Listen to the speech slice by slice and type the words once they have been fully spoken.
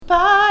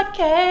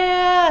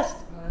Podcast.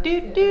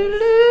 Do do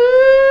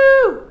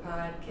do.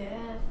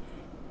 Podcast.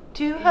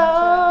 Two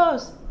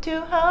hoes.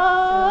 Two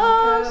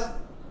hoes.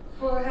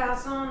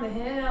 Whorehouse on the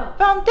hill.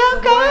 From The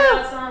Delco.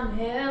 whorehouse on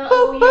the hill. Woo,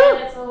 Oh woo.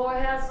 yeah, it's a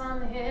whorehouse on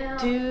the hill.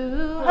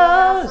 Two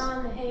Whorehouse hoes.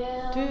 on the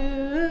hill.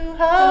 Two Don't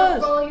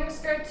hoes. roll your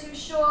skirt too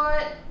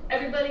short.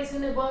 Everybody's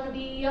gonna wanna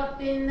be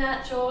up in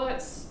that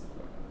shorts.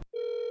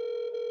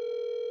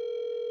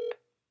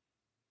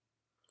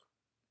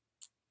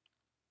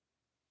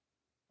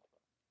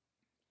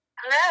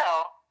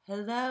 Hello.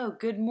 Hello.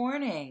 Good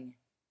morning.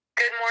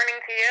 Good morning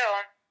to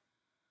you.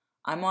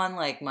 I'm on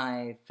like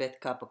my 5th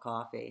cup of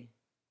coffee.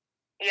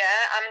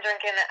 Yeah, I'm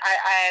drinking. I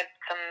had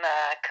some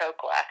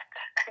Coke left,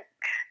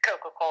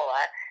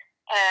 Coca-Cola,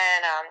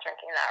 and I'm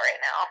drinking that right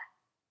now.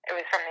 It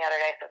was from the other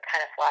day, so it's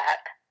kind of flat.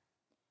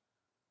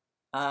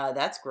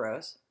 That's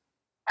gross.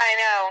 I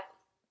know.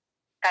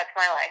 That's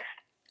my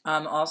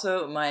life.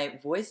 Also, my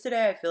voice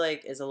today I feel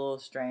like is a little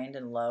strained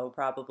and low.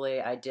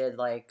 Probably I did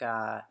like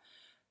the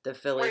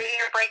Phillies. Wait,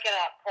 you're breaking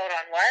up. Hold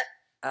on. What?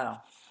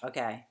 Oh,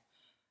 okay.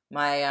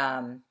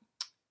 My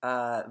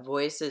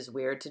voice is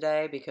weird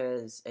today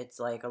because it's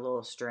like a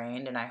little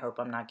strained, and I hope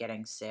I'm not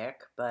getting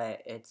sick,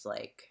 but it's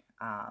like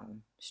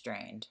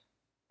strained.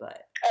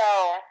 But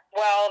Oh,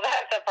 well,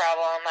 that's a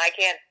problem. I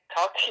can't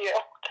talk to you.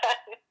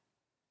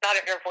 Not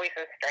if your voice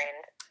is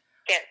strained.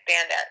 Can't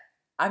stand it.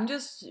 I'm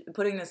just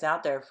putting this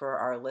out there for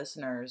our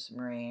listeners,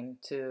 Maureen,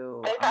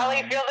 to They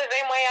probably feel the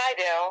same way I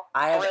do.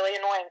 It's really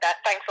annoying.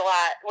 Thanks a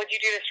lot. What'd you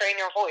do to strain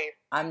your voice?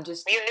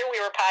 You knew we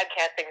were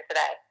podcasting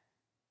today.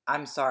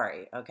 I'm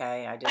sorry,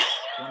 okay? I just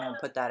want to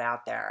put that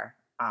out there,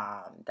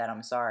 that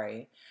I'm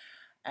sorry.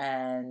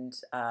 And,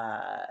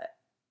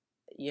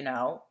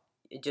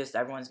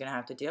 everyone's going to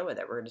have to deal with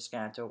it. We're just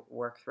going to have to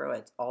work through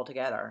it all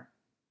together.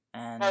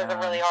 And that was a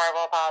really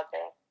horrible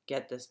apology.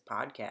 Get this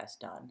podcast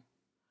done.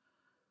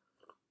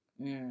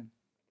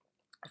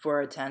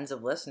 For tens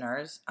of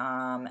listeners,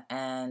 and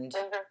I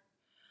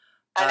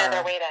know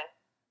they're waiting.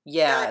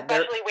 Yeah,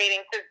 they're especially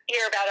waiting to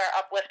hear about our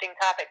uplifting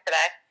topic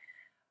today.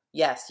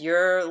 Yes,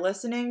 you're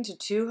listening to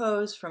Two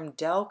Hoes from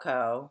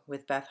Delco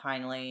with Beth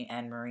Heinley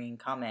and Maureen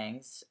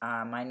Cummings.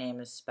 My name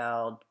is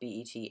spelled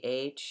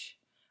B-E-T-H.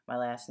 My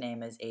last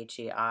name is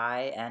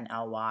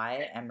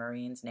H-E-I-N-L-Y, and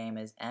Maureen's name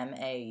is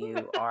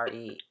M-A-U-R-E-E-N.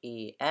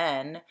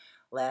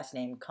 Last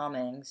name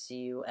Cummings,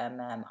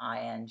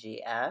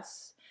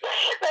 C-U-M-M-I-N-G-S.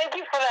 Thank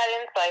you for that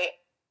insight.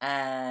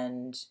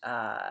 And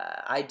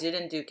I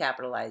didn't do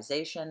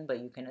capitalization, but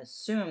you can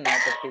assume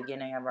that the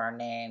beginning of our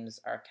names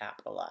are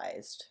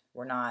capitalized.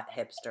 We're not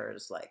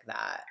hipsters like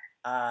that.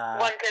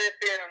 One could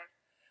assume.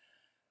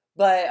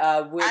 But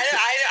I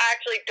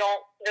actually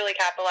don't really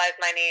capitalize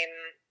my name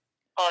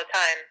all the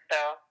time,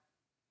 so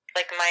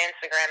like my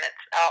Instagram,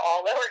 it's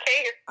all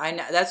lowercase. I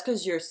know that's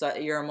because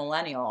you're a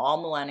millennial. All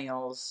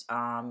millennials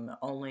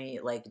only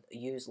like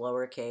use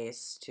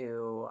lowercase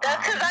to.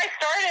 That's because I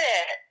started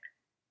it.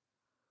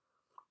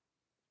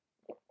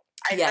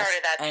 I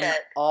started that and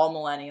shit. All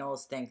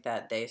millennials think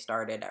that they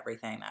started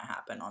everything that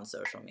happened on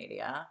social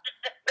media.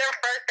 Their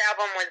first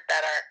album was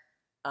better.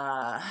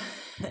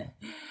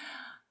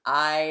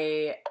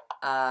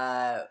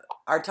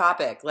 Our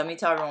topic. Let me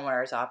tell everyone what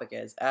our topic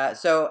is.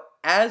 So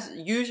as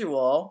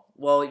usual,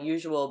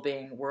 usual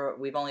being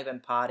we've only been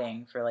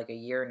podding for like a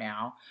year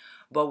now,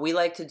 but we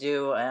like to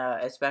do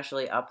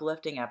especially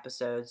uplifting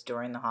episodes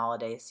during the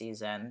holiday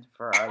season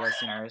for our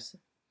listeners.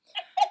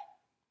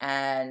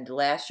 And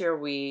last year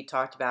we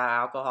talked about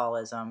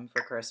alcoholism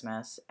for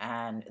Christmas,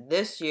 and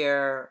this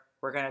year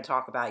we're going to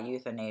talk about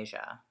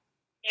euthanasia.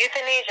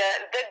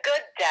 Euthanasia, the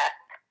good death.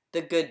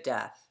 The good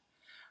death.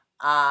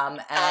 I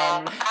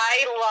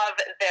love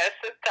this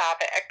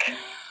topic.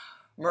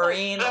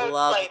 Maureen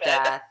loves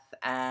death,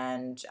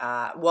 and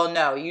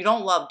no, you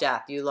don't love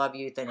death. You love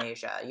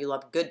euthanasia. You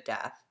love good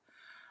death.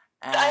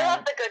 And I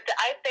love the good.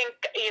 I think,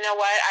 you know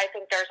what? I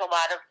think there's a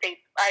lot of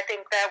faith. I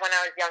think that when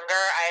I was younger,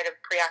 I had a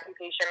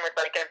preoccupation with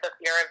like the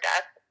fear of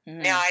death.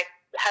 Mm-hmm. Now I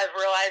have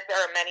realized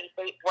there are many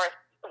fates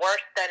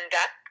worse than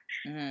death,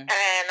 and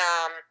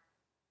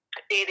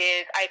it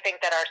is. I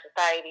think that our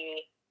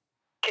society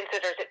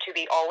considers it to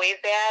be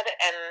always bad,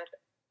 and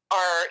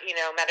our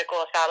medical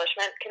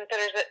establishment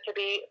considers it to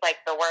be like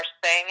the worst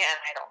thing, and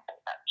I don't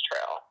think that's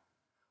true.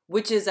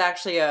 Which is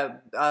actually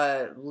a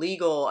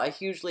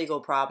huge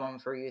legal problem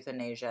for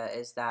euthanasia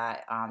is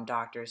that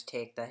doctors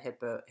take the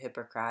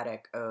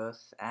Hippocratic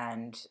Oath,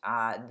 and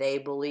they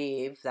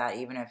believe that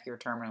even if you're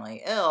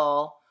terminally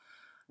ill,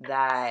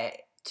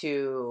 that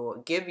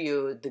to give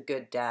you the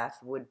good death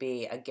would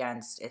be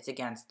against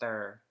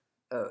their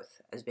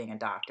oath as being a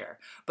doctor.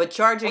 But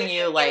charging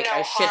you like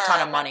a shit ton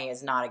of money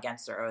is not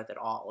against their oath at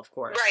all, of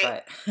course.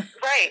 Right. But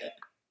right.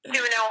 Do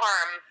no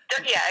harm.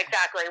 Yeah,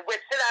 exactly.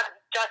 Which that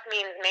just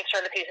means make sure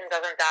the patient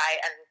doesn't die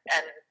and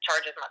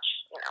charge as much,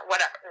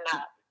 whatever.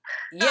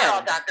 Not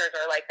all doctors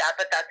are like that,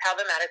 but that's how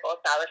the medical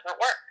establishment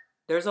works.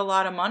 There's a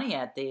lot of money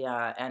at the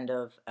end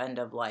of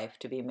life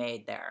to be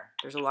made there.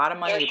 There's a lot of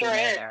money to be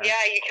made there.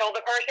 Yeah, you kill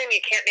the person, you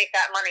can't make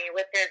that money,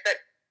 which is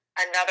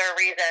another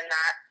reason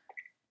that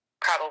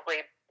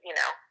probably,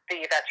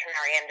 the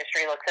veterinary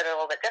industry looks at it a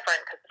little bit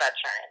different because the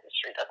veterinary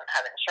industry doesn't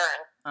have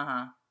insurance.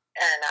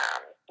 And,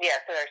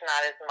 so there's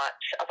not as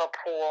much of a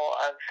pool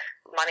of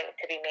money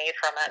to be made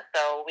from it.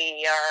 So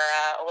we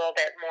are a little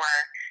bit more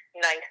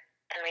nice,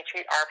 and we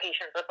treat our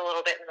patients with a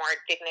little bit more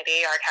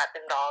dignity, our cats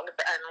and dogs,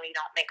 and we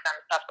don't make them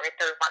suffer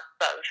through months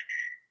of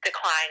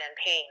decline and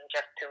pain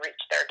just to reach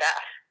their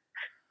death.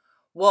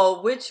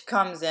 Well, which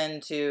comes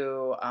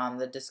into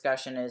the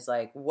discussion is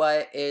like,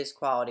 what is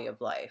quality of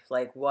life?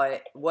 Like,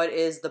 what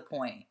is the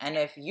point? And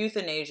if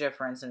euthanasia,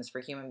 for instance, for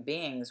human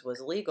beings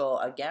was legal,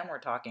 again, we're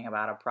talking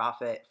about a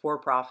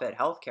for-profit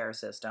healthcare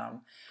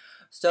system.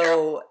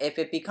 So if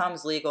it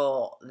becomes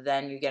legal,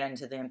 then you get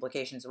into the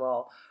implications.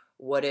 Well,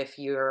 what if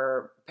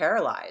you're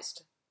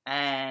paralyzed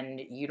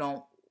and you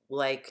don't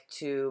like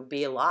to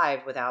be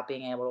alive without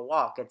being able to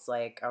walk? It's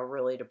like a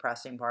really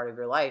depressing part of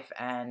your life,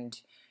 and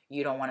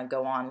you don't want to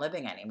go on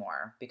living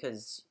anymore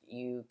because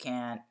you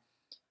can't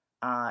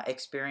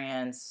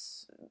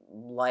experience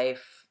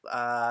life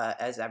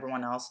as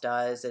everyone else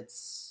does.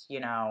 It's,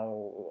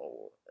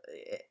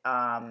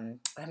 am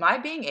I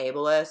being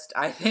ableist?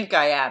 I think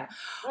I am.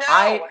 No,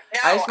 I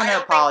just want to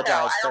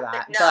apologize for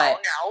that.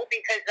 No,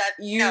 because that's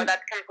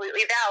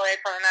completely valid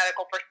from a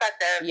medical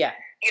perspective. Yeah.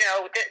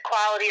 The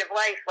quality of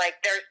life,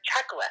 like there's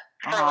checklists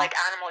for like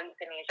animal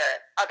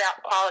euthanasia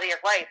about quality of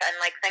life, and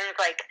like things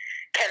like,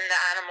 can the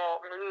animal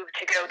move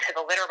to go to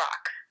the litter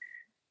box?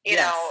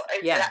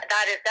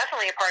 That is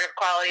definitely a part of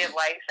quality of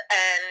life.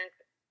 And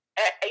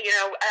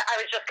I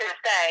was just going to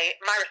say,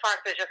 my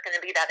response was just going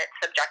to be that it's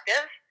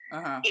subjective.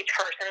 Each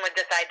person would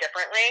decide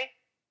differently.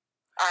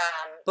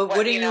 But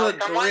wouldn't you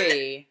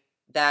agree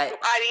that...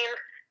 I mean,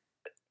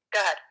 go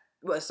ahead.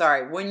 Well,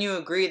 sorry, wouldn't you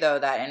agree, though,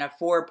 that in a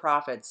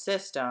for-profit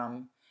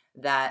system,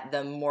 that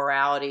the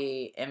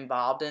morality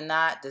involved in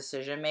that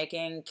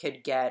decision-making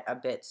could get a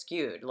bit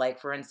skewed?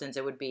 Like, for instance,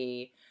 it would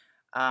be...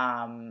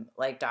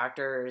 like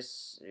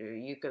doctors,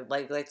 you could,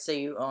 like, let's say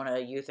you own a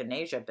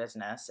euthanasia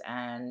business,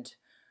 and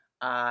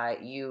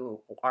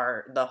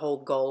the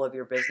whole goal of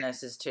your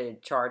business is to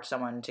charge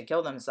someone to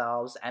kill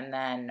themselves, and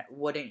then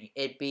wouldn't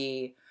it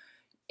be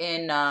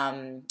in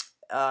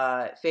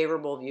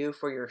favorable view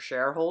for your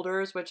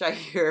shareholders, which I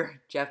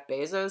hear Jeff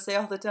Bezos say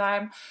all the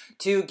time,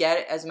 to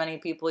get as many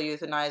people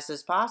euthanized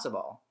as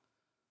possible?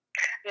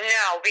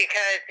 No,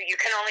 because you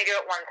can only do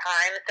it one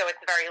time, so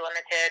it's very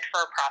limited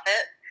for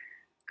profit.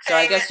 So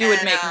I guess you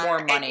would make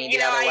more money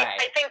the other way.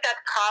 I think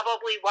that's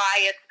probably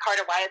why it's part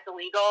of why it's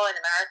illegal in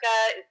America,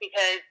 is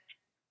because,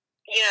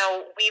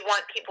 we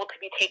want people to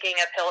be taking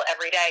a pill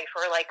every day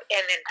for like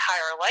an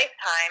entire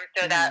lifetime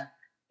so that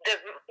the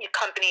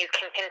companies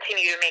can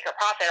continue to make a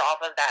profit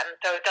off of them.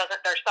 So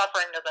their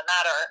suffering doesn't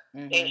matter.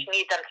 They just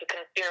need them to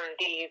consume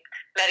these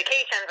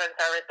medications and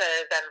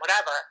services and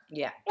whatever.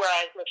 Yeah.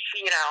 Whereas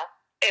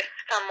if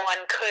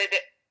someone could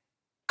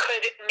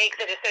make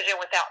the decision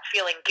without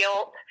feeling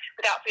guilt,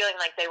 without feeling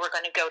like they were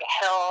going to go to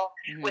hell,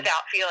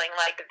 without feeling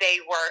like they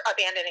were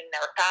abandoning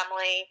their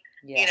family.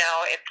 Yeah.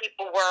 If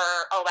people were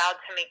allowed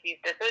to make these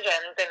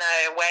decisions in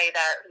a way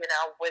that,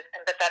 was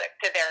sympathetic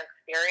to their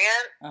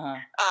experience.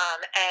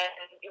 And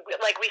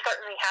like we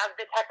certainly have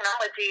the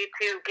technology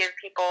to give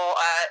people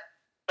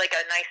like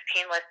a nice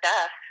painless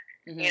death.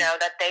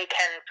 That they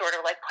can sort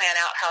of like plan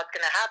out how it's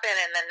going to happen,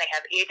 and then they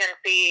have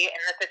agency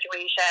in the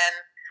situation.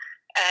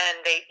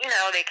 And they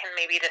can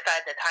maybe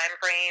decide the time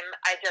frame.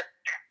 I just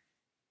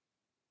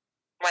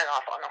went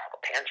off on a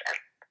whole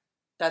tangent.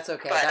 That's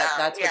okay. But,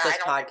 that's what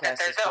this podcast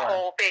is for. There's a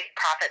whole big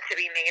profit to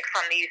be made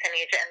from the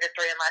euthanasia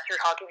industry, unless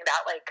you're talking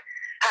about like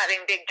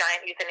having big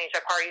giant euthanasia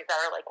parties that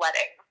are like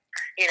weddings.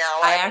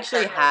 I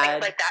actually had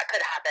things like that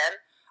could happen.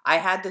 I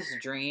had this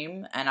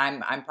dream, and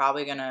I'm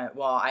probably gonna.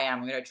 Well,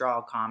 I'm gonna draw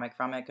a comic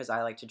from it because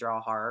I like to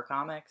draw horror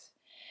comics.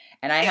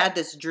 And I had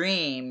this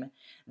dream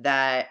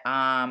that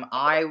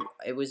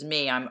it was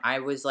me. I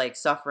was like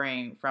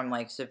suffering from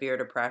like severe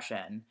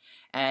depression,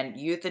 and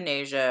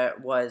euthanasia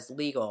was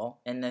legal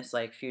in this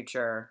like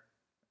future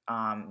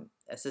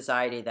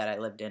society that I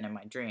lived in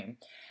my dream.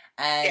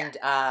 And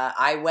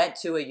I went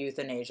to a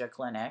euthanasia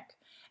clinic,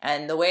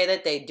 and the way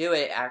that they do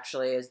it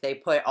actually is they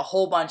put a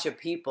whole bunch of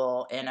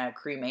people in a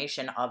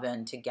cremation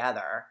oven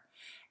together,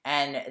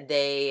 and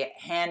they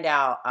hand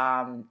out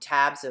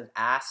tabs of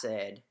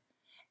acid.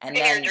 And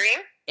in your dream?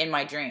 In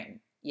my dream,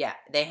 yeah.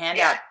 They hand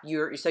out,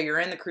 you're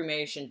in the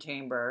cremation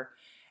chamber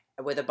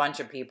with a bunch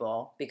of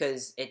people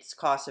because it's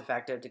cost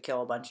effective to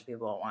kill a bunch of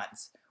people at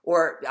once.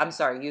 Or, I'm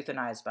sorry,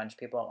 euthanize a bunch of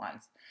people at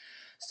once.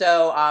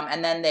 So,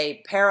 and then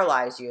they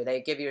paralyze you.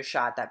 They give you a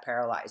shot that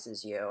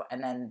paralyzes you.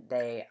 And then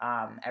they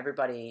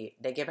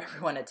give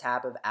everyone a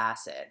tab of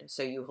acid.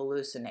 So you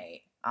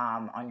hallucinate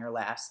on your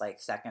last like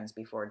seconds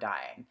before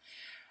dying.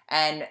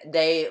 And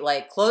they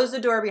like close the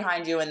door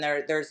behind you, and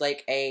there's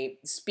like a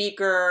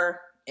speaker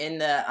in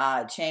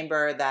the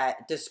chamber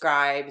that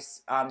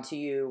describes to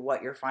you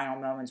what your final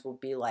moments will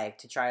be like,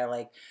 to try to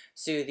like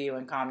soothe you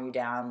and calm you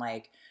down.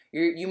 Like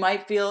you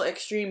might feel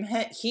extreme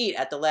heat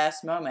at the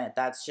last moment.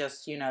 That's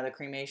just the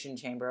cremation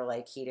chamber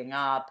like heating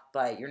up,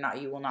 but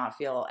you will not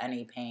feel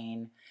any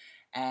pain.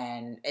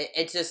 And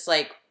it's just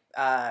like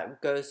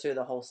goes through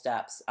the whole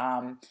steps.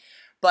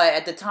 But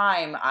at the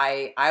time,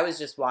 I was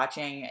just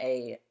watching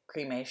a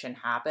cremation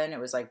happen. It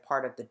was like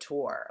part of the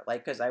tour,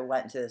 like because I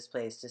went to this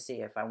place to see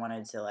if I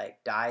wanted to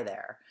like die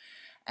there,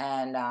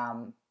 and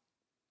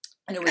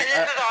it was. And this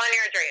was all in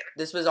your dream.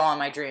 This was all in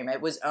my dream. It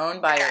was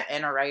owned by an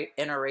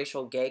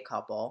interracial gay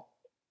couple.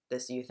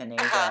 This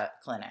euthanasia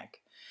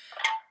clinic.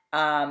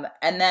 And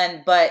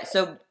then,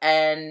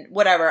 and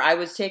whatever. I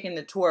was taking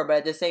the tour, but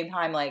at the same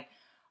time, like.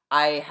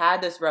 I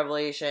had this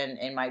revelation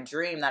in my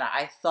dream that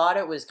I thought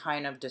it was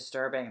kind of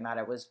disturbing that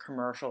it was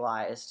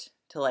commercialized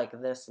to like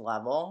this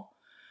level,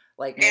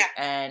 like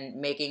and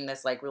making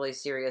this like really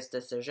serious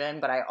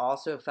decision. But I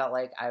also felt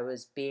like I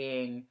was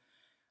being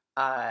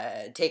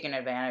taken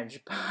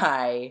advantage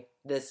by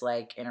this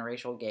like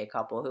interracial gay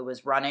couple who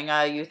was running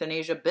a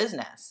euthanasia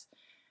business,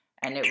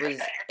 and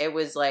it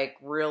was like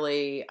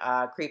really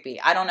creepy.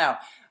 I don't know.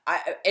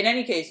 In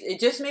any case,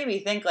 it just made me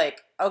think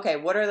like, okay,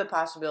 what are the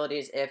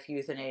possibilities if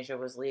euthanasia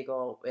was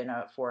legal in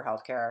a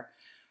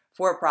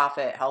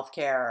for-profit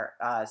healthcare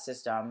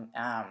system?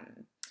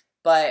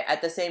 But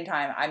at the same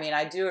time, I mean,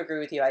 I do agree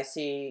with you. I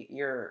see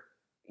your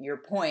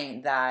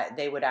point that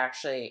they would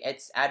actually,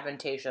 it's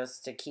advantageous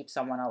to keep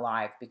someone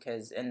alive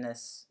because in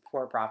this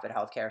for-profit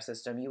healthcare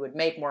system, you would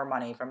make more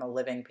money from a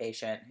living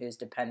patient who's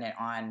dependent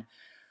on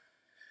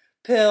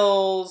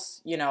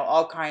pills, you know,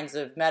 all kinds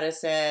of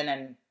medicine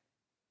and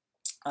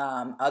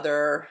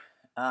other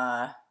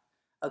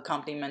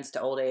accompaniments to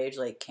old age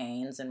like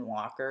canes and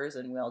walkers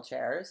and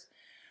wheelchairs,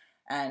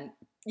 and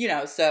you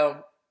know,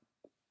 so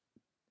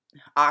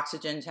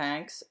oxygen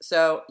tanks.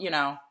 So you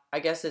know,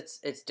 I guess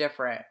it's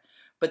different,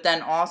 but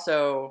then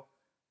also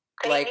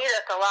they need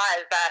us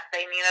alive, Beth.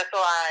 They need us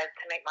alive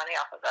to make money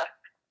off of us.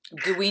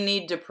 Do we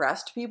need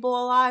depressed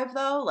people alive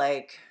though?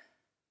 Like,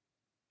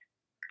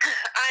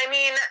 I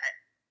mean.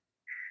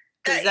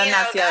 Because then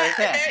that's the other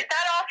thing.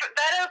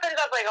 That opens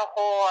up like a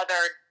whole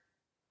other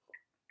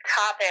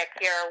topic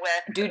here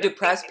with... Do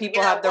depressed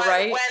people have the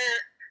right?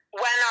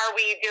 When are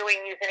we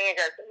doing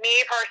euthanasia?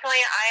 Me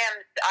personally, I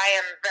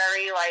am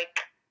very like...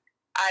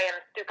 I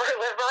am super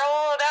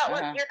liberal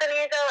about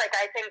euthanasia. Like,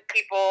 I think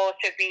people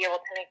should be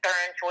able to make their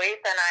own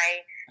choice, and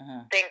I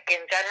think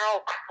in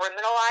general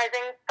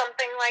criminalizing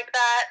something like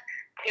that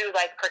to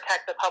like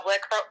protect the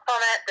public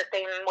from it, the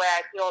same way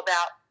I feel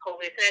about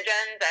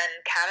hallucinogens and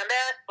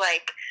cannabis,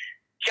 like...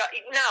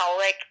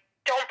 No, like,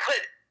 don't put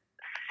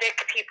sick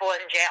people in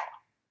jail.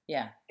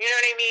 Yeah. You know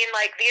what I mean?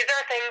 Like, these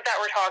are things that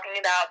we're talking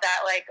about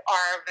that, like,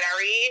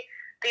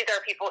 these are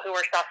people who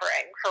are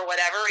suffering for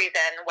whatever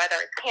reason, whether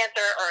it's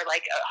cancer or,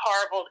 like, a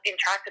horrible,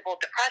 intractable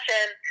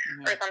depression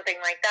or something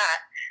like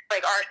that.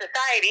 Like, our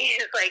society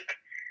is, like,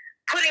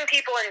 putting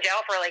people in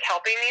jail for, like,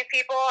 helping these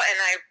people, and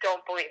I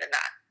don't believe in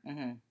that.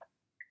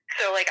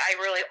 So, like, I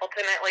really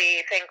ultimately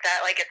think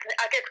that, like, it's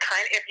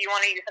kind of, if you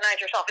want to euthanize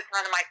yourself, it's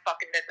none of my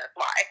fucking business.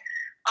 Why?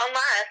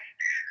 Unless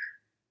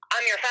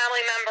I'm your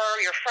family member,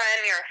 your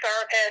friend, your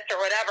therapist, or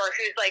whatever,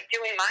 who's, like,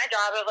 doing my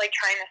job of, like,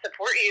 trying to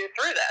support you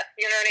through this.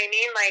 You know what I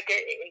mean? Like,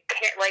 it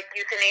can't, like,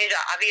 euthanasia,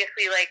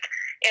 obviously, like,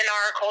 in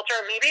our culture,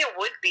 maybe it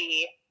would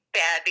be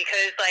bad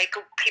because, like,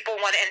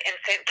 people want an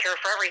instant cure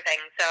for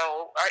everything.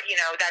 So, you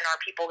know, then are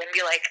people going to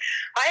be like,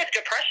 I have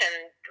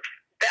depression.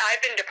 I've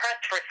been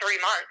depressed for 3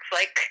 months.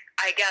 Like,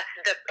 I guess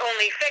the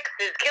only fix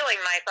is killing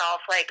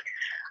myself. Like,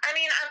 I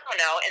mean, I don't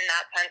know. In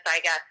that sense,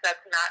 I guess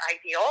that's not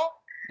ideal.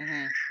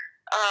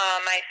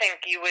 I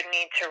think you would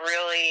need to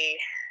really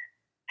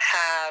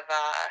have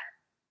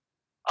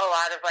a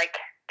lot of, like,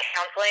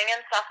 counseling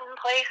and stuff in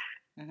place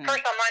for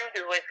someone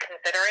who was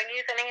considering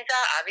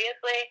euthanasia,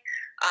 obviously.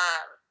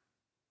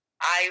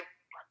 I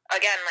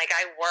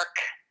work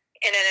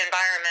in an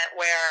environment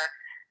where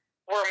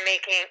we're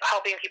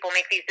helping people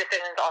make these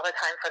decisions all the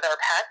time for their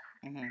pets.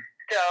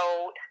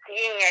 So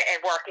seeing it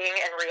and working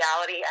in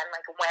reality and,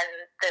 like, when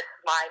this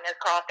line is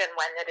crossed and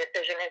when the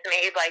decision is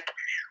made, like,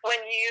 when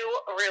you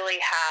really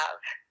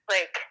have,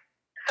 like,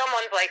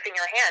 someone's life in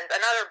your hands,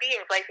 another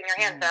being's life in your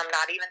hands, and I'm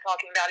not even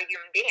talking about a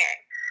human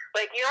being.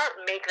 Like, you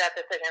don't make that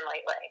decision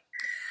lightly.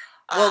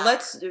 Well,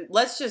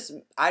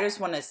 I just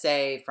want to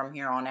say from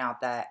here on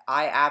out that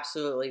I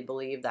absolutely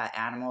believe that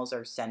animals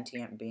are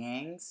sentient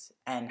beings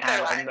and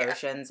have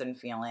emotions and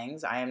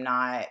feelings. I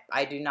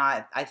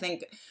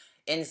think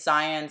in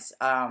science,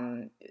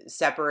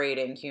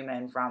 separating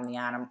human from the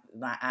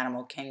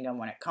animal kingdom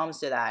when it comes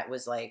to that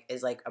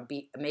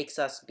makes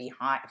us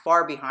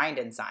far behind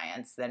in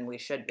science than we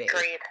should be.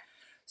 Agreed.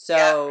 So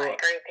yeah, I agree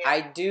with you.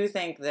 I do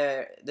think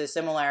the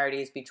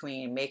similarities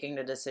between making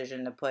the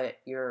decision to put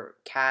your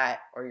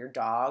cat or your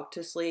dog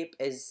to sleep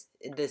is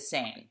the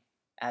same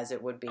as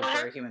it would be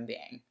for a human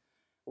being.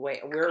 We're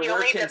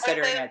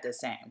considering it the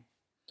same.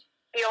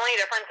 The only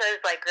difference is,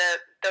 like, the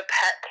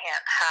pet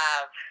can't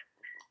have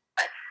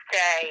a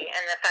say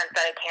in the sense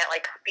that it can't,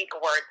 like, speak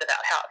words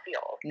about how it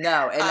feels.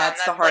 No, and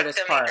that's the hardest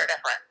part.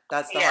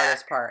 That's the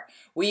hardest part.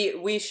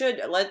 We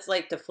should, let's,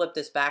 like, to flip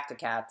this back to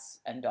cats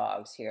and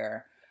dogs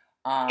here.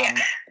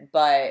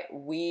 But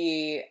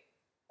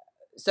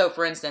so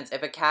for instance,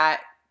 if a cat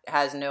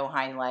has no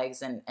hind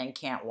legs and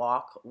can't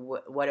walk,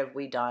 what have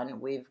we done?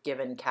 We've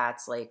given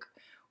cats like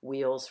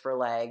wheels for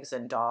legs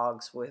and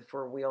dogs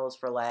for wheels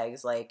for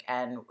legs, like,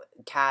 and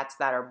cats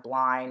that are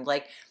blind,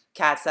 like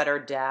cats that are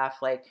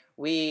deaf. Like,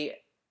 we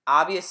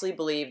obviously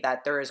believe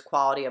that there is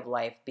quality of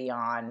life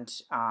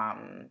beyond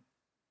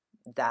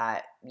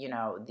that, you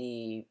know,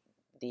 the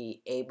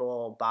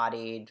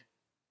able-bodied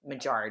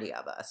majority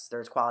of us.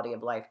 There's quality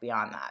of life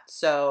beyond that.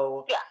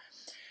 So yeah.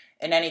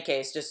 In any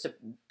case, just to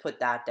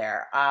put that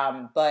there.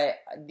 But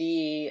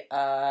the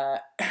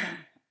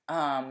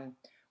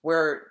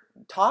we're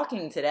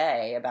talking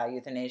today about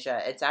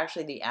euthanasia. It's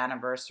actually the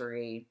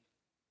anniversary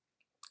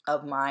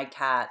of my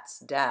cat's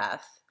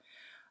death.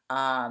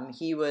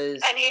 He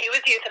was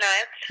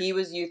euthanized. He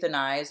was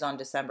euthanized on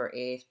December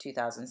 8th,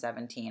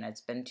 2017.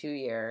 It's been 2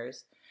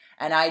 years.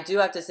 And I do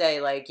have to say,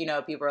 like, you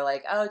know, people are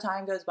like, oh,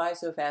 time goes by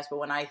so fast. But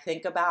when I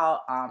think about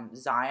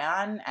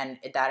Zion and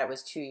that it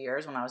was 2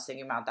 years, when I was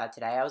thinking about that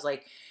today, I was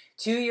like,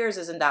 2 years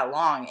isn't that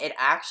long. It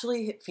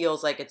actually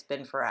feels like it's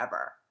been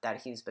forever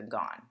that he's been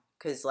gone.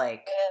 Because,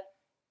 like,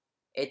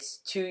 it's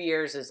 2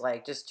 years is,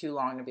 like, just too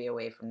long to be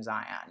away from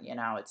Zion. You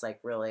know, it's,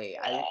 like, really,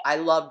 I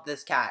loved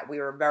this cat. We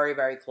were very,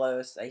 very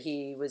close.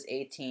 He was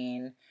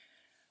 18.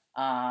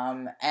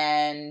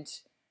 And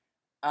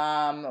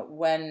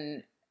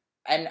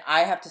I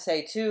have to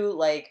say too,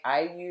 like,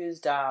 I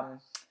used, we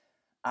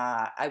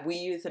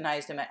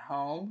euthanized him at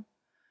home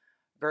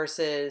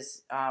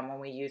versus, when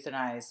we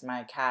euthanized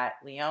my cat,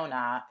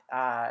 Leona,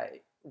 I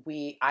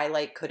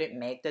like couldn't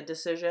make the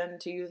decision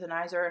to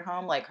euthanize her at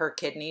home. Like, her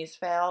kidneys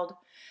failed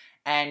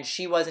and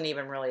she wasn't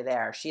even really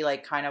there. She,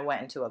 like, kind of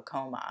went into a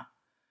coma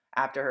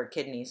after her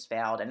kidneys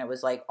failed, and it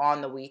was, like, on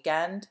the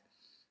weekend.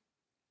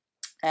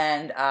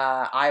 And,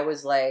 I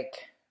was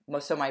like,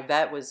 so my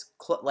vet was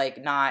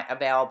like not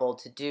available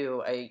to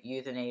do a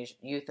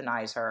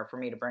euthanize her for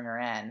me to bring her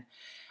in.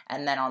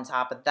 And then on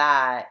top of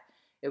that,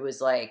 it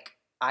was like,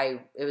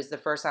 it was the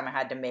first time I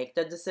had to make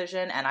the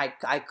decision, and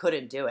I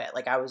couldn't do it.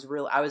 Like, I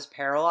was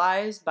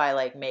paralyzed by,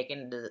 like,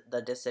 making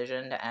the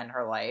decision to end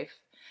her life.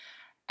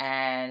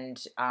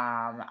 And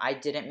I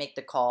didn't make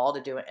the call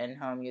to do an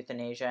in-home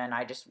euthanasia, and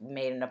I just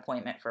made an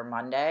appointment for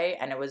Monday,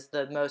 and it was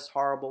the most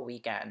horrible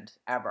weekend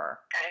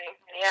ever.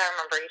 Yeah, I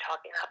remember you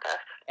talking about this.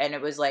 And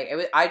it was like,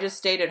 I just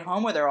stayed at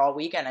home with her all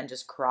weekend and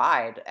just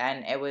cried,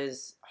 and it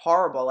was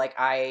horrible. Like,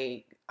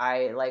 I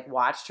like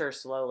watched her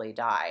slowly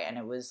die, and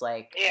it was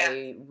like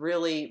a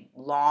really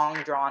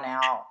long, drawn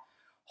out,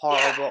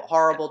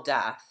 horrible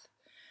death.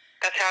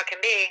 That's how it can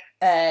be.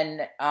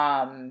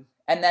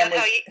 And then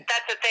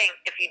that's the thing.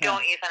 If you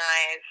don't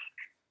euthanize,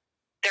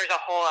 there's a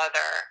whole other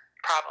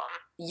problem.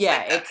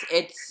 Yeah,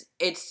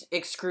 it's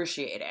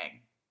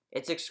excruciating.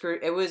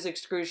 It was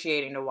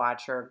excruciating to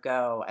watch her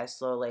go as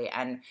slowly,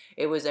 and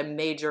it was a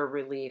major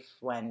relief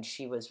when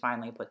she was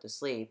finally put to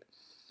sleep.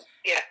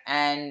 Yeah.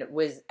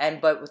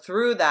 But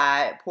through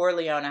that, poor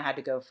Leona had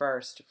to go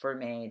first for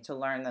me to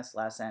learn this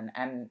lesson.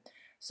 And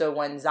so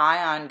when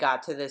Zion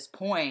got to this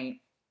point,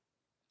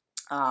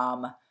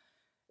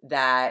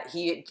 that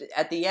he,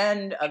 at the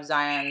end of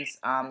Zion's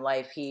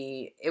life,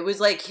 it was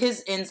like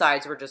his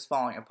insides were just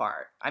falling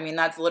apart. I mean,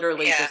 that's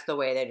literally just the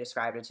way they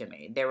described it to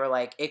me. They were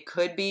like, it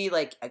could be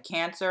like a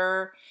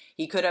cancer.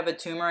 He could have a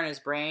tumor in his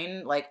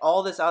brain. Like,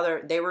 all this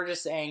other, they were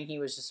just saying he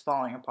was just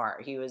falling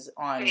apart. He was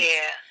on.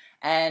 Yeah.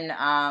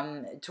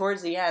 And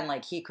towards the end,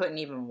 like, he couldn't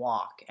even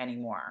walk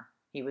anymore.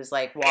 He was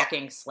like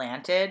walking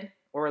slanted,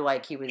 or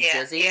like he was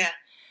dizzy. Yeah.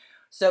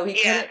 So he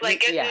couldn't,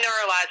 like it's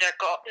neurologic,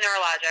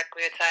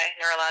 we would say,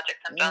 neurologic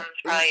symptoms,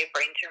 probably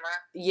brain tumor.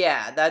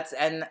 Yeah, that's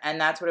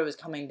what it was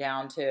coming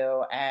down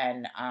to,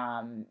 and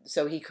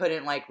so he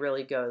couldn't, like,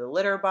 really go to the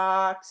litter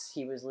box.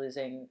 He was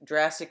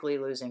drastically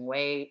losing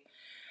weight,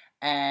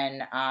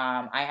 and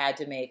I had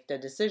to make the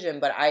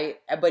decision, but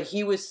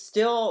he was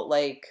still,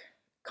 like,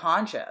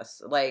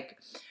 conscious, like,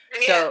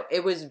 so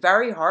it was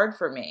very hard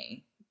for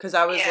me, because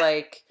I was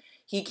like,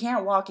 he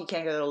can't walk, he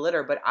can't go to the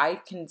litter, but I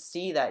can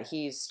see that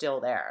he's still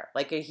there.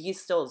 Like,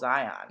 he's still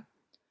Zion.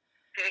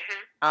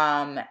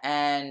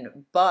 Mm-hmm.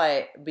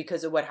 But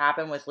because of what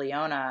happened with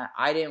Leona,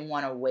 I didn't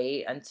want to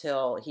wait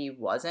until he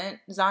wasn't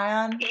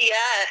Zion.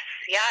 Yes.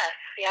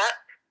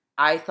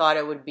 I thought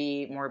it would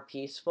be more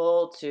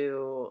peaceful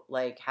to,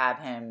 like, have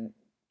him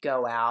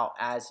go out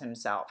as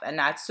himself. And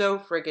that's so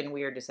freaking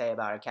weird to say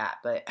about a cat,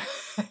 but,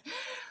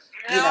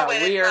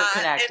 we are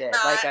connected,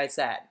 like I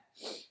said.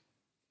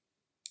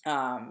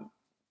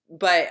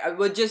 But I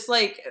would just,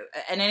 like,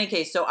 in any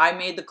case, so I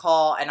made the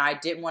call, and I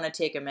didn't want to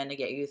take him in to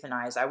get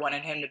euthanized. I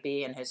wanted him to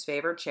be in his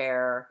favorite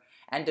chair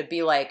and to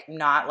be, like,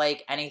 not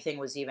like anything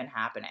was even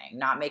happening,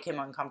 not make him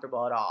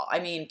uncomfortable at all. I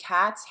mean,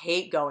 cats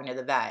hate going to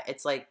the vet.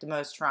 It's, like, the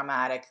most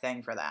traumatic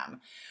thing for them.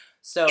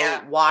 So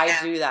why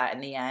do that in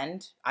the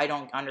end? I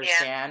don't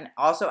understand.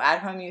 Also,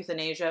 at-home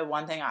euthanasia,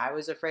 one thing I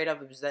was afraid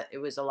of was that it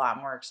was a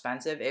lot more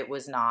expensive. It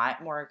was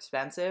not more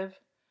expensive.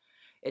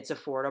 It's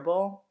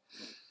affordable.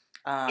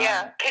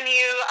 Can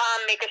you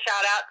make a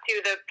shout out to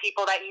the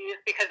people that you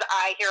use, because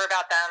I hear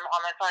about them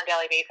almost on a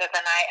daily basis,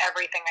 and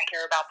everything I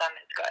hear about them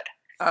is good.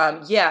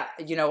 Yeah,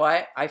 you know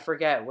what? I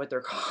forget what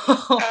they're called.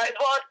 Well,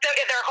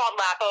 they're called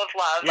Lap of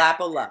Love. Lap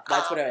of Love.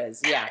 That's what it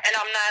is. Yeah. And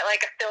I'm not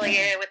like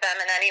affiliated with them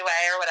in any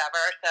way or whatever.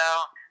 So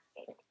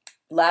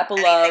Lap of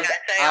Love. Anything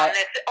I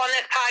say on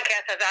this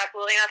podcast has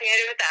absolutely nothing to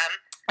do with them.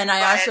 And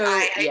I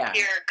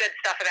hear good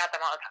stuff about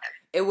them all the time.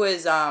 It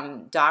was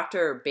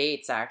Dr.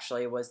 Bates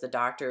actually was the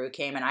doctor who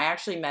came, and I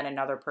actually met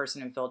another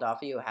person in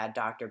Philadelphia who had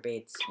Dr.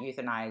 Bates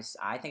euthanize.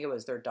 I think it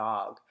was their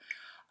dog.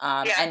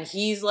 And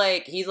he's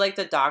like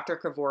the Dr.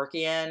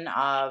 Kevorkian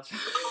of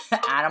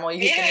animal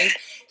euthanasia.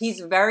 He's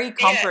very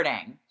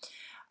comforting.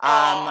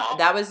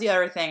 That was the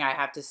other thing I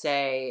have to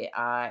say.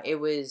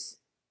 It was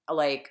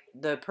like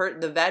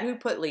the vet who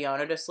put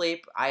Leona to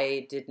sleep.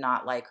 I did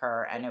not like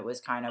her, and it was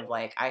kind of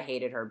like I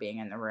hated her being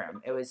in the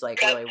room. It was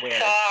like really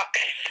weird.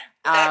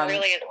 That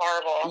really is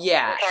horrible.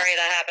 Yeah. I'm sorry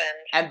that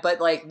happened.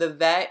 But like the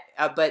vet,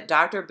 but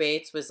Dr.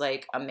 Bates was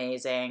like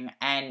amazing,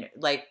 and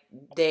like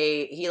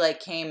he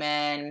like came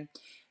in.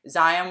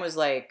 Zion was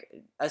like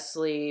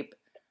asleep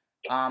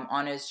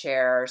on his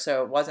chair,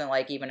 so it wasn't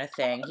like even a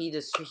thing.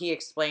 He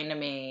explained to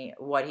me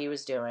what he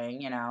was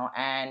doing, you know,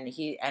 and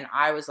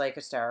I was like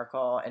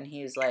hysterical, and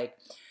he's like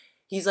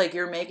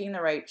you're making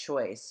the right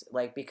choice,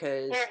 like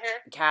because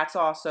cats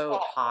also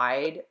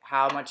hide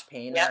how much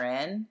pain they're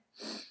in.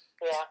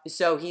 Yeah.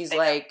 So he's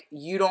like,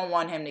 you don't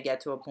want him to get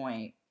to a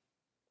point.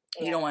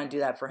 You don't want to do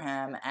that for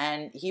him.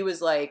 And he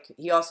was like,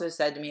 he also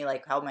said to me,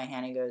 like, held my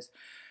hand, he goes,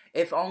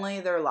 if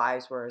only their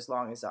lives were as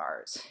long as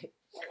ours.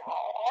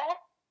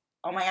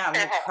 Oh my God, I'm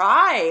gonna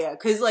cry.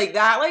 Because, like,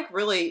 that, like,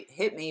 really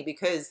hit me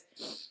because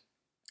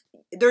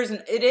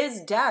it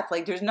is death.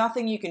 Like, there's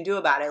nothing you can do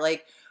about it.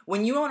 Like,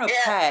 when you own a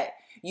pet,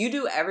 you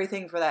do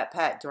everything for that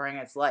pet during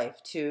its life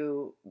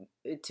to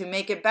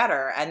make it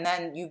better. And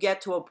then you get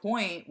to a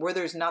point where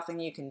there's nothing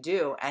you can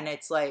do. And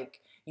it's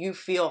like, you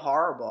feel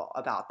horrible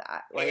about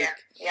that. Like,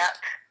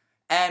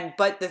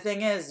 but the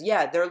thing is,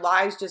 their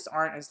lives just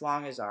aren't as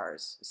long as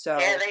ours. So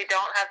they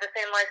don't have the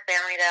same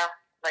lifespan we do.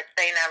 Like,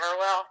 they never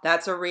will.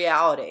 That's a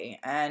reality.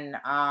 And,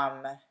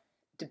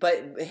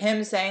 but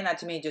him saying that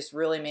to me just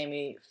really made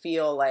me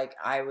feel like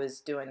I was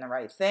doing the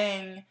right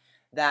thing.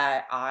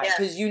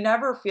 Because you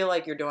never feel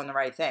like you're doing the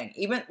right thing.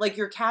 Even, like,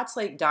 your cat's,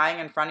 like, dying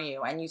in front of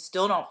you, and you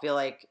still don't feel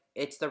like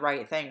it's the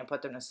right thing to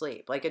put them to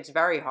sleep. Like, it's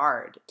very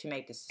hard to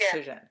make this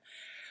decision.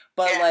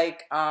 But,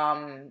 like,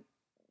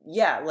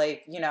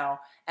 like, you know,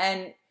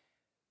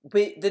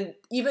 but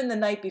even the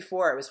night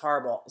before, it was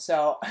horrible.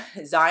 So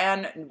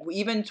Zion,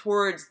 even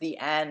towards the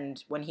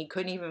end, when he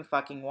couldn't even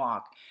fucking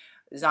walk,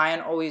 Zion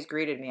always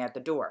greeted me at the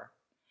door.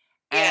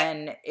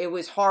 And it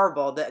was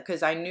horrible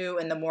because I knew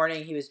in the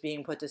morning he was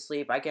being put to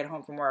sleep. I get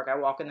home from work, I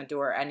walk in the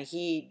door, and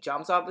he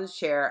jumps off his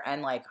chair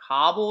and, like,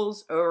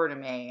 hobbles over to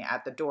me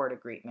at the door to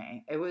greet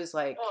me. It was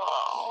like,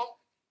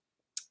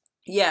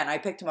 and I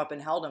picked him up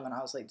and held him, and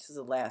I was like, this is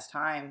the last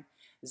time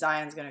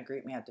Zion's gonna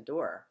greet me at the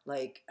door.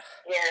 Like,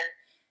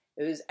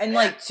 it was, and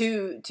like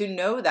to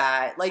know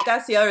that, like,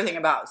 that's the other thing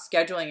about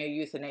scheduling a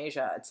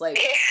euthanasia. It's like,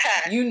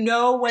 you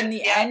know when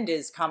the end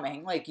is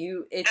coming. Like,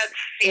 it's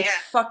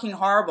fucking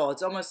horrible.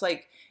 It's almost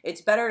like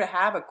it's better to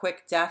have a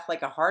quick death,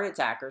 like a heart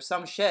attack or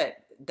some shit,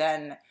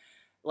 than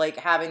like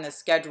having the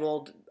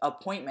scheduled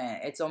appointment.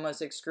 It's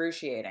almost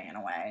excruciating in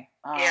a way.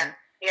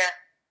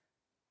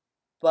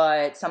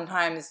 But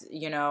sometimes,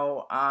 you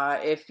know,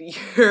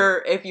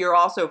 if you're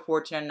also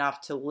fortunate enough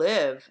to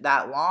live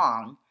that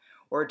long,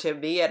 or to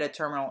be at a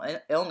terminal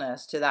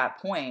illness to that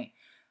point,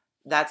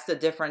 that's the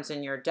difference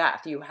in your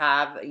death. You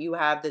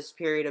have this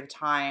period of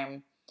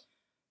time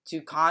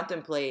to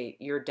contemplate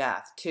your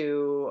death,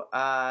 to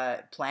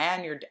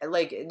plan your,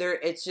 like,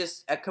 it's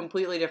just a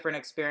completely different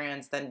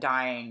experience than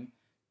dying,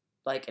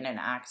 like, in an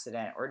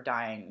accident, or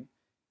dying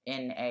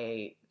in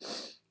a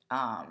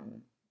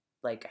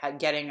like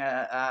getting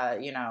a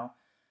you know,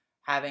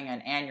 having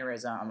an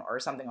aneurysm or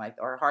something like,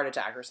 or a heart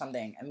attack or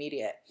something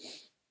immediate.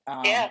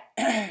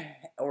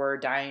 Or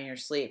dying in your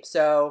sleep.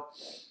 So,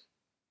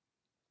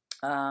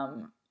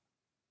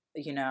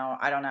 you know,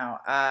 I don't know.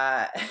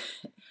 I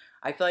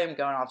feel like I'm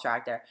going off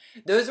track there.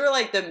 Those were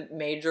like the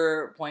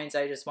major points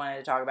I just wanted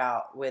to talk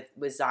about with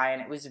Zion.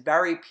 It was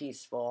very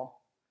peaceful.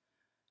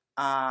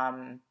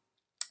 And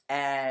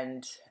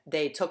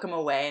they took him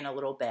away in a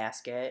little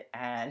basket,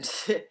 and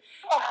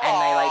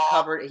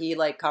and he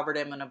covered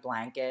him in a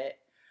blanket,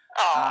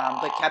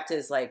 but kept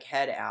his, like,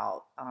 head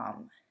out.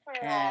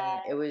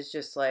 And it was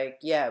just like,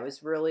 it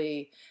was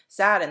really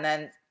sad. And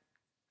then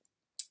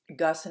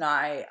Gus and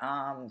I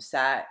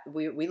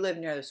we live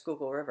near the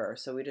Schuylkill River,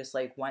 so we just,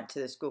 like, went to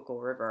the Schuylkill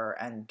River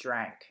and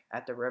drank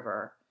at the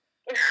river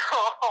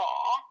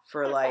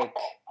for, like,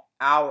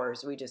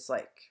 hours. We just,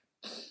 like,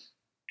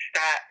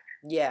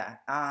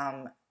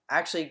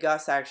 actually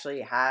Gus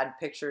actually had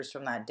pictures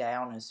from that day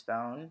on his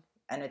phone,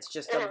 and it's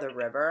just of the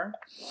river.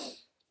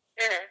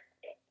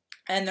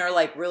 And they're,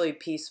 like, really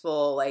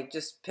peaceful, like,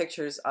 just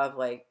pictures of,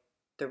 like,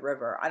 the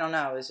river. I don't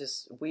know. It was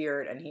just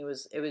weird. And it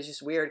was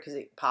just weird because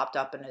it popped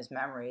up in his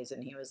memories.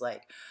 And he was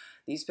like,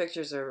 these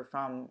pictures are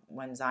from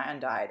when Zion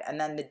died. And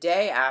then the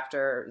day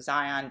after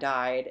Zion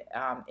died,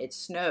 it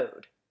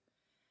snowed.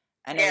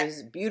 and it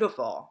was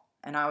beautiful.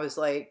 And I was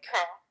like,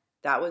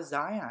 that was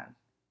Zion.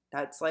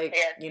 That's like,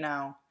 I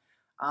know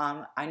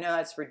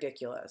that's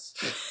ridiculous.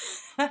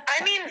 I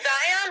mean,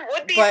 Zion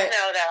would be snow,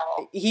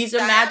 though. He's a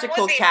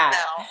magical cat.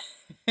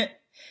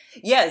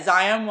 Yeah,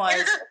 Zion was. He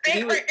was a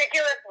big,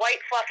 ridiculous, white,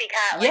 fluffy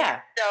cat.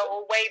 Like,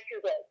 so way too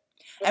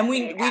big. And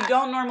we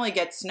don't normally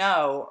get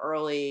snow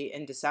early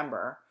in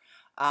December.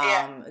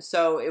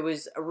 So it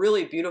was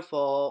really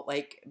beautiful,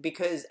 like,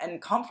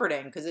 and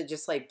comforting, because it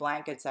just, like,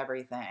 blankets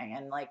everything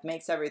and, like,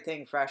 makes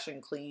everything fresh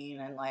and clean.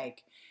 And,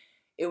 like,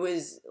 it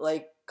was,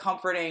 like,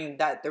 comforting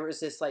that there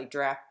was this, like,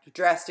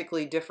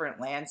 drastically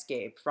different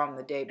landscape from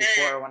the day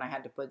before when I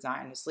had to put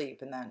Zion to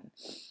sleep. And then.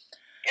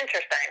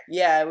 Interesting.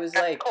 Yeah, it was,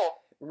 That's like. Cool.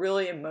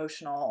 Really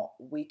emotional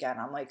weekend.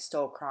 I'm like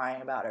still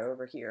crying about it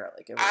over here.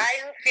 Like it was.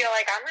 I feel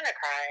like I'm gonna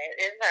cry.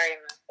 It is very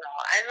emotional.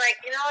 And like,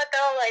 you know what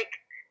though? Like,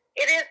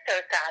 it is so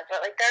sad,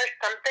 but like, there's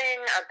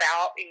something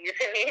about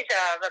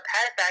euthanasia of a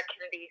pet that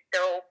can be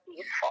so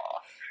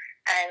peaceful.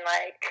 And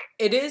like,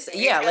 it is.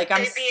 Yeah, like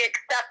I'm. The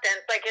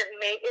acceptance, like it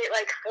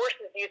like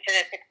forces you to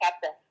this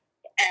acceptance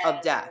of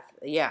death.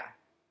 Yeah.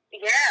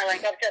 Yeah,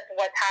 like of just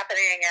what's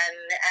happening,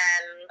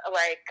 and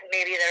like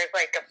maybe there's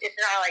like it's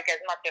not like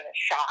as much of a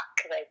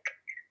shock. Like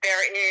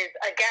there is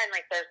again,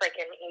 like there's like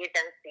an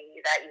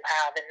agency that you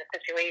have in the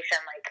situation.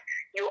 Like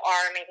you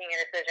are making a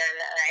decision,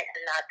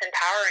 and that's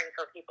empowering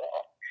for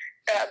people,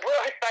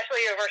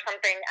 especially over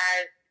something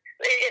as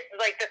it's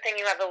like the thing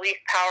you have the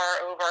least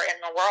power over in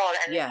the world,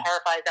 and it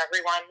terrifies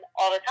everyone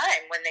all the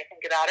time when they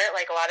think about it.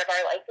 Like a lot of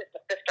our life is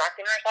just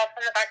distracting ourselves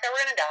from the fact that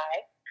we're going to die,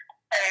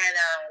 and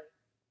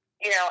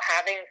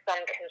having some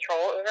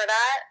control over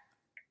that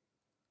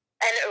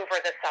and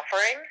over the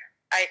suffering,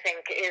 I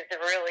think, is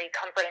really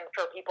comforting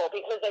for people.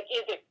 Because, like,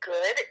 is it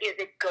good? Is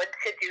it good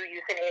to do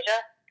euthanasia?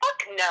 Fuck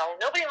no.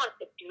 Nobody wants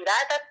to do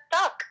that. That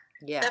sucks.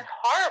 Yeah. That's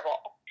horrible.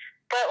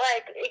 But,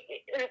 like,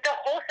 the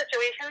whole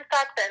situation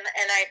sucks,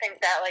 and I think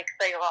that, like,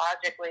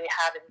 psychologically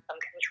having some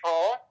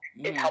control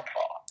is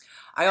helpful.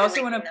 I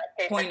also want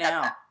to point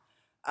out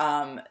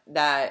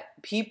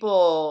that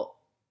people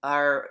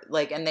are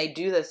like, and they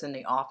do this in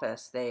the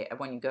office.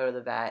 When you go to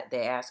the vet,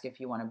 they ask if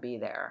you want to be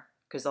there,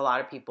 because a lot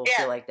of people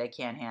feel like they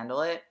can't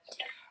handle it.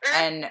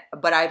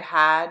 But I've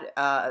had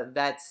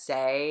vets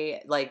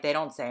say, like, they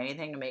don't say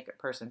anything to make a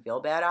person feel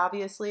bad,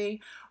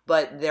 obviously,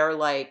 but they're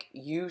like,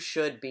 you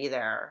should be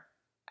there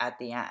at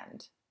the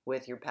end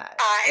with your pet.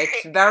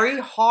 It's very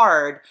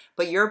hard,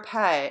 but your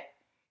pet,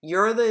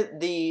 you're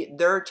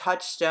their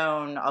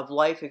touchstone of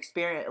life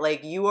experience.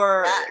 Like, you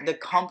are the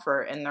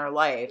comfort in their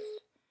life.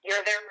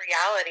 You're their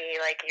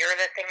reality. Like, you're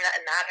the thing that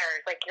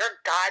matters. Like,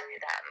 you're God to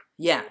them.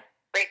 Yeah.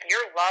 Like,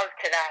 you're love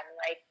to them.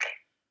 Like,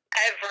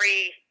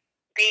 every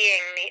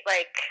being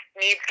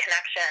needs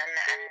connection,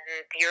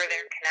 and you're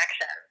their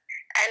connection.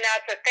 And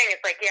that's the thing.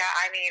 It's like, yeah,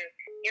 I mean,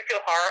 I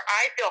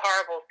feel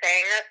horrible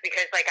saying this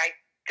because, like, I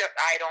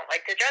don't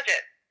like to judge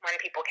it when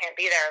people can't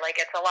be there. Like,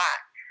 it's a lot.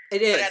 It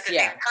is, but at the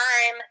same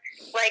time,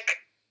 like,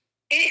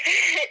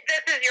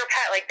 this is your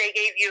pet. Like, they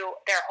gave you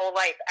their whole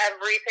life.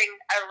 Every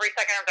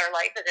second of their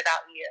life is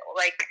about you.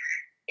 Like,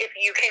 if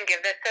you can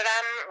give this to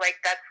them, like,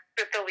 that's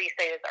the least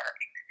they deserve.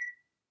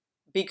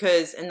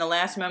 Because in the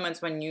last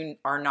moments when you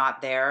are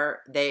not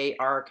there, they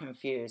are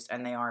confused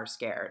and they are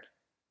scared.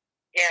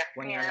 Yeah.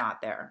 When you're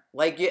not there.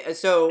 Like,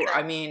 so,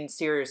 I mean,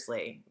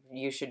 seriously,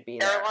 you should be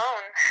there. They're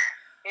alone,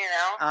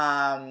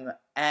 you know?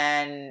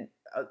 And,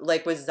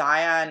 like, with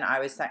Zion,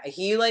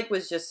 he, like,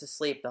 was just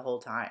asleep the whole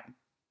time.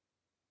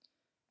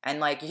 And,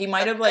 like, he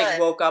might have, like,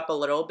 woke up a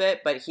little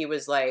bit, but he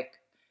was, like,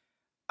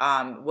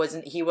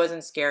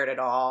 wasn't scared at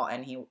all.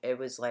 And it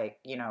was, like,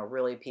 you know,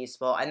 really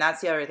peaceful. And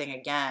that's the other thing,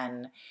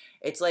 again,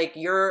 it's, like,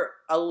 you're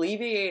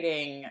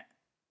alleviating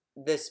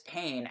this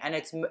pain. And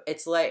it's,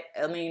 like,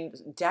 I mean,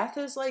 death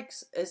is, like,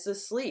 is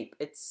asleep.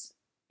 It's,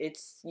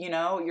 you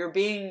know, you're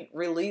being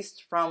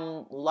released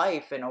from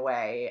life in a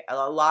way,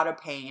 a lot of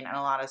pain and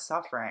a lot of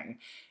suffering.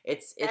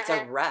 It's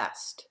a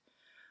rest.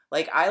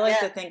 Like, I like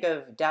to think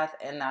of death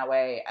in that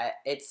way.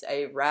 It's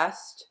a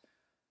rest,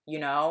 you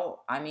know?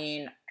 I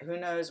mean, who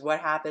knows what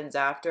happens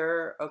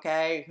after,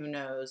 okay? Who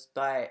knows?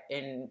 But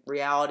in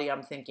reality,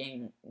 I'm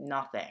thinking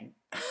nothing.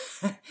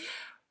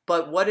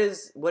 But what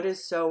is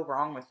so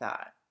wrong with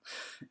that?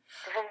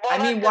 Well, I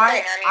mean,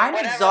 why? I'm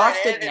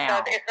exhausted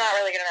now. It's not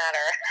really going to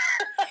matter.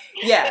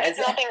 Yeah. It's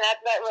nothing that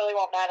really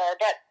won't matter.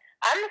 But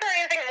I'm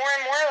starting to think more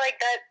and more like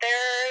that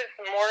there's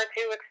more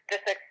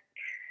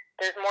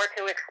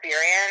to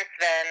experience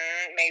than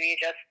maybe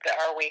just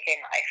our waking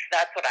life.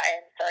 That's what I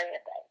am starting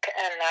to think.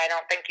 And I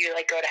don't think you,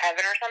 like, go to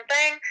heaven or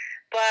something,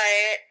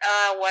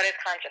 but what is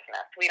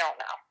consciousness? We don't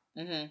know.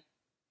 Mm-hmm.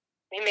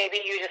 Maybe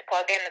you just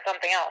plug into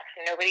something else.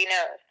 Nobody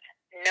knows.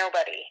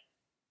 Nobody.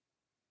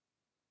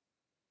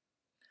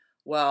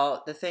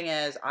 Well, the thing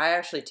is, I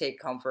actually take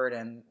comfort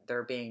in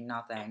there being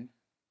nothing,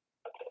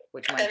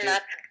 which might be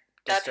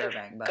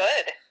disturbing. But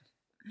good.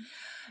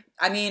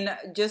 I mean,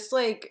 just,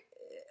 like,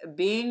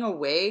 being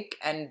awake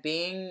and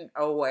being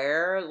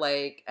aware,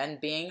 like,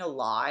 and being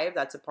alive,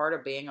 that's a part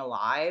of being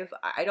alive.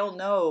 I don't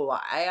know.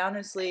 I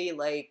honestly,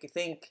 like,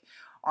 think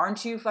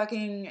aren't you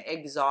fucking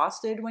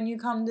exhausted when you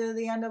come to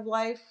the end of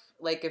life?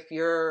 Like, if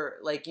you're,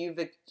 like,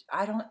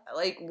 I don't,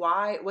 like,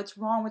 why, what's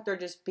wrong with there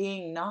just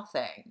being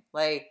nothing?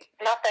 Like,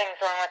 nothing's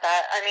wrong with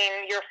that. I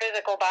mean, your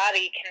physical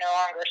body can no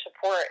longer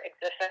support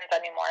existence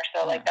anymore,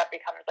 so, like, that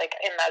becomes, like,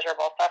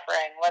 immeasurable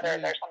suffering, whether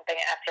there's something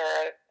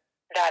after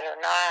that or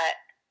not,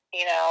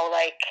 you know,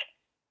 like,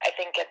 I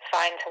think it's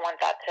fine to want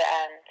that to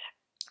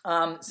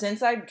end.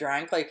 Since I've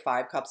drank, like,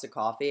 5 cups of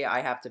coffee,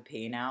 I have to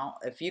pee now.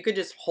 If you could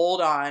just hold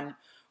on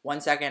 1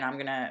 second, I'm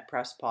gonna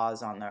press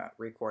pause on the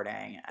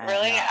recording. And,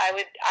 really?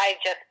 I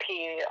just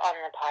pee on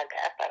the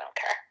podcast. I don't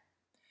care.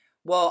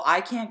 Well, I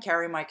can't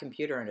carry my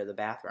computer into the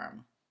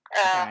bathroom.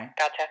 Okay.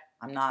 Gotcha.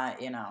 I'm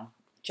not,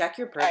 check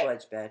your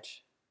privilege, bitch.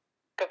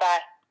 Goodbye.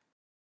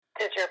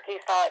 Did your pee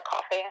smell like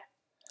coffee?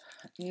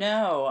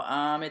 No,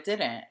 it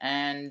didn't.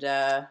 And,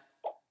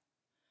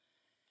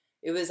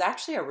 it was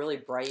actually a really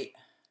bright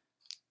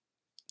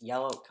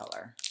yellow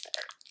color.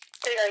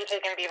 Are you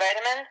taking B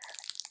vitamins?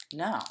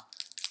 No.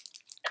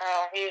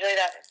 Oh, usually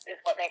that is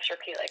what makes your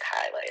pee, like,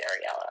 highlight or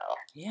yellow.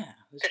 Yeah.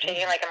 You're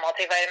taking, like, a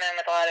multivitamin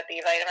with a lot of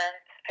B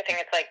vitamins? I think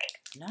it's, like,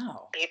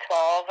 no.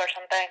 B12 or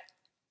something?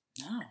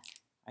 No.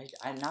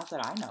 I not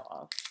that I know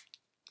of.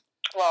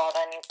 Well,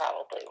 then you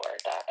probably were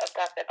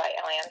abducted by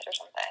aliens or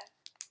something.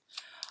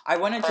 I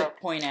wanted to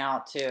point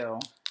out, too,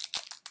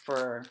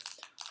 for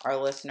our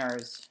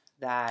listeners,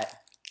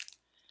 that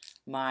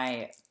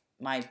my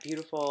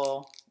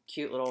beautiful,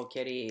 cute little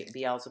kitty,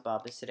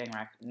 Beelzebub, is sitting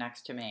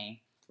next to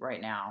me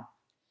right now.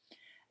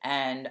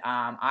 And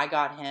I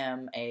got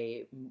him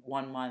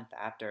 1 month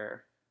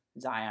after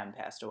Zion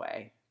passed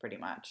away, pretty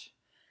much.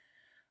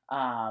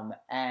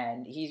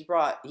 And he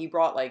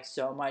brought like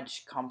so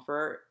much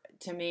comfort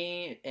to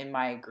me in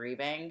my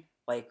grieving,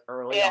 like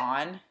early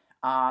on.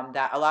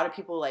 That a lot of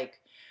people, like,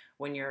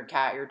 when your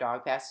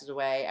dog passes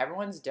away,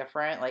 everyone's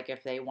different. Like,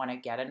 if they want to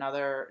get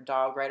another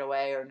dog right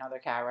away or another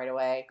cat right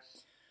away.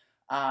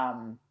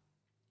 And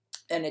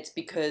it's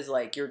because,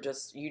 like, you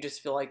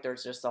just feel like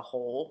there's just a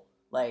hole,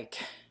 like,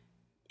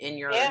 in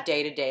your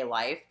day-to-day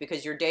life,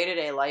 because your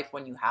day-to-day life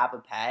when you have a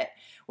pet,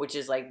 which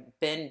is, like,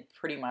 been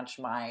pretty much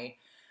my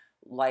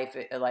life,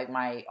 like,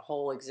 my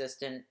whole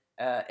existent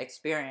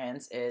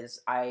experience,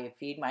 is I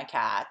feed my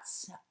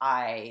cats,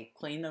 I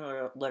clean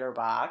the litter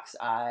box,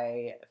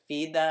 I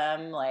feed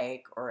them,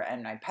 like,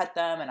 and I pet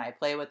them, and I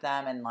play with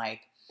them, and,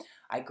 like,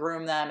 I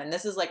groom them, and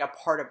this is, like, a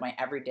part of my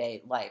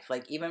everyday life.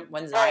 Like, even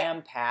when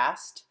Zion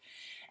passed,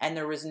 and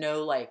there was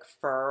no, like,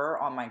 fur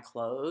on my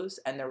clothes,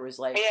 and there was,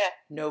 like,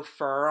 no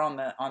fur on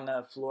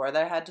the floor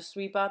that I had to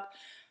sweep up.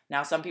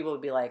 Now, some people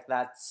would be like,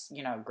 that's,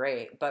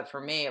 great. But for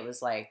me, it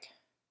was, like,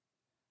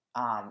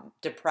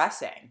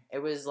 depressing. It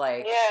was,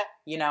 like,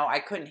 I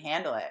couldn't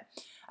handle it.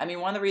 I mean,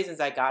 one of the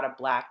reasons I got a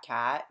black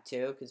cat,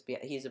 too, because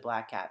he's a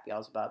black cat,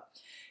 Beelzebub,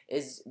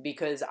 is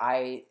because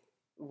I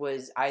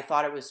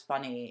thought it was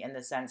funny in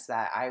the sense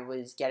that I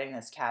was getting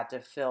this cat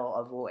to fill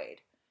a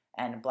void.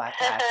 And black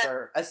cats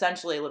are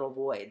essentially little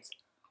voids.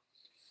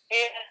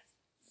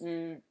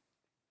 Yeah.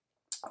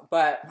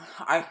 But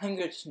I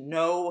think it's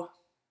no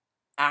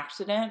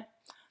accident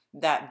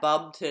that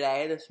Bub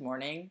this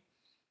morning,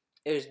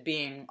 is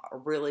being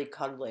really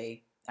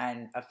cuddly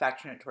and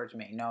affectionate towards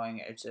me, knowing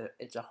it's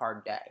a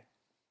hard day.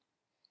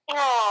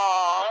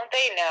 Aw,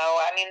 they know.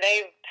 I mean,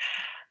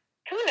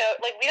 who knows?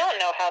 Like, we don't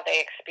know how they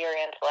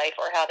experience life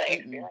or how they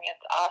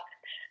experience us.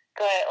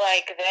 But,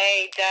 like,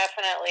 they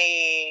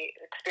definitely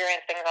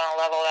experience things on a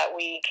level that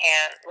we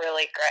can't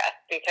really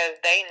grasp, because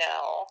they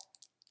know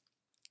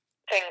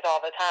things all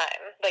the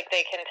time. Like,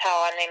 they can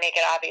tell, and they make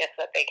it obvious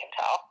that they can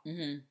tell.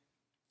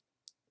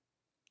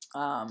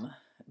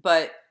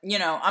 But,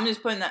 I'm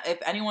just putting that, if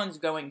anyone's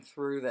going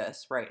through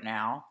this right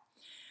now,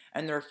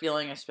 and they're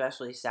feeling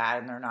especially sad,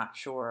 and they're not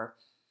sure,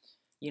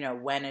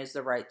 when is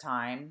the right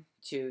time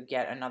to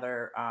get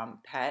another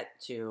pet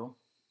to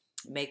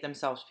make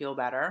themselves feel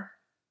better.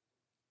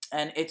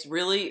 And it's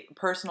really a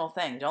personal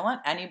thing. Don't let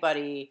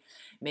anybody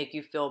make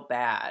you feel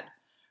bad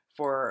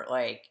for,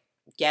 like,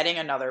 getting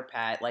another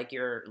pet, like,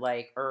 you're,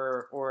 like,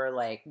 or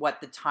like,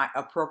 what the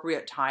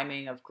appropriate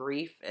timing of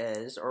grief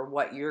is, or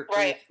what your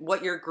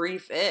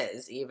grief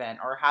is, even,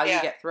 or how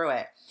you get through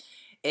it.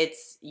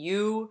 It's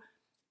you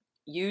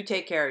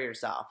take care of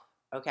yourself,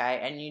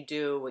 okay? And you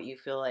do what you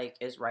feel like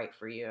is right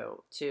for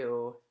you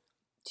to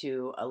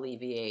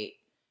alleviate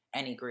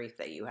any grief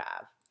that you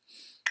have.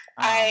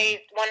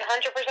 I 100%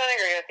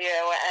 agree with you,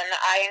 and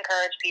I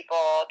encourage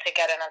people to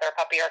get another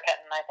puppy or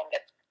kitten. I think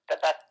it's the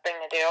best thing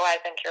to do. I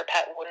think your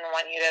pet wouldn't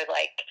want you to,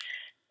 like,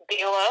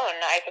 be alone.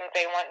 I think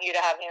they want you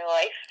to have new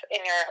life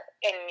in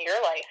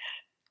your life.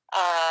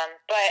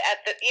 But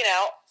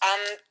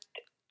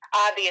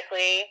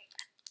obviously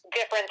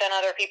different than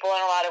other people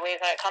in a lot of ways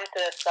when it comes to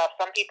this stuff.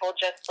 Some people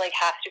just, like,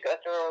 have to go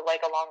through,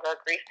 like, a longer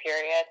grief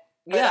period.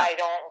 But I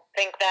don't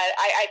think that,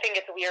 I think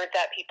it's weird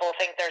that people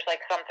think there's,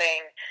 like,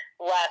 something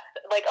less,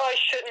 like, oh, I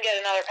shouldn't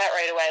get another pet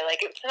right away.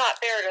 Like, it's not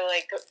fair to,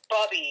 like,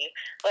 Bubby.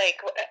 Like,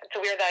 it's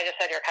weird that I just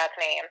said your cat's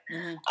name.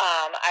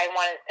 I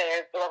wanted to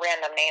say a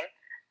random name.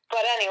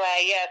 But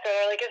anyway, yeah, so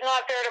they're like, it's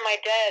not fair to my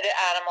dead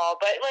animal,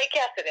 but like,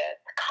 yes, it is.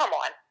 Come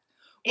on.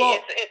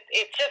 Well,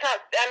 it's just not,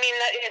 I mean,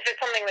 if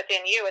it's something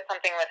within you, it's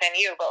something within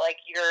you, but like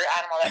your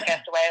animal that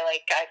passed away,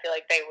 like, I feel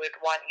like they would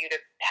want you to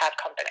have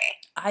company.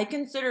 I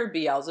consider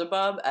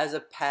Beelzebub as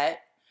a pet,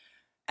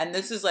 and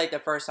this is like the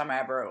first time I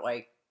ever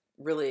like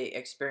really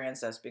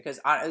experienced this because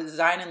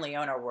Zion and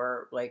Leona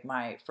were like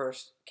my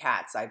first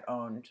cats I've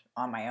owned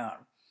on my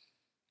own.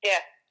 Yeah.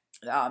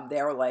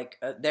 They were like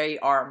they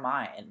are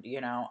mine,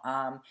 you know.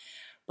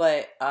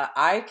 But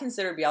I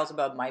consider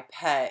Beelzebub my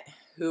pet,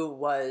 who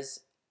was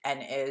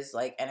and is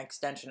like an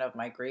extension of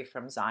my grief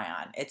from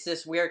Zion. It's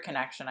this weird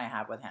connection I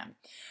have with him,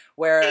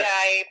 where yeah,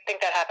 I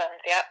think that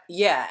happens. Yep.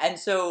 Yeah, and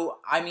so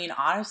I mean,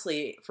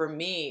 honestly, for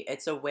me,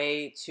 it's a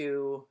way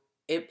to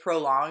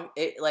prolongs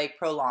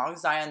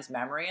Zion's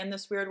memory in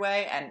this weird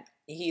way, and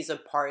he's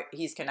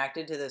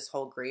connected to this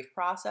whole grief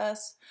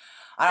process.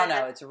 I don't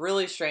know, it's a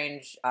really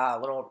strange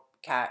little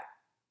cat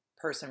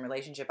person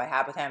relationship I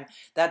have with him.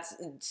 That's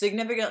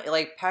significantly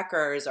like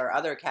Pecker is our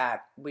other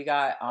cat we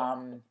got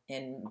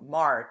in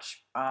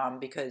March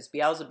because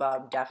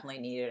Beelzebub definitely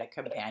needed a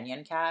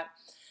companion cat,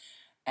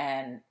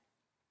 and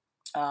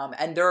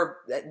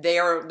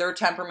their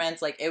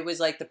temperaments, like it was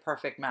like the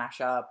perfect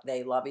mashup.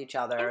 They love each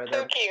other.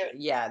 They're so cute.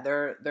 Yeah,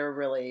 they're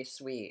really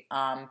sweet.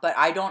 But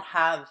I don't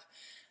have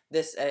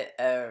this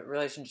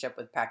relationship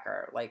with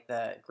Pecker, like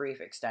the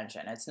grief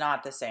extension. It's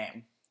not the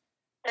same.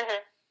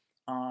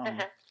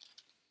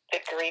 The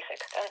grief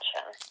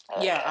extension.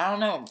 Yeah, I don't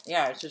know.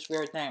 Yeah, it's just a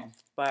weird thing.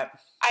 But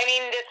I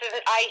mean,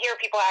 I hear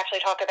people actually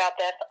talk about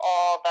this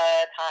all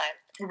the time.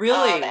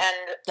 Really?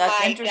 And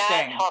that's my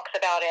interesting. dad talks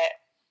about it.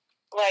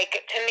 Like,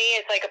 to me,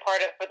 it's like a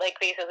part of,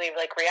 like, basically,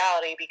 like,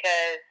 reality,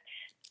 because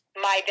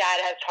my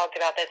dad has talked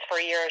about this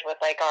for years with,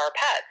 like, our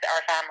pets,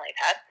 our family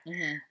pets.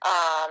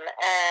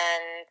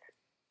 And,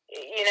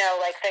 you know,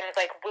 like, things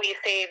like we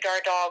saved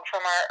our dog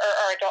from our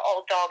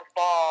old dog's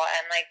ball,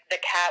 and, like,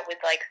 the cat would,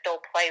 like, still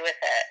play with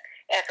it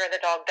after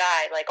the dog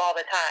died, like, all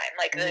the time.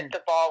 Like,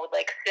 the ball would,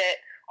 like, sit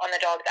on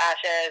the dog's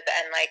ashes,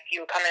 and, like,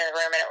 you would come in the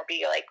room, and it would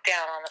be, like,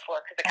 down on the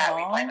floor because the cat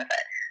would be playing with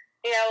it.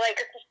 You know, like,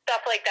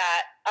 stuff like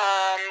that.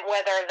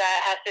 Whether that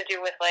has to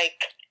do with,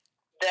 like,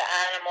 the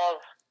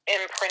animals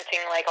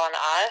imprinting, like, on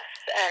us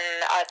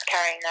and us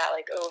carrying that,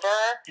 like, over.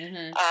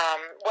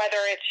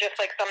 Whether it's just,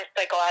 like, some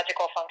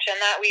psychological function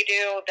that we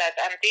do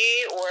that's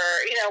empty, or,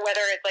 you know,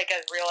 whether it's, like,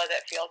 as real as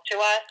it feels to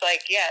us.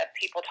 Like, yeah,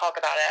 people talk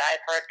about it.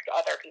 I've heard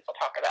other people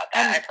talk about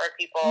that. I've heard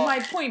people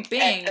my point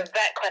being, at the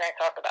vet clinic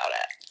talk about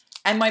it.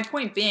 And my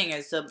point being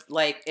is to,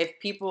 like, if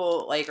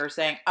people, like, are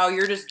saying, oh,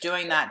 you're just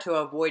doing that to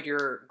avoid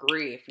your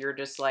grief, you're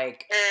just,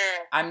 like,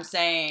 I'm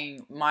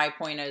saying, my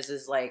point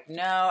is, like,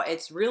 no,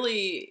 it's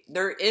really,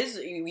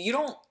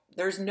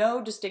 there's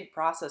no distinct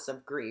process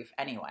of grief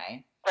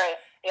anyway. Right,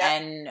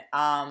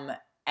 yeah.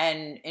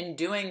 And in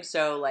doing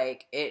so,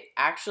 like, it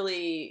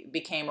actually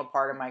became a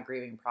part of my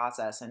grieving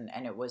process, and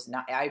it was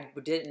not,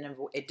 it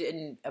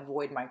didn't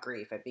avoid my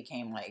grief, it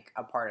became, like,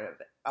 a part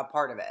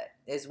of it,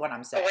 is what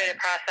I'm saying.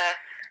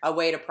 A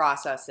way to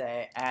process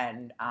it,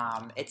 and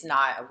it's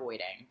not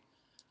avoiding.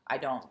 I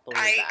don't believe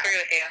that. I agree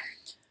with you.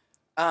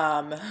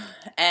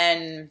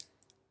 And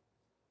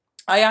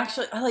I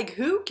actually, like,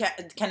 who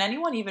can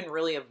anyone even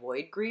really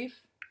avoid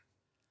grief?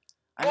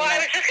 I was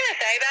just going to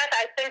say, Beth,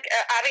 I think,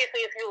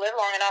 obviously, if you live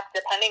long enough,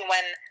 depending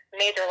when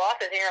major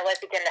losses in your life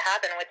begin to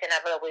happen, which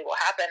inevitably will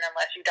happen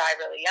unless you die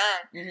really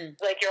young,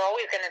 like, you're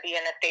always going to be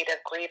in a state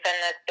of grief and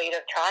a state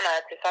of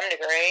trauma to some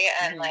degree,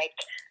 and, like,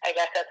 I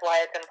guess that's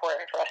why it's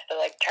important for us to,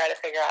 like, try to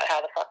figure out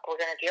how the fuck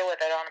we're going to deal with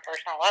it on a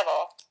personal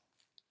level.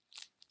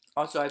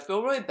 Also, I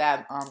feel really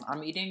bad. I'm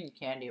eating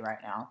candy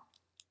right now.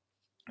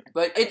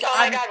 But it's, oh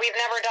my God, we've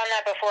never done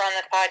that before on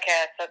this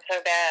podcast. That's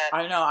so bad.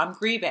 I know, I'm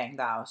grieving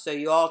though, so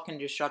you all can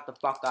just shut the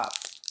fuck up.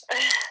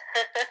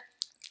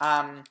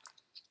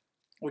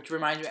 Which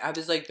reminds me,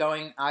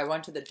 I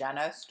went to the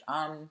dentist.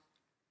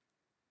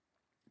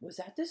 Was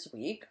that this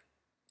week?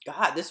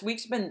 God, this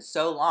week's been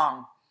so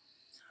long.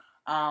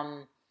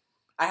 I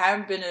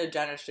haven't been to the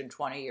dentist in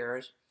 20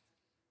 years.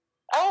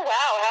 Oh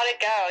wow, how'd it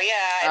go?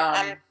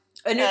 Yeah,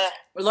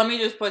 let me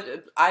just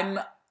put, I'm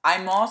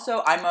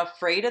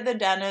afraid of the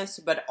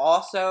dentist, but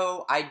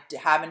also I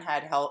haven't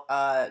had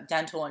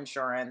dental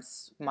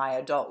insurance my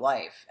adult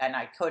life, and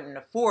I couldn't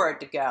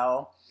afford to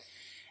go.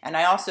 And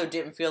I also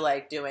didn't feel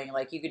like doing,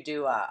 like, you could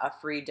do a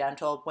free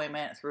dental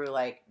appointment through,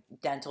 like,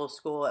 dental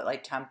school at,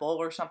 like, Temple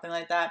or something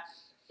like that.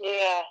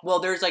 Yeah. Well,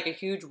 there's, like, a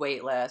huge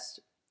wait list.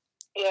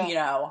 Yeah. You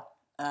know,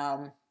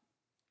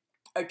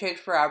 it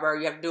takes forever.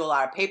 You have to do a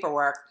lot of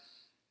paperwork.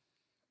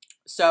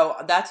 So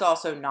that's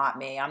also not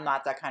me. I'm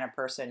not that kind of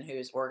person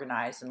who's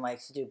organized and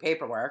likes to do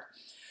paperwork.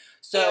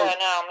 So yeah,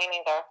 no, me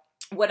neither.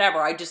 Whatever,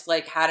 I just,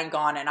 like, hadn't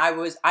gone, and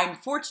I'm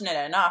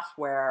fortunate enough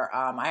where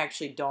I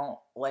actually don't,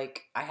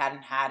 like, I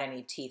hadn't had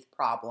any teeth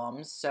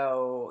problems,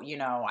 so, you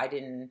know, I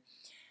didn't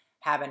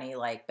have any,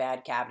 like,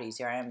 bad cavities.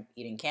 Here I am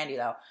eating candy,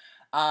 though.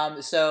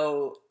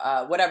 So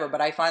whatever,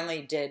 but I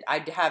finally did.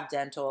 I have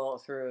dental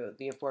through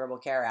the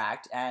Affordable Care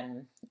Act,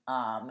 and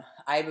I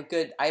have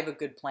a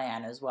good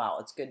plan as well.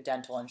 It's good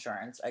dental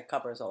insurance. It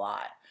covers a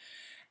lot.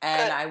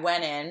 And Good. I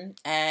went in,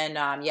 and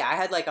I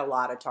had like a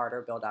lot of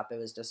tartar buildup. It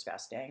was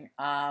disgusting.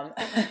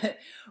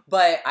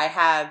 But I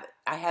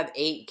have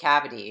 8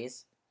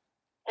 cavities.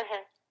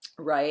 Mm-hmm.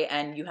 Right,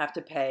 and you have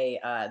to pay.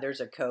 There's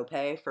a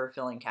copay for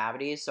filling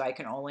cavities, so I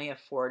can only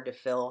afford to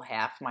fill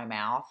half my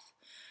mouth,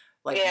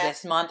 like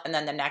this month, and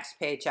then the next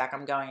paycheck,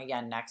 I'm going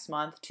again next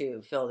month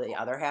to fill the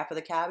other half of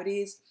the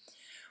cavities,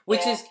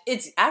 which is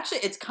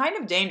it's kind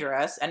of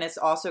dangerous, and it's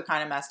also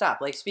kind of messed up.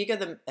 Like, speak of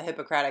the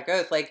Hippocratic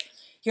Oath, like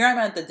here I'm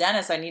at the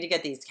dentist, I need to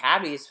get these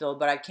cavities filled,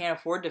 but I can't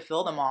afford to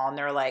fill them all, and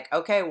they're like,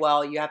 okay,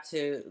 well you have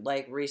to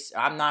like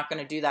I'm not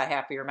going to do that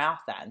half of your mouth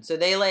then, so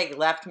they like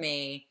left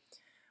me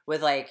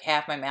with like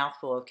half my mouth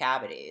full of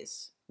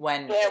cavities.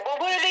 Well,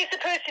 what are they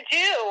supposed to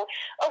do?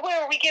 Oh,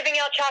 what, are we giving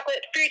out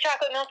free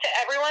chocolate milk to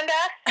everyone,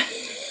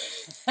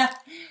 Beth?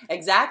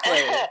 Exactly.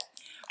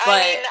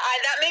 But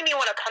that made me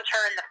want to punch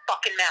her in the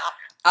fucking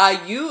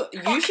mouth.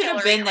 You should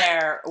have been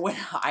there when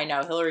I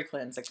know Hillary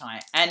Clinton's a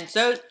cunt, and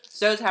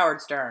so's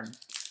Howard Stern.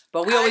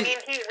 But he really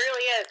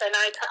is, and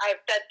I've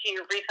said to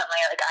you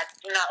recently, like, I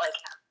do not like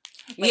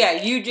him.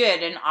 Yeah, you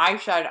did, and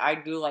I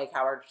do like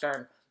Howard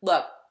Stern.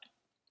 Look,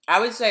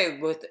 I would say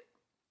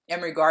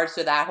in regards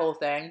to that whole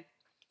thing,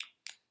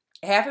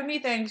 half of me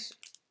thinks,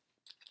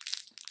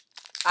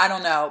 I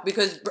don't know,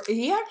 because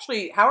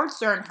Howard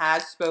Stern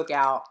has spoke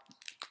out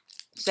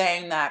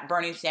saying that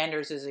Bernie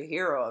Sanders is a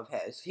hero of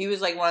his. He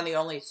was like one of the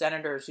only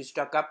senators who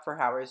stuck up for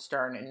Howard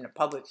Stern in a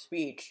public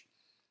speech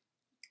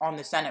on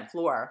the Senate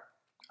floor.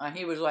 And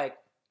he was like,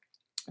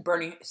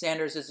 Bernie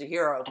Sanders is a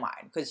hero of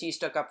mine because he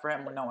stuck up for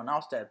him when no one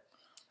else did.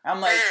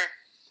 I'm like,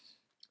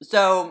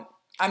 so,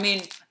 I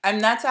mean, and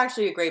that's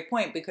actually a great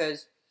point,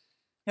 because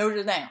here's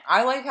the thing.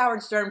 I like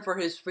Howard Stern for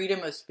his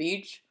freedom of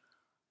speech,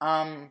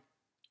 and,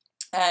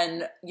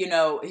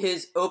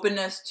 his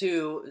openness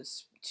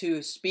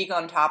to speak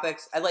on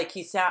topics.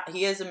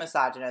 He is a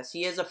misogynist.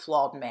 He is a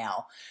flawed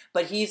male,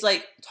 but he's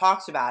like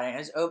talks about it and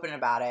is open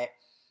about it,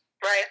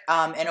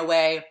 right? In a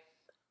way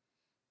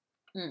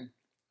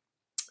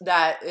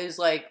that is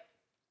like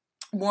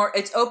more.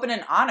 It's open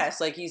and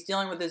honest. Like, he's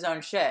dealing with his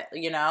own shit,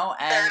 and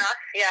fair enough,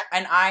 yeah.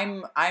 And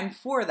I'm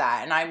for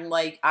that, and I'm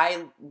like,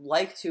 I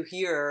like to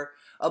hear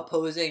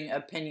opposing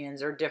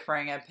opinions or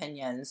differing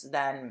opinions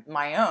than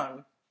my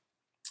own.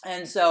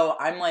 And so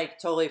I'm like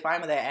totally fine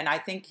with it. And I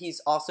think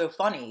he's also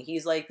funny.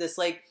 He's like this,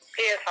 like,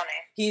 he is funny.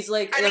 He's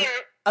like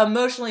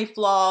emotionally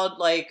flawed,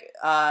 like,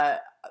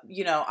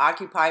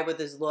 occupied with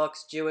his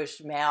looks,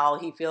 Jewish male.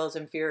 He feels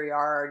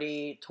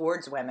inferiority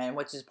towards women,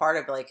 which is part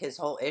of like his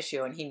whole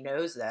issue. And he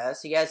knows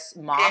this. He has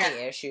mommy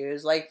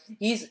issues. Like,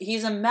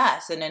 he's a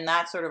mess. And in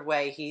that sort of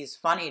way, he's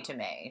funny to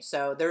me.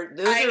 So those are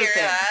things.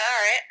 All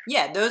right.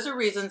 Yeah, those are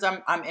reasons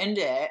I'm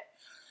into it.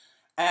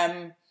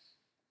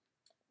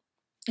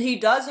 He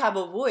does have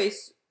a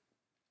voice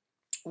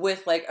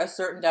with like a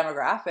certain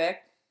demographic,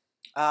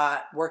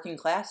 working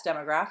class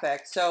demographic.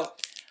 So,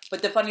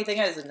 but the funny thing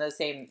is, in the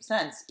same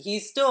sense,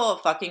 he's still a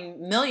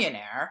fucking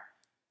millionaire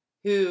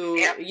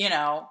who,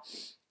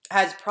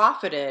 has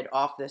profited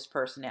off this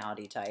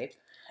personality type.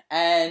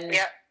 And,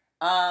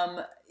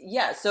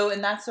 so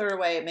in that sort of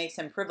way, it makes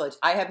him privileged.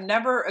 I have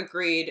never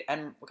agreed,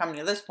 and coming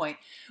to this point,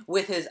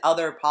 with his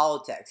other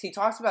politics. He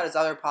talks about his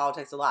other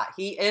politics a lot.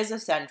 He is a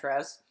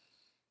centrist.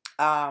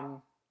 I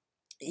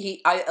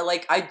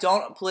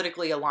don't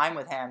politically align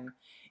with him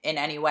in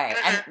any way.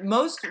 And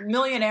most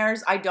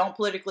millionaires I don't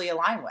politically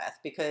align with,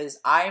 because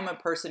I am a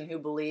person who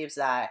believes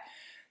that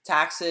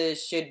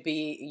taxes should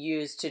be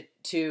used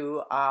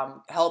to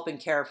help and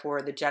care for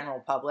the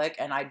general public,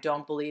 and I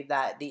don't believe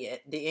that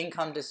the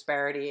income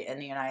disparity in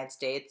the United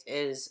States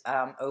is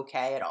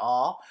okay at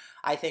all.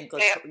 I think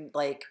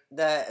like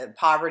the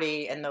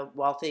poverty in the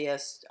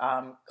wealthiest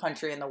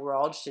country in the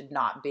world should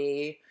not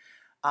be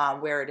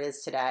where it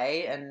is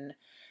today, and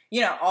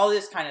all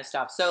this kind of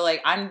stuff. So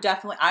like I'm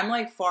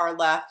like far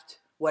left,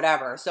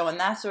 whatever. So in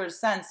that sort of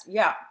sense,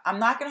 I'm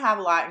not going to have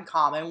a lot in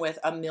common with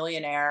a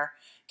millionaire,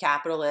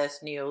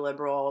 capitalist,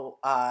 neoliberal,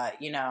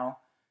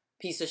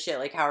 piece of shit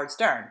like Howard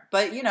Stern.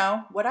 But,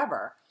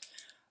 whatever.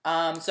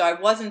 So I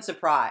wasn't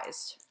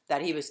surprised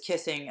that he was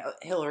kissing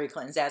Hillary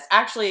Clinton's ass.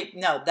 Actually,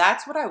 no,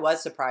 that's what I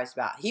was surprised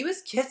about. He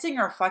was kissing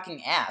her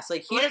fucking ass.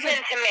 Like, Listen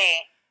to me.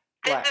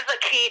 This is a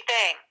key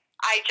thing.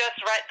 I just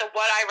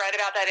what I read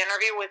about that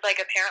interview was like,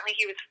 apparently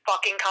he was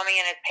fucking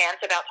coming in his pants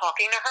about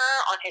talking to her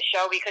on his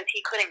show because he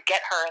couldn't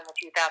get her in the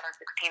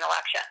 2016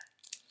 election.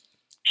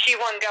 She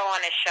wouldn't go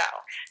on his show.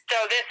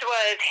 So this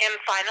was him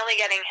finally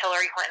getting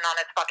Hillary Clinton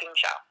on his fucking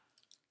show.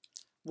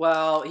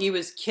 Well, he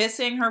was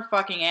kissing her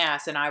fucking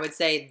ass, and I would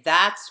say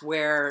that's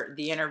where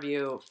the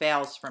interview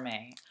fails for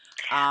me.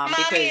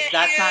 Because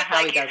that's not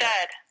how he does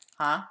it.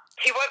 Huh?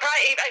 He would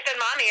probably. I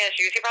said mommy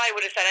issues. He probably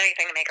would have said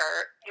anything to make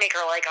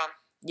her like him.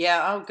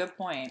 Yeah, good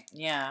point.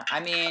 Yeah, I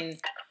mean,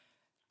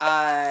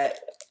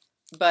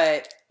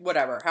 But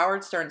whatever.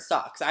 Howard Stern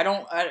sucks.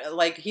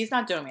 He's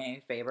not doing me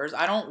any favors.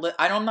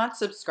 I'm not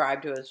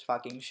subscribed to his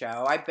fucking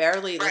show. I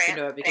barely listen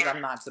to it because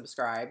I'm not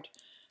subscribed.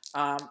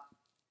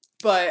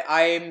 But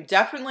I'm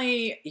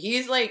definitely,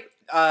 he's like,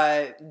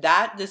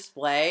 that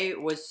display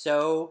was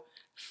so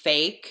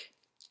fake.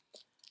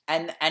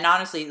 And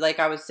honestly, like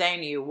I was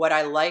saying to you, what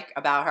I like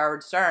about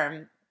Howard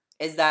Stern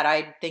is that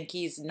I think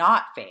he's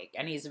not fake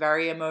and he's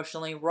very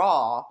emotionally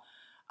raw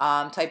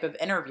type of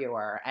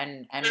interviewer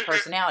and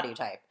personality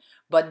type.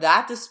 But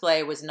that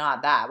display was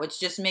not that, which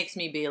just makes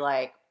me be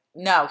like,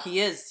 no,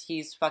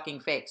 he's fucking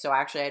fake. So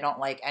actually I don't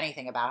like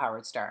anything about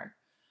Howard Stern.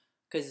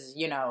 Because,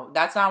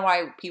 that's not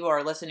why people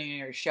are listening to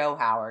your show,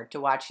 Howard, to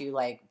watch you,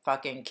 like,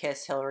 fucking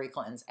kiss Hillary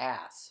Clinton's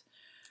ass.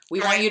 We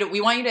want you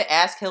to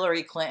ask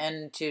Hillary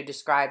Clinton to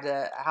describe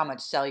how much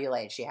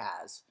cellulite she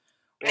has.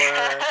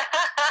 Or,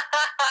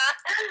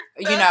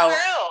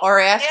 or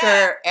ask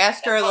her,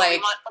 like,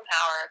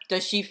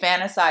 does she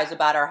fantasize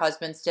about her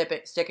husband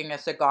sticking a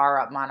cigar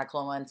up Monica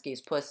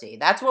Lewinsky's pussy?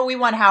 That's what we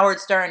want Howard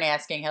Stern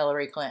asking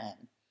Hillary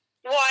Clinton.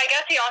 Well, I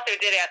guess he also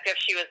did ask if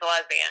she was a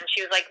lesbian.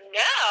 She was like,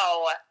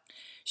 no.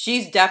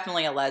 She's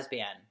definitely a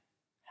lesbian.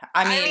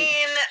 I mean,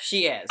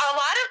 she is. A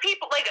lot of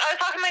people, like, I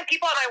was talking to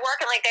people at my work,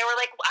 and, like, they were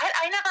like,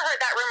 I never heard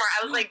that rumor.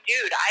 I was like,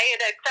 dude, I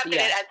had accepted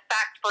it as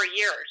fact for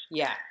years.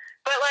 Yeah.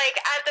 But, like,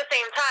 at the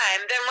same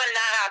time, then when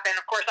that happened,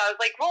 of course, I was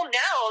like, well,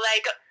 no,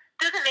 like,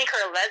 doesn't make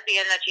her a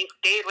lesbian that she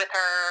stayed with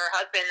her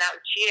husband that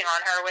was cheating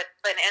on her with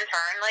an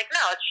intern. Like,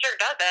 no, it sure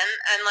doesn't.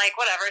 And, like,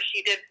 whatever,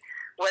 she did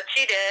what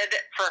she did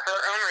for her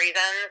own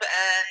reasons,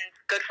 and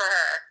good for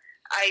her.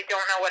 I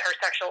don't know what her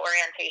sexual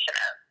orientation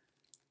is.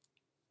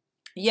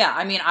 Yeah,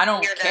 I mean, I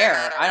don't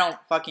care. I don't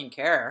fucking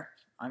care.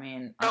 I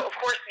mean... Oh, of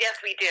course, yes,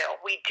 we do.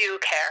 We do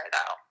care,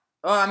 though.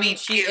 Oh, I mean,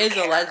 she is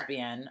a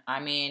lesbian. I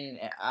mean...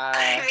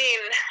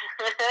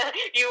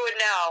 you would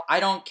know.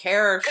 I don't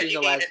care if she's a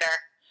lesbian. Her.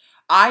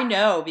 I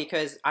know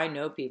because I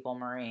know people,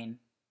 Maureen.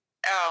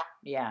 Oh.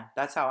 Yeah,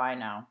 that's how I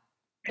know.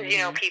 Because you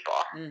know people.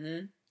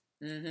 Mm-hmm.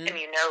 Mm-hmm. And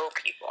you know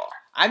people.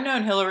 I've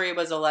known Hillary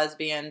was a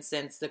lesbian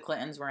since the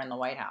Clintons were in the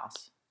White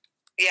House.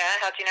 Yeah,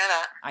 how'd you know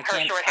that? I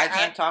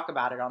can't talk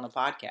about it on the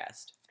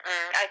podcast.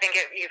 I think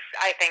you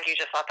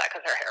just thought that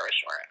because her hair was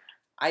short.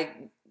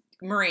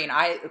 Maureen,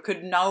 I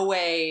could no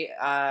way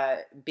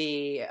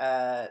be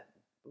a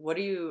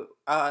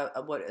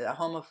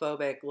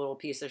homophobic little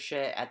piece of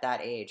shit at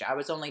that age. I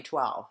was only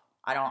 12.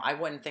 I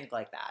wouldn't think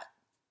like that.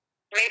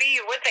 Maybe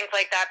you would think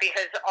like that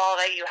because all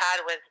that you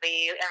had was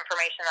the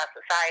information that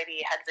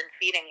society had been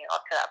feeding you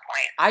up to that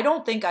point. I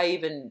don't think I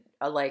even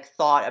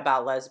thought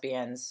about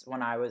lesbians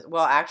when I was.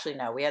 Well, actually,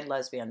 no. We had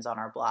lesbians on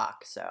our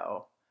block,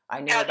 so I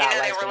knew about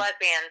lesbians. They were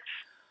lesbians.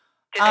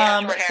 Did they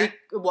have short hair?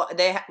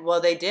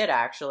 They did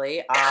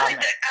actually.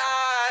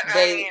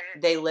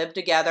 They lived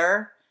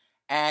together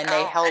and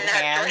they held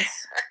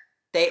hands.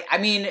 They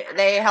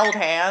held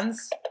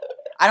hands.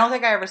 I don't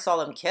think I ever saw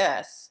them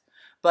kiss.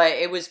 But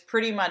it was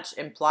pretty much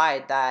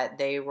implied that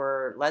they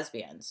were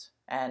lesbians,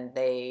 and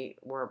they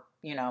were,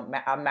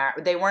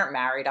 they weren't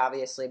married,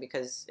 obviously,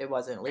 because it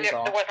wasn't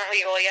legal. It wasn't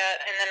legal yet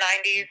in the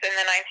 1990s.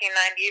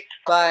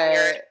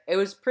 But it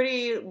was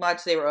pretty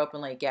much they were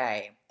openly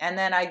gay. And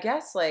then I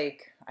guess, I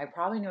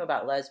probably knew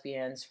about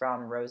lesbians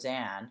from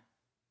Roseanne,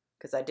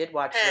 because I did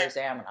watch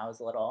Roseanne when I was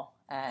little,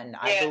 and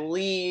I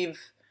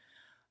believe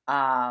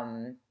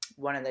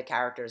one of the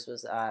characters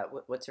was,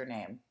 what's her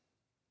name?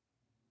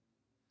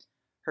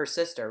 Her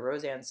sister,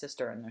 Roseanne's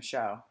sister in the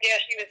show. Yeah,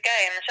 she was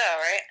gay in the show,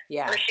 right?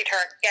 Yeah. Or she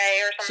turned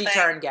gay or something? She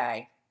turned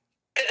gay.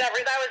 Because that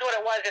was what it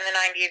was in the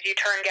 90s. You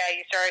turned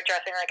gay, you started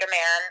dressing like a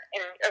man.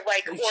 And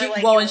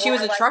she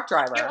was a truck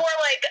driver. You wore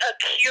a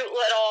cute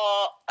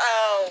little...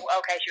 Oh,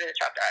 okay, she was a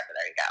truck driver.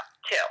 There you go,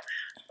 too.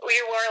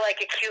 You wore a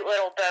cute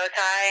little bow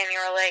tie, and you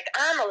were like,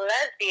 I'm a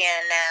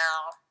lesbian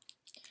now.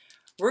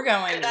 We're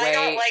going I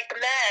don't like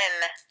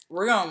men.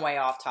 We're going way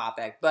off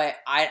topic,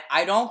 but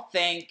I don't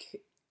think...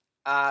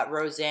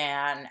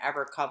 Roseanne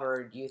ever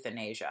covered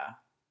euthanasia,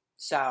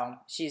 so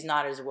she's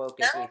not as woke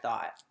as we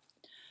thought.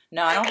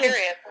 No, I don't think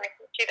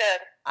she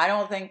did. I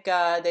don't think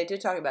they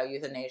did talk about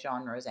euthanasia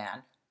on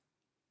Roseanne.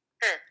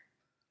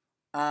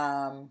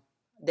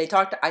 They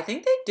talked. I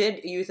think they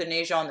did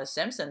euthanasia on The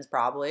Simpsons,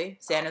 probably.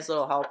 Santa's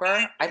Little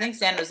Helper. I think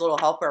Santa's Little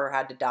Helper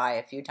had to die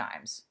a few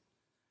times.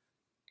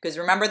 Because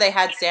remember they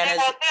had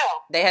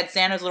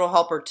Santa's Little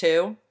Helper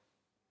too.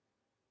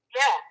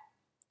 Yeah.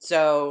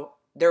 So.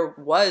 There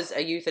was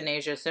a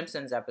euthanasia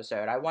Simpsons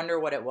episode. I wonder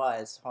what it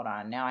was. Hold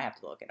on. Now I have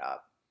to look it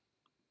up.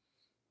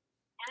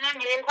 In the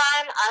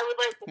meantime, I would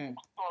like to...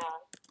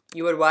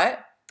 You would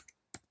what?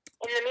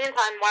 In the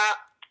meantime, while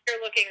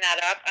you're looking that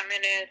up, I'm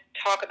going to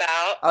talk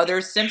about... Oh,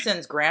 there's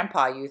Simpsons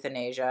Grandpa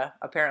Euthanasia.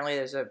 Apparently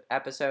there's an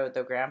episode with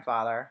the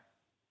grandfather.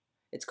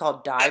 It's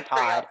called Die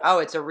Pod. Oh,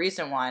 it's a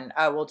recent one.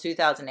 Oh, well,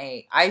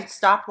 2008. I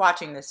stopped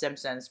watching The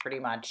Simpsons pretty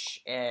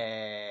much,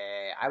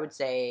 I would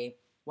say...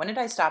 When did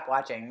I stop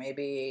watching?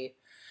 Maybe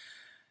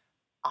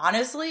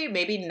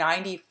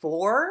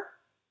 94?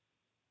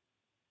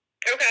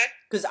 Okay.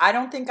 Because I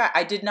don't think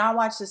I did not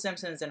watch The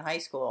Simpsons in high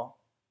school.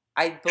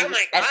 I Oh believe.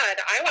 my God,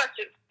 I watched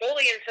it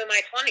fully into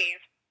my 20s.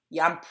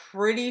 Yeah, I'm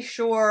pretty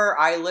sure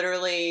I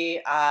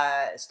literally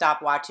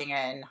stopped watching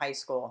it in high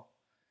school.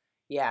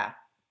 Yeah.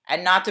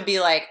 And not to be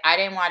like, I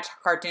didn't watch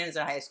cartoons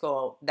in high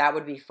school. That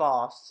would be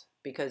false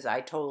because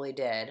I totally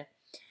did.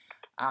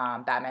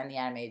 Batman the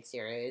Animated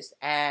Series.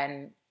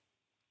 And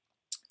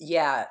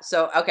yeah,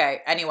 so,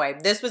 okay. Anyway,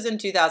 this was in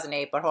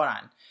 2008, but hold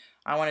on.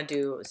 I want to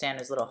do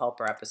Santa's Little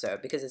Helper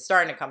episode because it's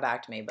starting to come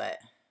back to me, but.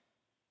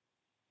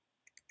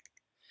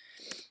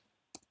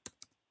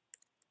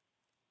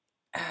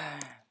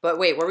 But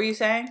wait, what were you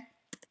saying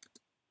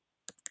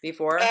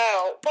before?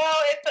 Oh, well,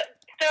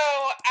 so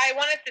I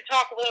wanted to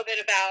talk a little bit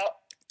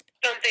about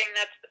something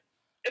that's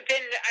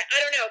been, I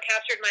don't know,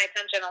 captured my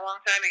attention a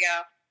long time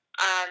ago.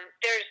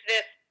 There's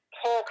this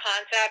whole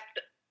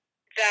concept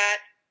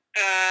that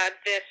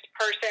this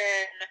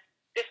person,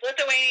 this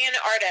Lithuanian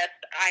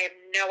artist, I have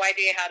no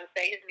idea how to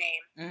say his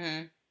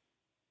name,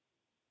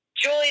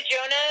 Julie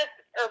Jonas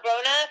or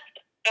Bonas,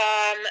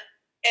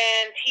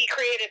 and he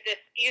created this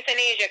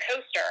euthanasia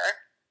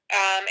coaster.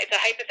 It's a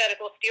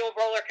hypothetical steel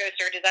roller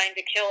coaster designed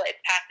to kill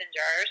its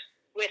passengers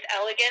with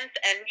elegance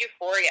and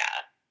euphoria.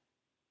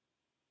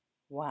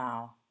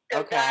 Wow.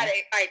 So Okay. that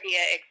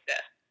idea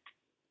exists.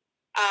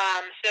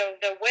 So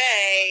the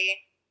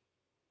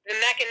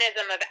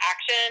mechanism of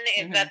action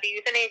is that the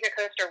euthanasia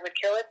coaster would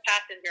kill its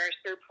passengers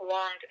through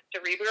prolonged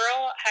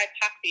cerebral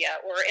hypoxia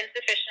or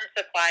insufficient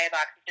supply of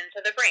oxygen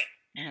to the brain.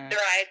 The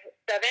ride,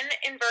 7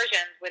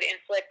 inversions would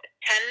inflict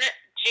 10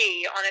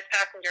 G on its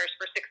passengers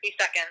for 60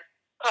 seconds,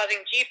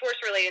 causing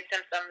G-force-related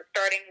symptoms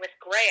starting with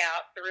gray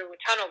out through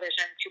tunnel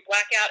vision to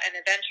blackout and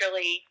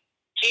eventually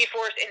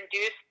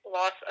G-force-induced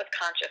loss of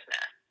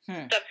consciousness.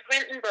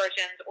 Subsequent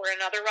inversions or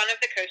another run of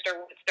the coaster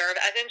would serve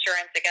as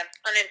insurance against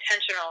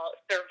unintentional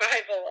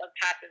survival of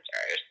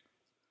passengers.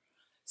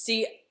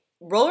 See,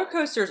 roller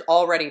coasters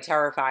already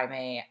terrify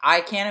me.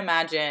 I can't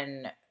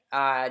imagine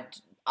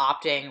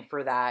opting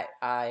for that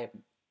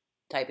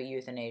type of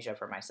euthanasia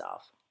for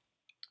myself.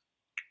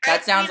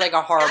 That sounds like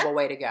a horrible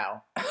way to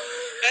go.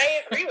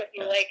 I agree with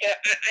you. Like,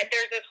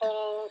 there's this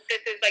whole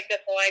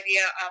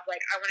idea of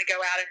like, I want to go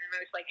out in the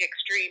most like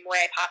extreme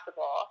way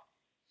possible.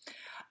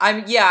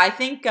 I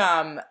think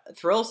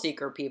thrill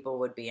seeker people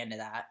would be into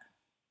that.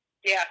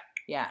 Yeah.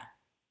 Yeah.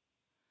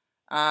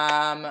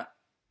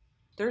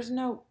 There's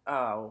no.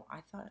 Oh,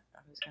 I thought I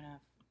was gonna.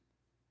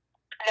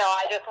 No,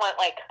 I just want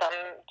like some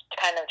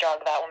kind of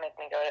drug that will make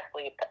me go to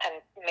sleep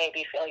and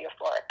maybe feel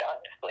euphoric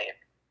going to sleep.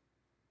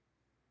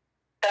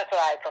 That's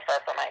what I prefer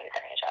for my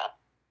euthanasia.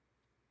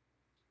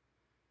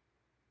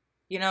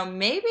 You know,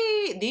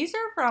 maybe these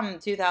are from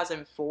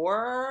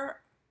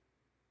 2004.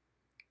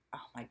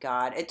 Oh my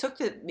God. It took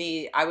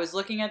me, I was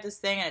looking at this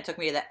thing and it took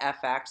me to the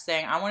FX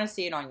thing. I want to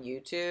see it on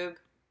YouTube.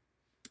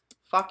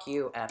 Fuck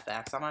you,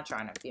 FX. I'm not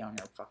trying to be on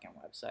your fucking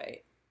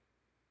website.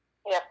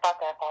 Yeah,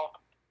 fuck FX.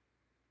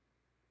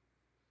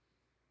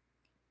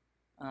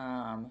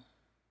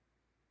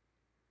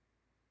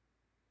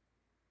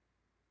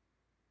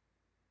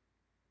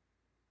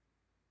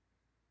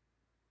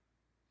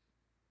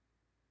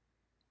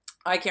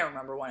 I can't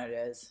remember when it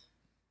is.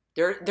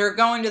 They're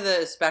going to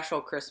the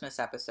special Christmas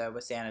episode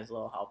with Santa's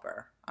Little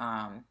Helper.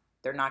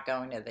 They're not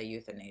going to the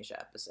euthanasia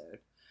episode.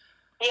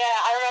 Yeah,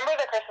 I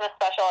remember the Christmas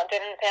special.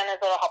 Didn't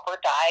Santa's Little Helper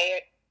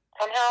die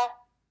somehow?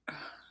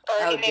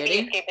 Or maybe he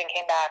escaped and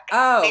came back.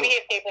 Oh. Maybe he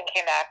escaped and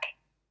came back.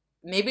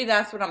 Maybe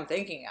that's what I'm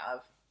thinking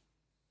of.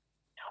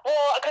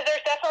 Well, because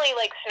there's definitely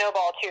like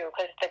Snowball too,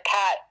 because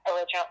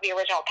the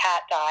original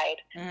cat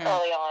died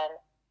early on.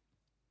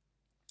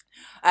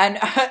 And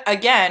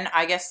again,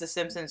 I guess the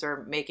Simpsons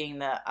are making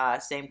the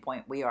same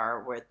point we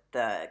are with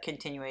the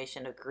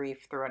continuation of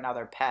grief through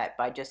another pet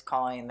by just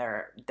calling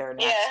their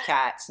next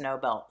cat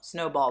Snowball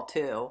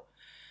 2,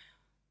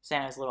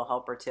 Santa's Little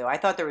Helper 2. I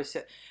thought there was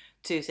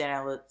 2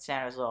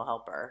 Santa's Little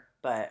Helper,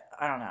 but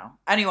I don't know.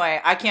 Anyway,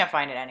 I can't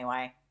find it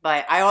anyway.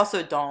 But I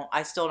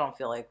still don't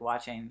feel like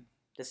watching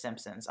The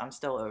Simpsons. I'm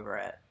still over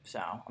it, so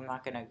I'm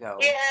not gonna go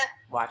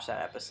watch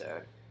that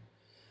episode.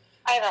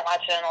 I haven't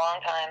watched it in a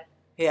long time.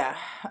 Yeah.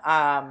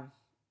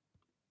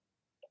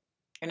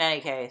 In any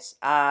case,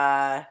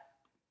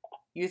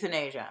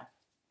 euthanasia.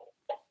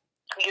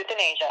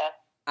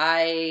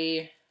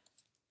 I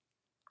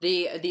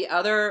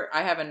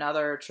have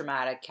another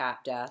traumatic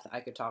cat death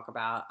I could talk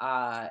about.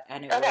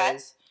 And it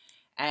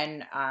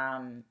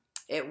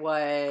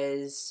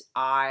was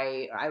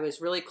I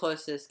was really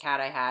close to this cat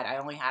I had. I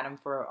only had him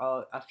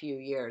for a few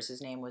years.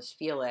 His name was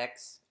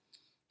Felix.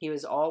 He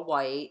was all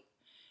white.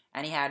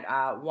 And he had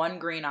 1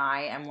 green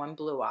eye and 1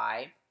 blue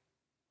eye.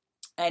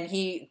 And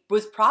he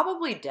was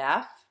probably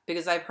deaf,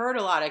 because I've heard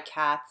a lot of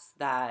cats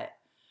that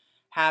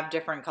have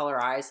different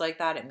color eyes like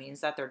that. It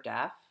means that they're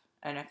deaf.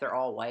 And if they're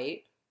all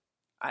white.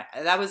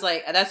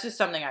 That's just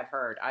something I've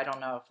heard. I don't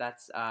know if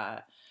that's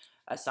a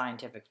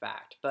scientific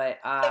fact. But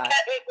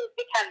it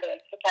can be.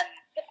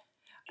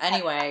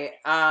 Anyway,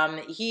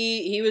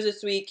 he was a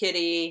sweet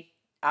kitty.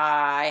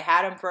 I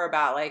had him for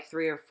about like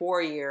 3 or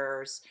 4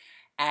 years.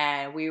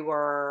 and we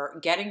were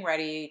getting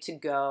ready to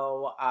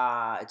go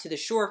to the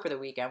shore for the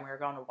weekend. We were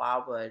going to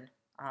Wildwood,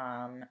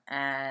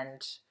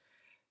 and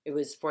it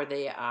was for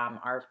the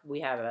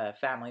we have a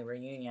family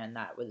reunion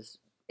that was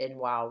in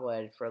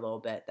Wildwood for a little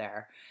bit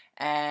there,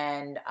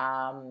 and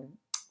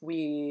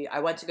I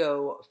went to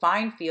go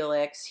find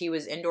Felix. He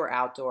was indoor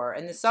outdoor.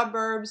 In the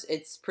suburbs,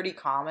 it's pretty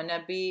common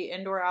to be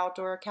indoor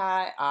outdoor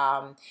cat.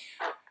 I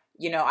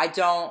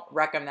don't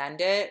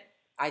recommend it.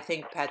 I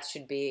think cats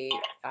should be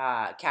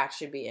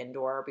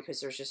indoor because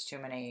there's just too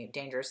many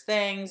dangerous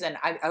things. And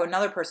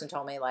another person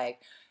told me, like,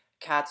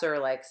 cats are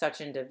like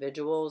such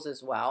individuals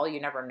as well. You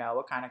never know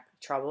what kind of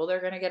trouble they're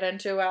going to get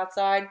into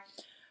outside.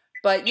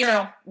 But,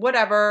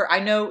 whatever. I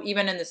know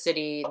even in the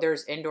city,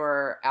 there's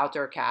indoor,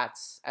 outdoor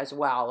cats as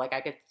well. Like,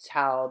 I could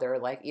tell they're,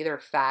 like, either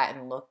fat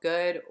and look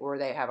good or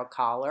they have a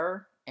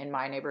collar in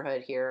my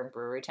neighborhood here in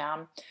Brewery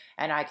Town.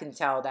 And I can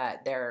tell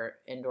that they're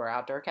indoor,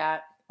 outdoor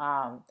cat.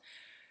 And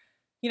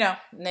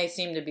they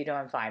seem to be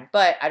doing fine.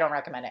 But I don't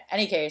recommend it.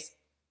 Any case,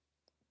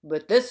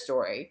 with this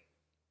story,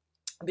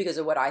 because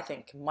of what I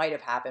think might have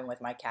happened with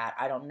my cat,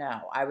 I don't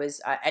know. I was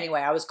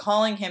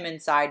calling him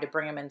inside to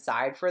bring him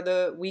inside for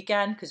the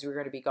weekend because we were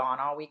going to be gone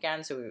all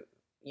weekend. So,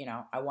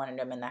 I wanted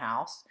him in the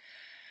house.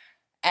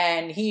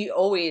 And he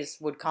always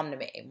would come to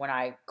me when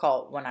I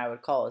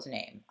would call his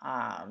name,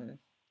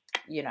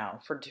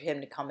 for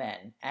him to come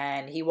in.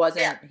 And he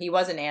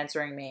wasn't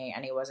answering me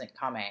and he wasn't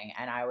coming.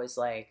 And I was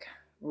like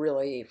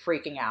really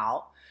freaking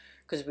out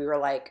because we were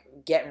like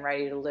getting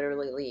ready to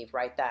literally leave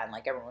right then.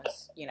 Like everyone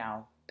was,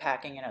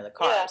 packing into the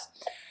cars.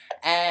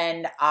 Yeah.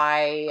 And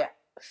I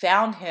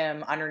found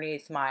him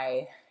underneath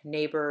my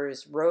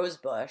neighbor's rose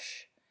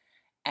bush,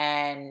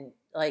 and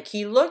like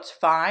he looked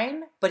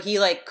fine, but he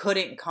like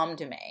couldn't come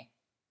to me.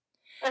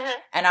 Uh-huh.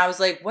 And I was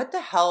like, what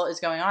the hell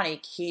is going on?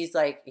 He's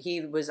like, he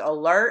was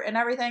alert and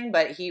everything,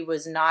 but he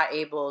was not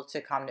able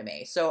to come to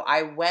me. So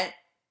I went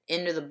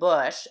into the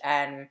bush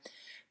and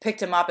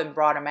picked him up and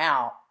brought him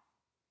out.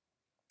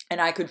 And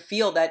I could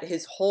feel that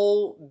his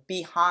whole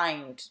he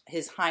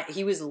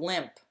was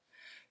limp.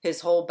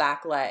 His whole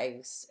back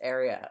legs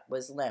area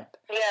was limp.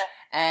 Yeah.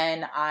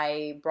 And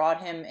I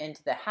brought him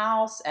into the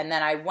house, and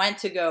then I went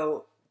to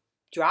go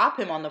drop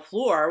him on the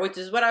floor, which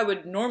is what I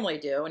would normally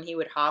do, and he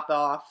would hop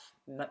off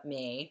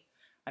me.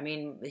 I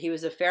mean, he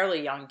was a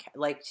fairly young,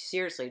 like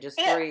seriously, just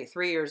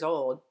 3 years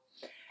old,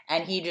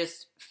 and he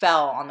just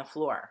fell on the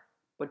floor,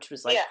 which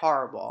was like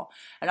horrible.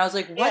 And I was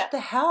like, what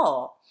the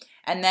hell?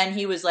 And then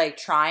he was like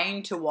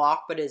trying to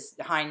walk, but his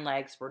hind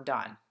legs were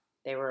done.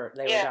 They were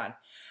done.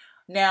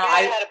 Now I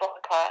had a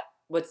blood clot.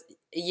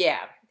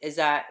 Is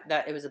that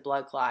it was a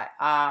blood clot.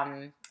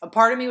 A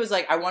part of me was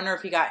like, I wonder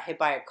if he got hit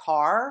by a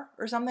car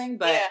or something,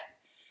 but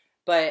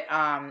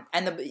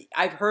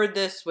I've heard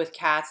this with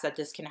cats that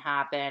this can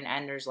happen,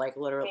 and there's like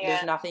literally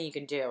there's nothing you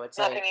can do. It's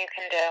nothing you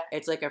can do.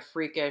 It's like a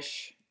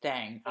freakish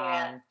thing.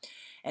 Yeah.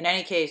 In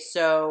any case,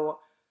 so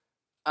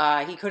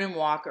he couldn't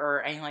walk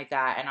or anything like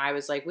that, and I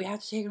was like, we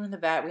have to take him to the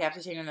vet.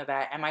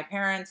 And my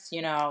parents,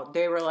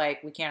 they were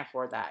like, we can't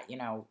afford that,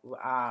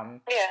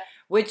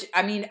 which,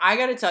 I mean, I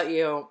gotta tell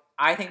you,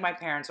 I think my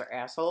parents are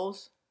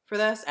assholes for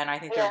this, and I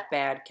think they're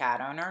bad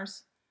cat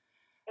owners.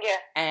 Yeah.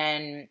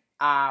 And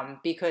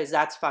because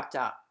that's fucked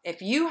up.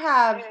 If you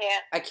have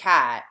a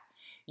cat,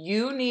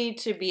 you need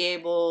to be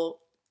able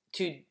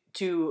to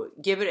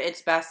give it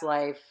its best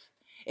life.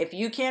 If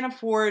you can't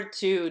afford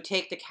to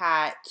take the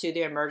cat to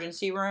the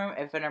emergency room,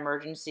 if an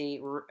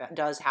emergency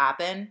does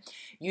happen,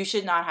 you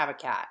should not have a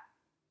cat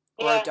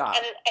or a dog.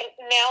 And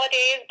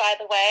nowadays, by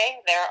the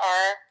way, there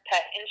are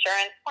pet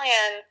insurance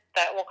plans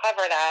that will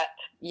cover that.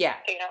 Yeah.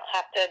 So you don't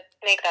have to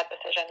make that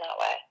decision that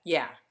way.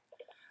 Yeah.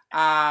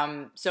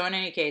 So in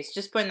any case,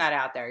 just putting that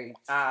out there.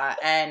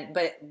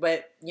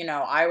 But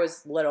I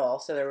was little,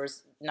 so there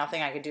was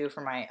nothing I could do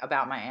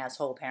about my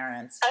asshole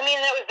parents. I mean,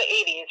 that was the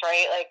 80s,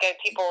 right? Like,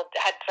 people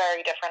had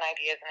very different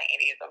ideas in the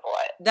 80s of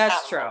what.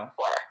 That's true.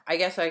 I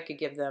guess I could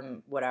give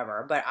them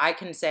whatever, but I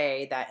can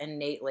say that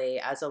innately,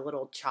 as a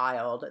little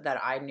child, that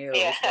I knew it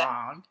was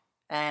wrong.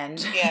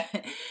 And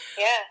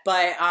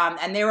but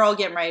and they were all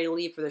getting ready to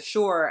leave for the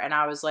shore, and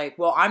I was like,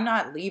 well, I'm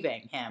not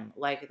leaving him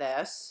like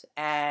this.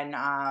 And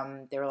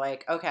they were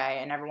like, okay,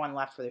 and everyone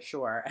left for the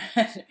shore.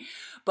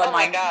 But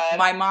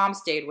my mom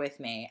stayed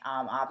with me,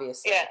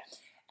 obviously. Yeah.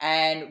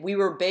 And we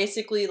were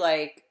basically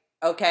like,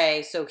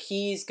 okay, so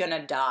he's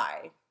gonna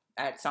die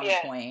at some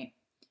point.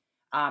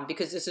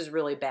 Because this is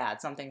really bad.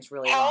 Something's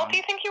really wrong. How old do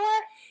you think you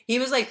were? He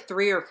was like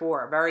 3 or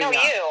 4, very young.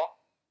 You.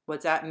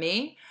 What's that,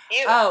 me?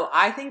 You. Oh,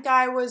 I think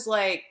I was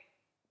like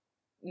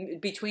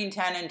between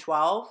 10 and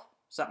 12,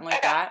 something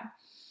like that.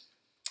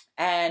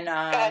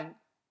 And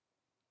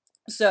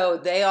so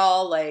they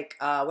all like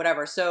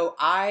whatever. So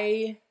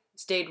I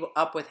stayed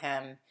up with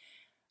him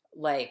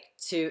like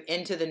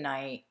into the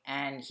night,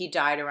 and he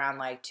died around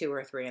like 2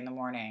 or 3 in the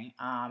morning.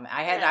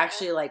 I had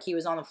actually, like, he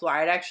was on the floor. I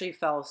had actually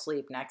fell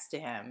asleep next to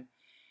him,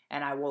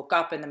 and I woke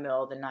up in the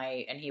middle of the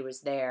night, and he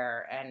was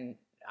there, and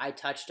I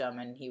touched him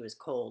and he was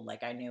cold.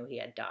 Like, I knew he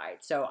had died.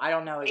 So I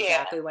don't know Yeah.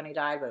 exactly when he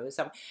died, but it was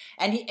some.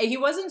 And he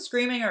wasn't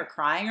screaming or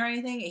crying or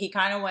anything. He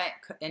kind of went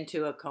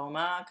into a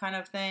coma kind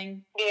of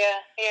thing. Yeah,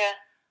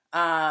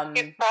 yeah.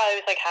 He probably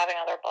was like having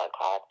other blood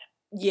clots.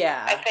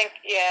 Yeah. I think.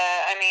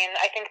 Yeah. I mean,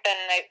 I think then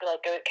it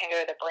like can go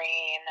to the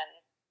brain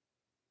and.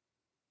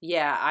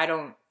 Yeah, I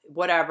don't.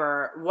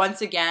 Whatever.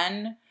 Once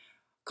again,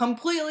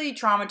 completely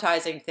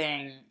traumatizing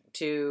thing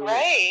to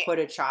put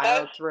a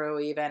child through,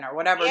 even, or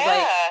whatever. Yeah.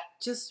 Like,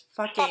 just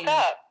fucking fucked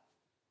up.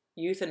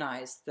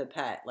 Euthanize the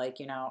pet. Like,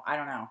 you know, I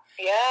don't know.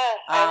 Yeah.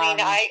 I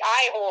mean,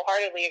 I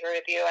wholeheartedly agree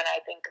with you, and I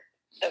think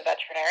the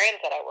veterinarians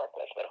that I work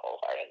with would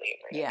wholeheartedly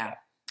agree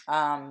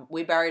with you.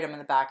 We buried him in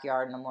the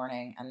backyard in the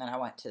morning, and then I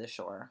went to the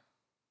shore.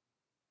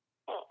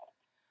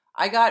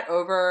 I got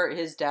over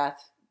his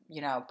death,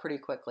 you know, pretty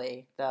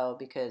quickly, though,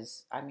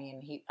 because, I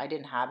mean, I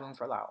didn't have him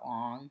for that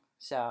long,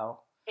 so.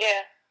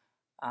 Yeah.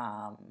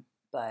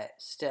 But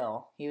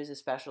still, he was a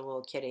special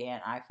little kitty,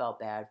 and I felt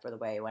bad for the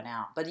way he went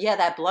out. But yeah,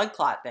 that blood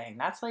clot thing,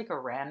 that's like a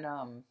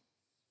random.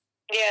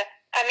 Yeah.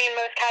 I mean,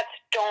 most cats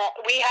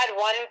don't. We had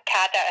one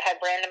cat that had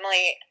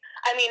randomly.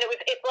 I mean,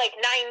 it's like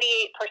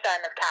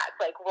 98% of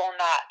cats like will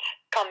not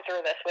come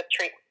through this with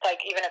like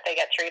even if they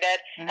get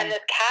treated. Mm-hmm. And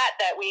this cat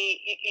that we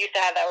used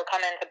to have that would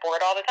come in to board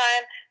all the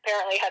time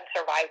apparently had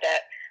survived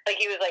it. Like,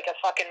 he was like a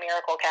fucking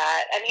miracle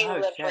cat, and he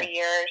lived for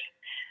years.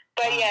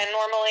 But yeah,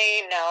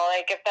 normally no.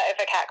 Like, if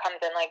a cat comes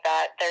in like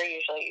that, they're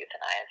usually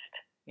euthanized.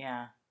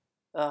 Yeah.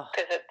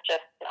 Because it's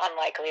just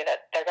unlikely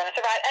that they're going to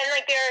survive. And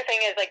like, the other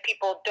thing is, like,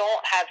 people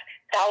don't have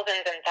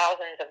thousands and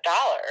thousands of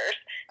dollars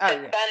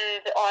to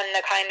spend on the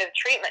kind of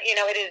treatment. You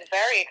know, it is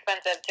very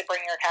expensive to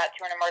bring your cat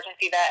to an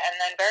emergency vet, and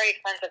then very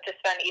expensive to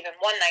spend even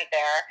one night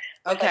there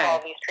with like,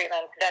 all these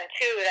treatments. Then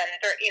two, then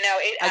third. You know,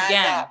 it adds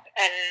up,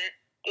 and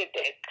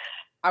it's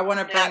I want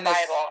to bring not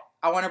viable.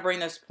 I want to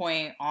bring this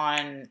point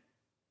on.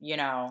 You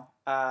know,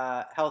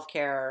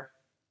 healthcare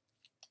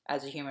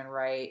as a human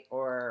right,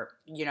 or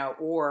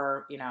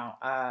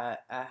a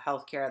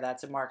healthcare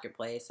that's a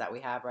marketplace that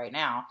we have right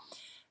now.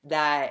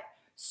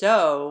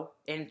 So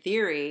in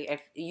theory,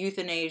 if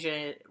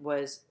euthanasia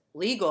was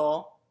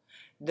legal,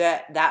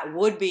 that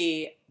would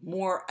be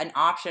more an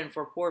option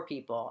for poor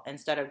people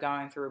instead of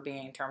going through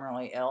being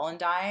terminally ill and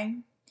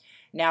dying.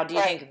 Now, do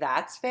you think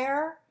that's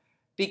fair?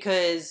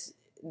 Because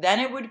then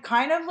it would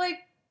kind of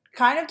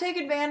take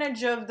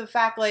advantage of the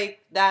fact, like,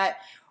 that,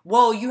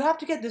 well, you have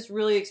to get this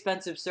really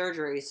expensive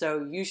surgery,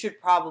 so you should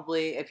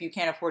probably, if you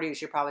can't afford it, you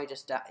should probably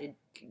just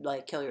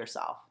kill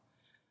yourself.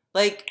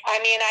 Like, I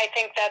mean, I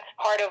think that's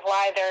part of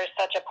why there's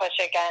such a push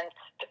against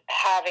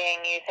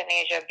having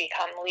euthanasia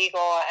become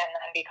legal and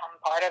become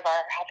part of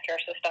our healthcare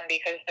system,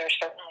 because there's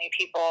certainly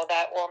people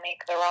that will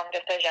make the wrong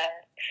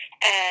decisions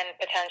and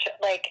potential,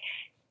 like.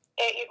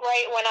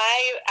 When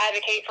I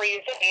advocate for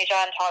euthanasia,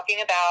 I'm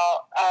talking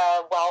about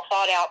a well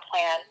thought out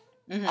plan.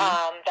 Mm-hmm.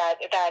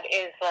 That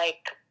is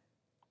like,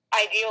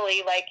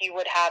 ideally, like, you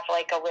would have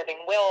like a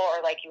living will,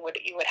 or like you would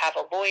have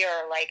a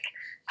lawyer like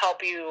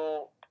help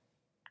you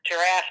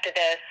draft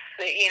this,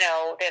 you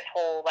know, this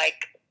whole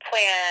like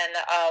plan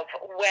of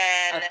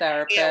when, a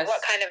therapist, you know,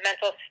 what kind of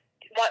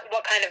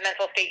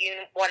mental state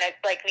you want to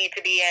like need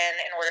to be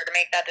in order to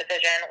make that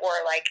decision,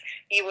 or like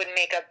you would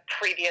make a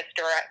previous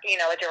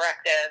a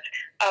directive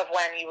of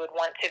when you would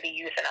want to be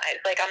euthanized.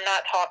 Like, I'm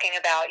not talking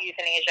about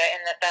euthanasia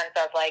in the sense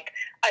of like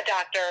a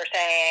doctor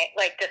saying,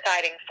 like,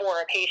 deciding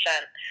for a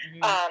patient.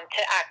 Mm-hmm.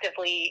 To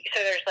actively, so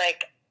there's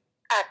like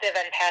active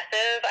and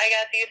passive, I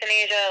guess,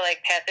 euthanasia.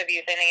 Like, passive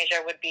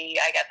euthanasia would be,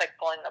 I guess, like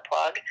pulling the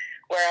plug,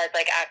 whereas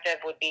like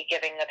active would be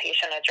giving the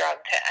patient a drug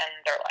to end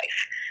their life.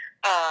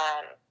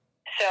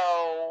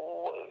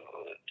 So,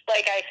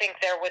 like, I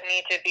think there would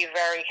need to be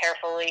very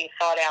carefully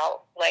thought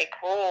out, like,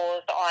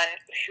 rules on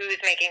who's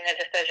making the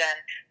decision,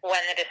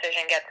 when the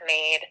decision gets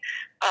made,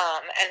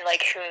 and,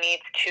 like, who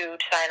needs to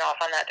sign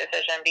off on that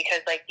decision.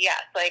 Because, like,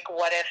 yes, like,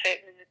 what if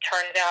it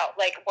turns out,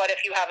 like, what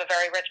if you have a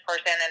very rich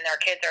person and their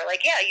kids are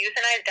like, yeah,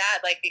 euthanize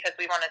dad, like, because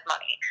we want his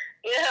money.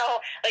 You know?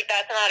 Like,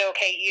 that's not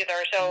okay either.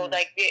 So,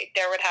 like,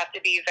 there would have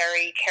to be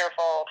very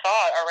careful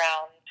thought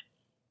around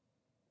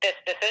this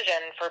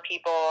decision for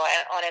people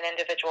on an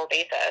individual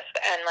basis.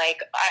 And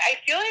like, I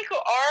feel like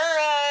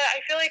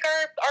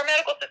our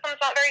medical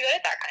system's not very good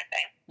at that kind of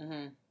thing.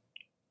 Mm-hmm.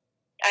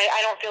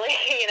 I don't feel like,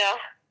 you know.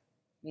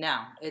 No,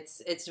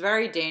 it's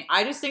very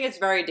I just think it's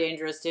very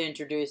dangerous to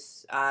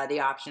introduce the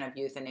option of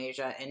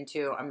euthanasia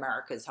into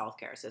America's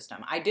healthcare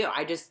system. I do.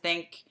 I just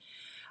think,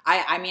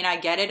 I mean, I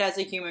get it as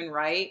a human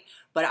right,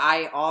 but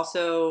I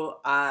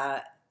also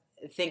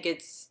think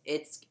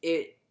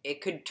it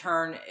could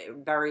turn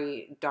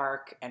very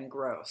dark and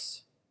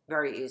gross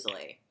very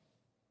easily.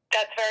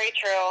 That's very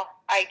true.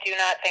 I do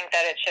not think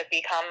that it should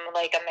become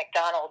like a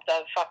McDonald's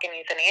of fucking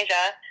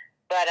euthanasia.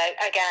 But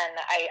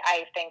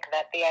I think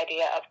that the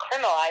idea of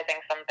criminalizing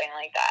something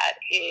like that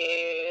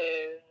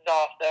is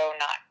also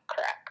not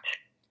correct.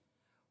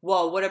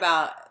 Well,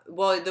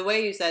 the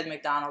way you said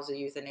McDonald's or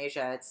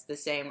euthanasia, it's the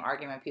same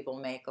argument people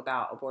make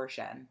about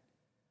abortion.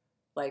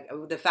 Like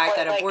the fact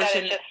that like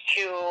abortion that it's just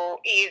too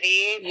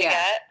easy to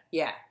get.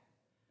 Yeah.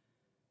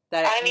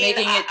 That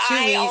making it too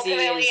easy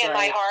ultimately is in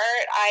my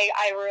heart,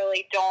 I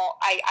really don't.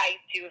 I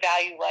do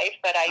value life,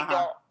 but I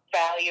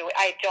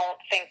don't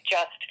think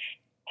just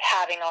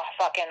having a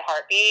fucking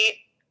heartbeat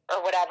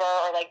or whatever,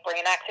 or like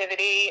brain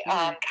activity,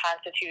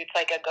 constitutes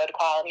like a good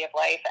quality of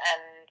life.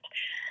 And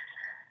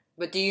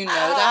but do you know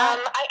that?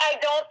 I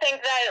don't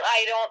think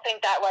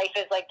that life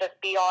is like this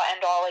be all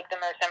end all, like the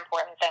most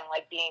important thing,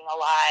 like being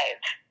alive.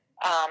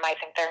 I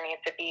think there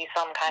needs to be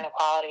some kind of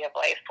quality of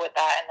life with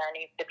that, and there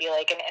needs to be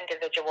like an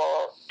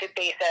individual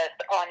basis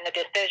on the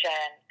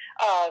decision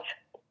of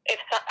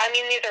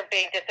these are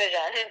big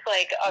decisions,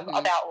 like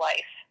about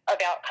life,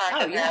 about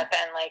consciousness,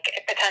 and like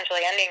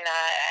potentially ending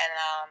that.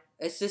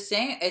 And it's the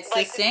same. It's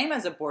like, the same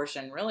as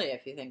abortion, really,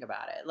 if you think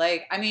about it.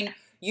 Like, I mean,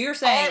 you're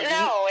saying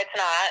no, it's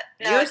not.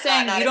 No, you're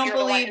saying not you don't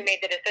believe the one who made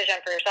the decision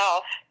for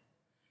yourself.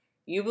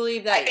 You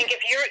believe that? I think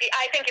if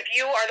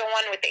you are the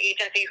one with the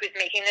agency who's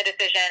making the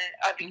decision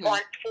of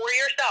for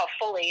yourself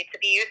fully to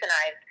be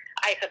euthanized,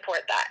 I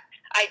support that.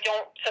 I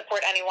don't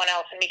support anyone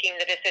else making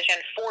the decision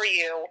for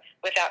you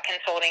without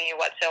consulting you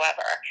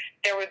whatsoever.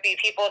 There would be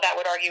people that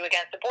would argue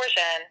against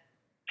abortion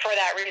for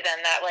that reason,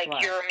 that like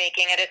you're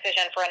making a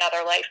decision for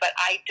another life, but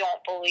I don't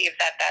believe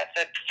that that's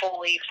a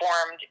fully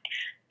formed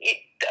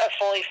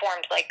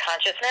like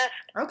consciousness.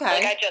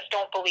 Okay. Like I just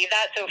don't believe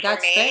that. So for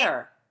that's me,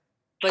 fair.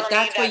 But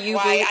that's why believe.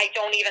 I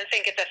don't even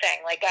think it's a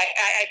thing. Like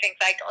I think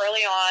like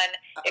early on,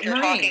 if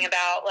you're talking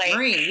about like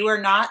Maureen, you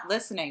are not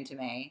listening to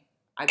me.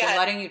 I've been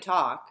letting you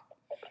talk.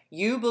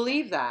 You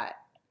believe that.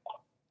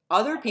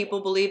 Other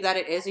people believe that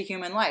it is a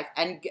human life,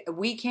 and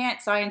we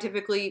can't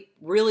scientifically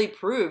really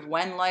prove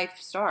when life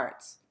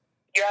starts.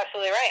 You're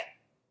absolutely right.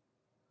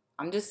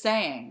 I'm just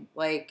saying,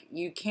 like,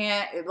 you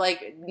can't,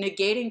 like,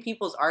 negating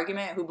people's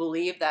argument who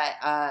believe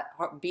that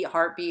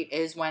heartbeat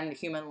is when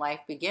human life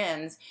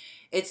begins.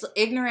 It's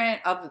ignorant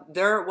of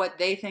what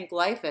they think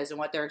life is and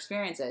what their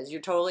experience is.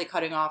 You're totally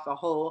cutting off a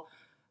whole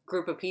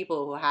group of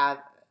people who have,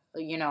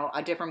 you know,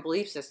 a different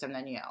belief system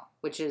than you,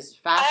 which is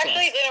fascist. I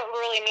actually didn't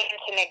really mean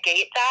to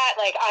negate that.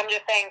 Like, I'm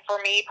just saying, for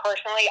me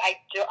personally,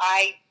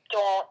 I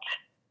don't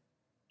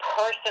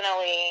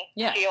personally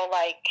feel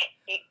like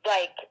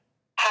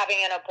having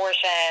an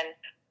abortion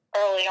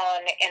early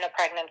on in a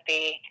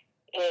pregnancy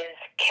is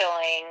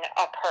killing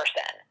a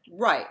person.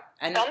 Right.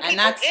 And some people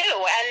that's, do,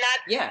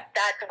 and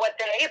that's what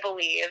they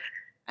believe.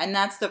 And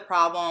that's the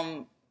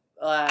problem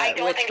I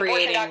don't think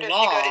abortion doctors should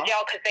go to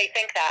jail because they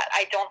think that.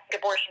 I don't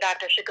think abortion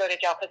doctors should go to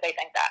jail because they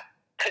think that.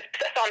 Because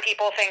some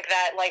people think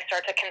that life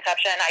starts at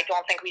conception. I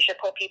don't think we should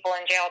put people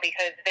in jail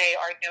because they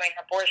are doing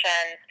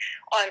abortions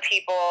on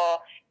people,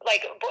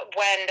 like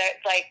when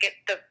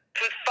the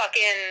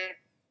fucking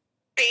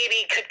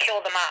baby could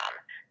kill the mom.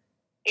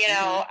 You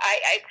know,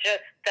 I just,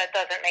 that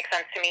doesn't make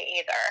sense to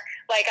me either.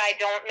 Like, I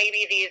don't,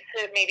 maybe these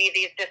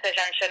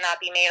decisions should not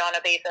be made on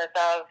a basis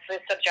of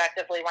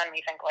subjectively when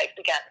we think life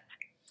begins.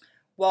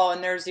 Well,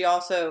 and there's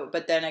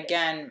but then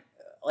again,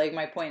 like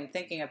my point in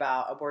thinking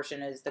about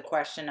abortion is the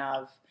question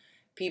of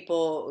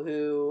people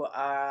who,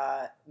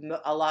 a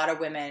lot of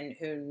women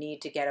who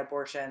need to get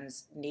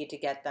abortions need to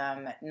get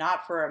them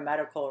not for a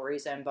medical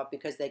reason, but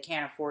because they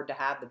can't afford to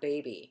have the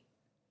baby.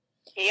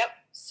 Yep.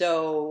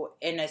 So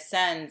in a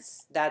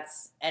sense,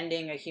 that's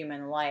ending a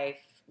human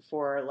life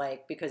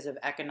because of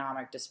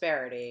economic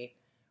disparity,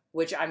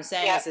 which I'm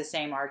saying is the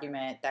same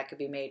argument that could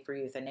be made for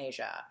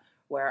euthanasia,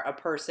 where a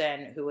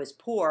person who is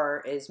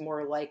poor is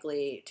more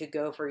likely to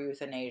go for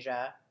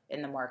euthanasia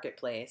in the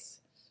marketplace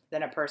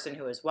than a person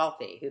who is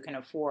wealthy, who can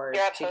afford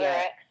to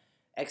get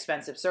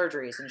expensive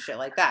surgeries and shit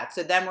like that.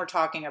 So then we're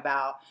talking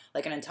about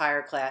like an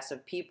entire class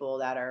of people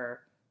that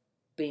are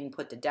being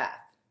put to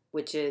death,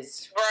 which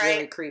is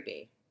really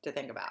creepy to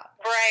think about.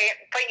 Right.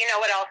 But you know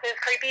what else is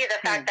creepy?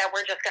 The fact that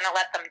we're just going to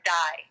let them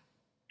die.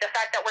 The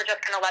fact that we're just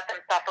going to let them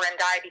suffer and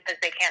die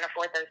because they can't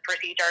afford those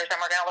procedures, and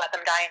we're going to let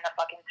them die in the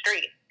fucking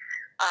street.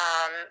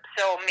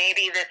 So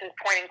maybe this is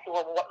pointing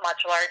to a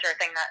much larger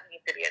thing that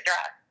needs to be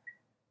addressed.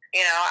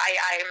 You know,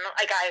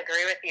 I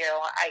agree with you.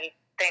 I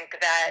think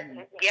that,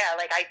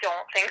 I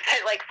don't think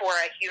that, like, for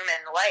a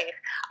human life,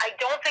 I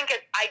don't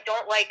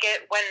like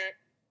it when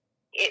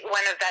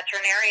a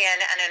veterinarian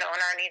and an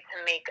owner need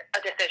to make a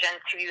decision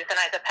to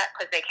euthanize a pet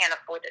because they can't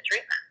afford the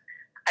treatment.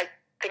 I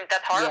think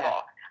that's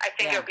horrible. I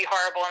think it would be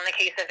horrible in the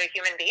case of a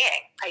human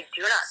being. I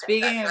do not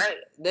think that's right.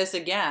 Speaking of this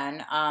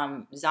again,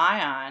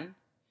 Zion,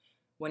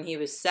 when he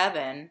was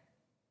 7,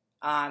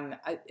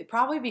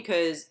 probably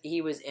because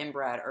he was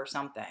inbred or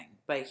something,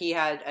 but he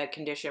had a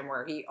condition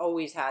where he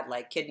always had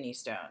like kidney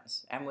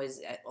stones and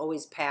was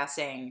always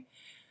passing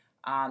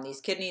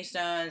these kidney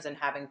stones and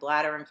having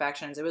bladder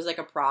infections. It was like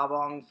a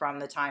problem from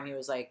the time he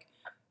was like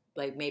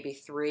maybe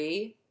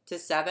 3 to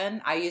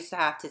 7. I used to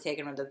have to take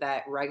him to the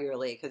vet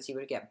regularly because he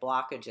would get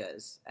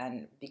blockages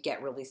and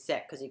get really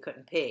sick because he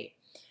couldn't pee.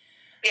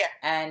 Yeah.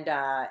 And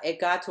it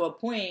got to a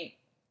point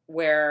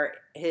where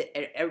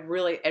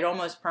it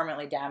almost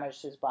permanently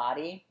damaged his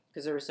body.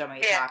 because there were so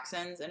many Yeah.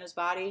 toxins in his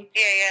body.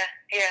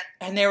 Yeah.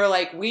 And they were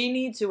like, we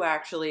need to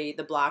actually,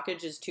 the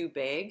blockage is too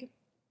big.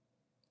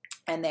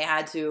 And they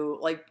had to,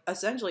 like,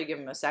 essentially give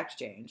him a sex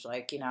change.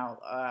 Like, you know,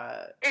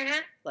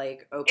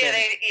 like, open,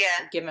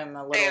 give him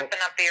a little. They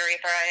opened up the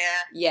urethra,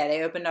 Yeah,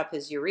 they opened up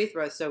his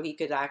urethra so he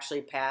could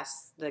actually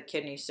pass the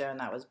kidney stone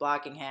that was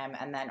blocking him.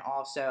 And then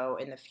also,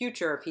 in the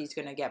future, if he's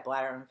going to get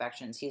bladder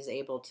infections, he's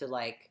able to,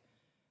 like,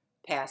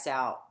 pass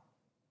out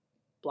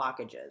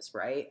blockages,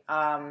 right?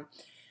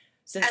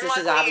 Since and this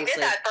is luckily obviously... you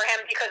did that for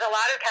him, because a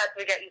lot of cats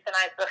would get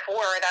euthanized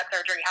before that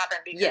surgery happened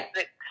because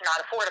it's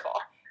not affordable.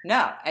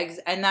 No,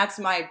 and that's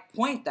my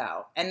point,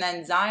 though. And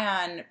then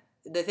Zion,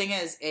 the thing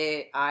is,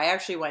 I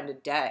actually went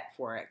into debt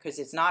for it because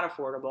it's not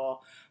affordable.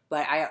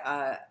 But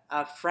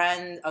a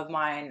friend of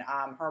mine,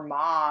 her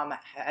mom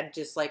had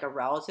just like a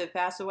relative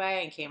pass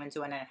away and came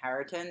into an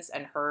inheritance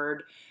and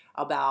heard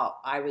about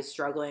I was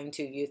struggling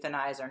to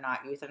euthanize or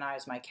not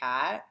euthanize my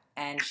cat,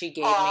 and she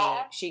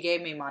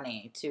gave me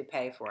money to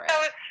pay for it. That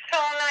was so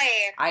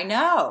nice. I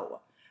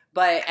know.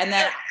 But, and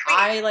then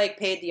I, like,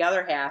 paid the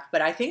other half, but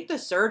I think the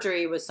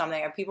surgery was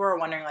something, and people are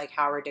wondering, like,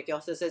 how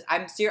ridiculous this is. I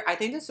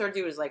think the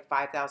surgery was, like,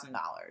 $5,000.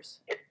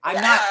 I'm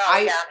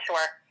sure.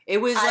 It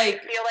was, I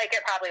feel like it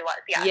probably was,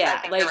 yeah.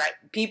 I think like, you're right.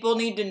 People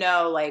need to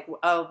know, like,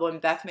 when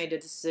Beth made a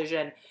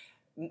decision,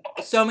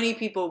 so many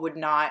people would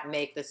not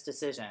make this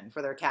decision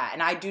for their cat,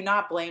 and I do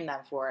not blame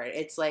them for it.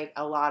 It's, like,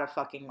 a lot of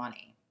fucking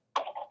money.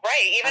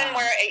 Right, even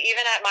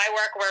at my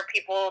work where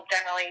people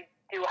generally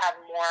do have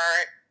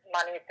more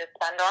money to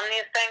spend on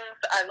these things,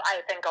 I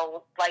think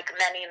like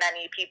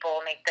many people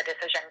make the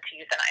decision to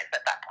euthanize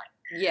at that point.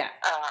 Yeah.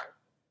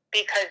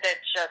 Because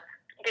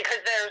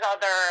there's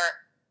other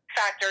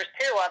factors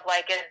too of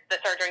like, is the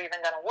surgery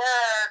even going to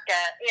work,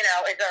 and you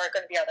know, is there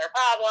going to be other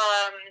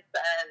problems?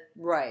 And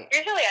right.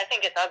 Usually, I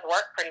think it does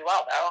work pretty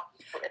well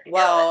though.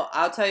 Well,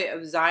 I'll tell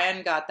you,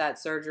 Zion got that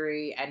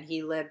surgery and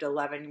he lived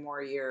 11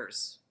 more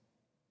years.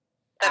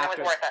 Then it was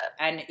worth it.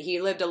 And he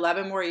lived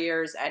 11 more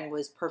years and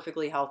was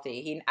perfectly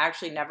healthy. He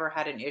actually never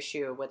had an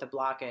issue with a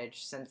blockage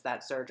since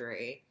that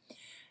surgery.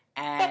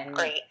 And, that's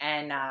great.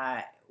 And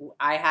I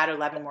had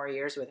 11 more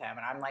years with him,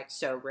 and I'm, like,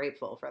 so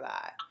grateful for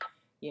that,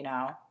 you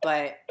know?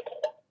 But,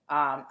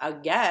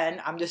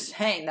 again, I'm just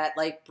saying that,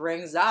 like,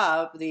 brings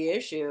up the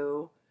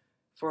issue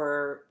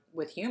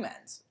with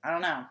humans. I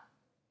don't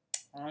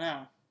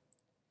know.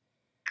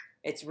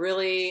 It's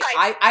really,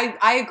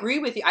 I agree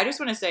with you. I just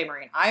want to say,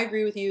 Maureen, I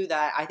agree with you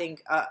that I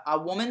think a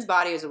woman's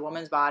body is a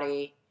woman's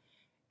body.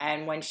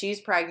 And when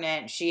she's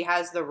pregnant, she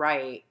has the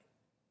right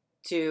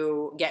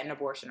to get an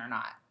abortion or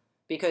not.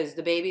 Because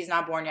the baby's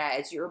not born yet.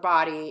 It's your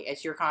body.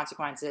 It's your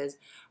consequences.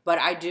 But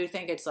I do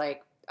think it's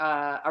like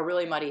a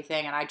really muddy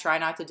thing. And I try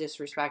not to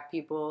disrespect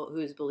people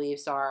whose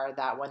beliefs are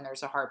that when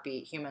there's a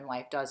heartbeat, human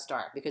life does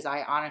start. Because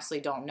I honestly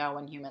don't know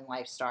when human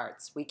life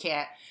starts. We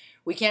can't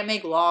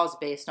make laws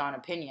based on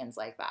opinions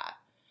like that.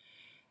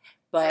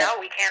 But no,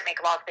 we can't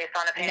make laws based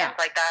on opinions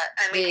like that.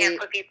 And we can't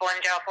put people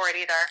in jail for it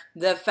either.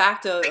 The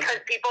fact of... Because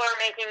people are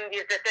making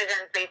these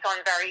decisions based on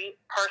very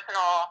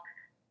personal,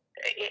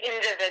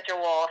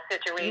 individual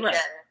situations.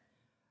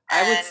 Right.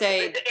 I would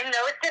say... in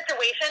those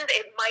situations,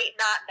 it might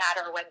not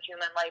matter when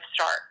human life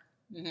starts.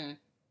 Mm-hmm.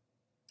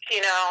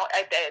 You know,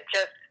 I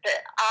just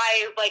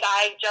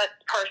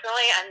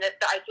personally, and this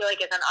I feel like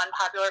is an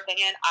unpopular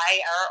opinion,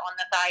 I err on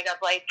the side of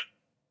like,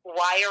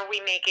 why are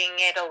we making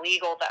it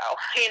illegal though?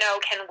 You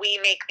know, can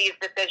we make these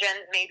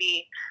decisions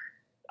maybe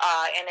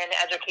in an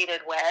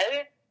educated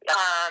way?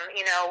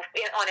 You know,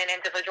 on an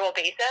individual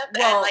basis?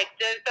 Well, and like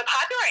the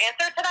popular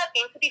answer to that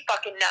seems to be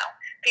fucking no.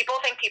 People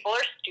think people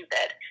are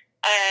stupid.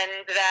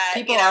 And that,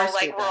 people you know,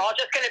 like, we're all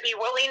just going to be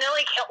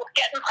willy-nilly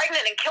getting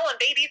pregnant and killing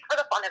babies for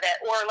the fun of it.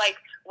 Or, like,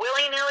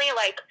 willy-nilly,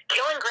 like,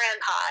 killing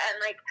grandpa. And,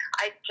 like,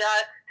 I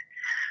just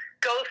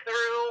go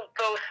through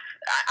both.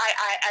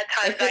 At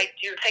times I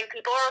do think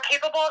people are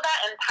capable of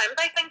that. And times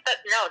I think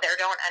that, no, they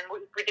don't. And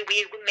we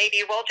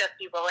maybe will just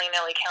be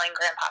willy-nilly killing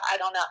grandpa.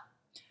 I don't know.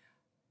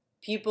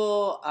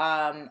 People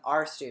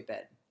are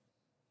stupid.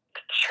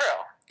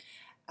 True.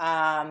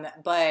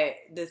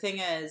 But the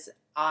thing is,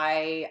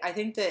 I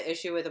think the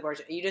issue with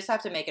abortion, you just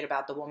have to make it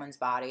about the woman's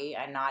body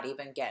and not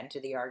even get into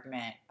the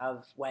argument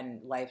of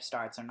when life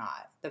starts or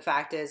not. The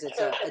fact is, it's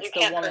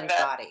the woman's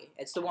body.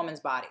 It's the woman's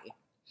body.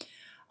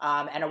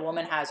 And a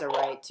woman has a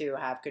right to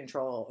have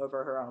control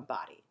over her own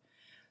body.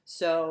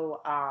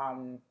 So,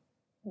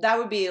 that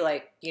would be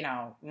like, you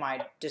know,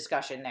 my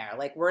discussion there.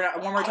 Like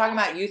when we're talking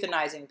about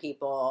euthanizing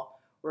people,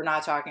 we're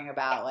not talking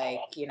about like,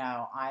 you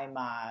know, I'm,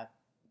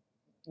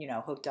 you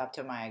know, hooked up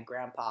to my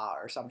grandpa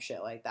or some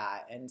shit like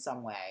that in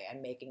some way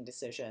and making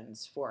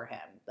decisions for him.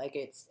 Like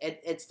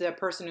it's the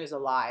person who's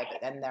alive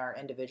and their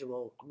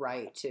individual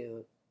right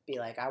to be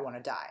like, I want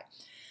to die.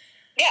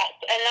 Yes,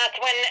 and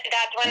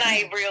that's when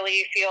I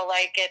really feel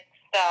like it's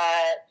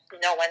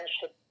no one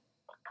should.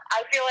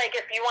 I feel like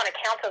if you want to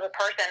counsel the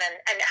person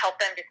and help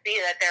them to see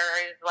that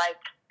there is like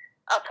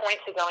a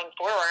point to going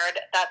forward,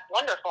 that's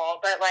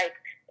wonderful. But like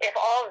if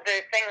all of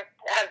those things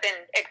have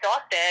been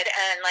exhausted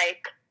and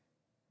like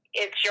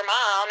it's your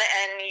mom,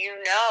 and you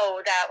know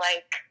that,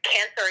 like,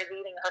 cancer is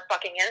eating her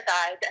fucking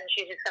insides, and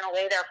she's just going to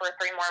lay there for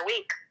 3 more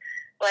weeks.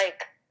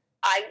 Like,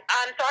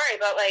 I'm sorry,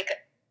 but, like,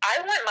 I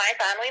want my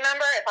family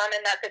member, if I'm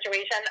in that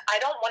situation, I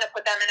don't want to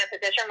put them in a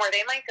position where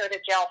they might go to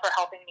jail for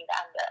helping me to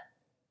end it.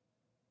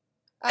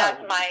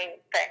 That's my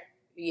thing.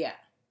 Yeah.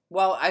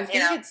 Well, I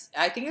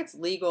think it's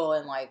legal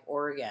in, like,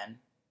 Oregon.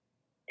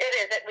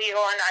 It is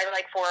legal in,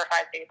 like, 4 or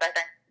 5 states, I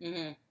think.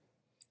 Mm-hmm.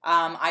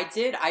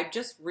 I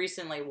just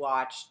recently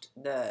watched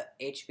the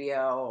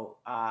HBO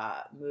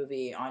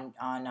movie on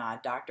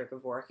Dr.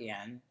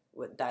 Kevorkian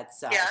that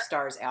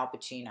stars Al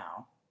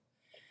Pacino.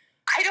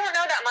 I don't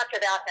know that much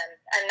about him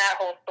and that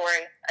whole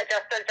story.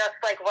 Just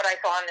like what I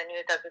saw on the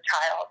news as a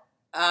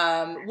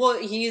child. Well,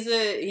 he's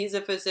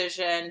a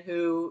physician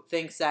who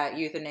thinks that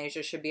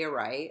euthanasia should be a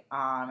right,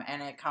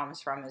 and it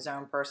comes from his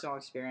own personal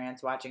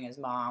experience watching his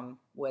mom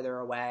wither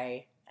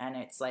away. And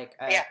it's like,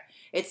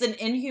 it's an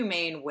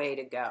inhumane way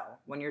to go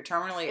when you're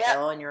terminally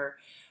ill and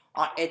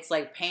it's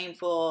like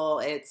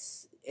painful.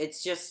 It's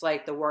just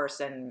like the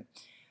worst. And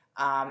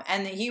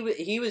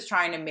he was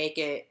trying to make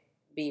it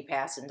be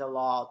passed into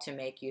law to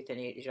make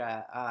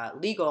euthanasia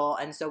legal.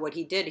 And so what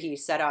he did, he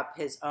set up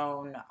his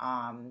own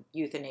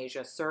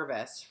euthanasia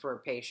service for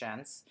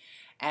patients.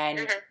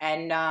 And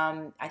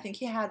I think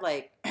he had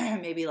like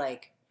maybe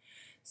like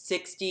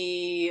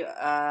 60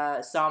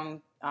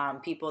 some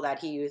people that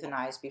he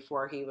euthanized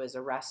before he was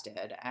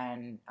arrested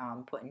and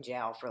put in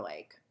jail for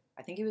like,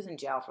 I think he was in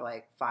jail for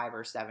like 5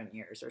 or 7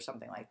 years or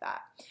something like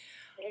that.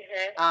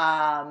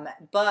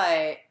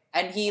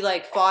 And he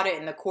like fought it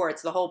in the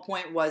courts. The whole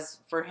point was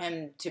for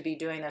him to be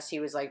doing this. He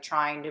was like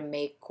trying to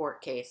make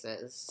court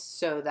cases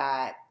so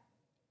that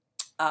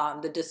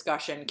the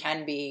discussion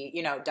can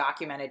be,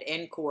 documented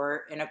in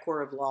court, in a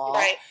court of law,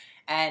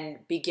 and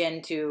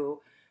begin to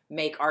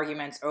make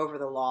arguments over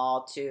the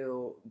law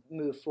to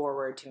move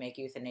forward to make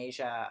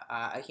euthanasia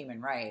a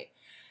human right.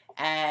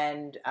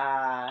 And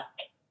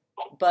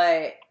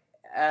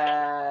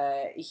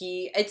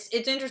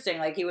it's interesting.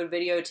 Like he would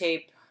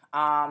videotape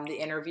the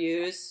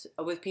interviews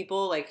with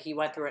people. Like he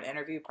went through an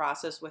interview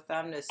process with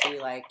them to see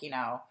like,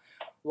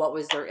 what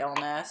was their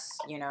illness,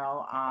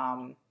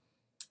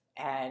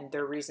 and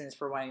their reasons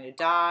for wanting to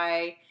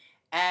die.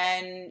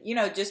 And,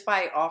 just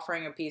by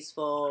offering a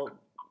peaceful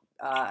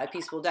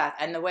death.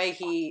 And the way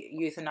he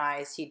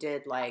euthanized, he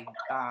did like,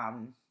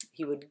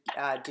 he would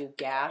do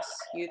gas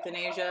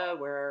euthanasia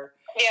where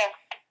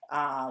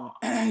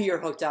you're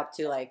hooked up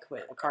to like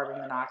a carbon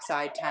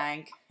monoxide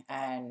tank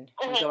and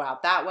you go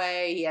out that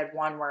way. He had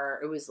one where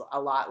it was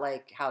a lot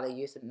like how they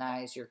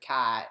euthanize your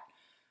cat,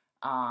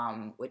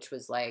 which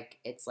was like,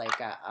 it's like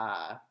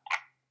a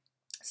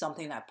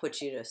something that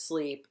puts you to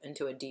sleep,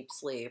 into a deep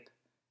sleep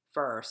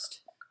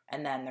first.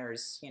 And then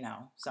there's,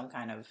 some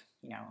kind of,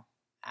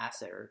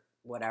 acid or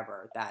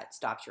whatever that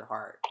stops your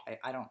heart. I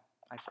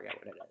forget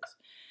what it is.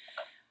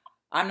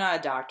 I'm not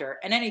a doctor.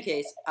 In any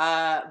case,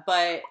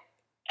 but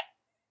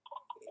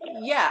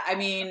yeah, I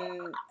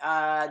mean,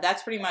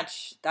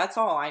 that's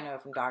all I know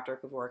from Dr.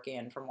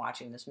 Kevorkian from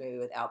watching this movie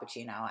with Al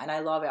Pacino. And I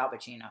love Al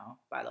Pacino,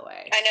 by the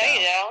way. I know you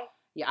do.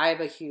 Yeah, I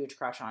have a huge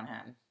crush on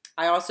him.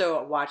 I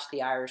also watched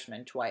The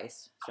Irishman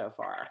twice so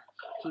far.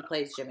 He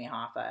plays Jimmy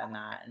Hoffa in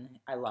that, and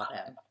I love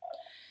him.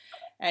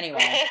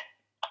 Anyway.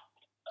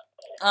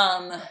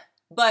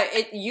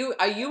 But you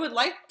would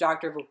like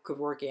Dr.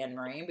 Kevorkian,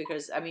 Maureen,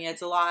 because I mean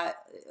it's a lot.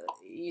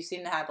 You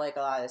seem to have like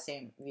a lot of the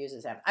same views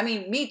as him. I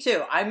mean, me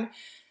too. I'm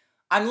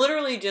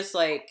literally just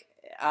like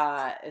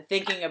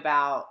thinking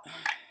about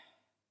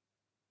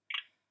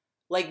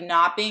like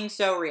not being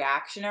so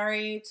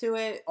reactionary to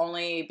it,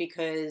 only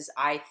because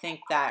I think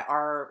that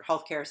our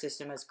healthcare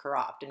system is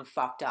corrupt and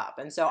fucked up,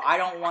 and so I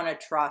don't want to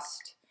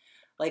trust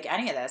like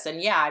any of this.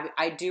 And yeah,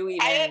 I do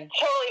even. It's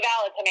totally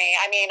valid to me.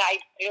 I mean, I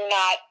do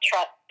not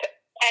trust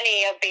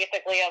any of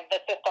basically of the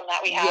system that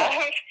we have.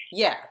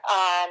 Yeah.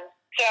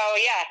 So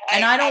yeah.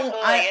 And that's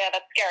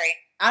scary.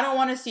 I don't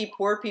want to see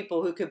poor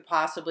people who could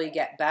possibly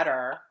get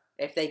better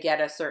if they get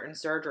a certain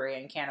surgery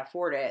and can't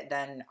afford it,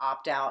 then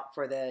opt out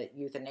for the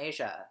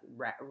euthanasia.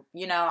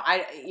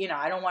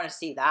 I don't want to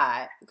see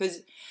that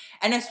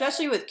and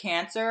especially with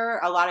cancer,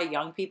 a lot of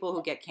young people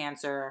who get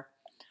cancer,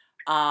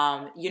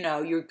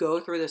 you go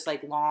through this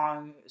like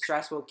long,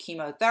 stressful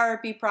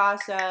chemotherapy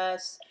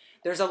process.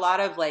 There's a lot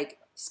of like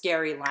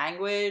scary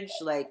language,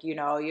 like, you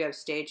have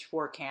stage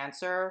 4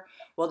 cancer.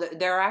 Well,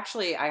 they're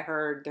actually, I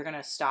heard they're going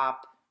to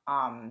stop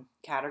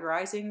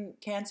categorizing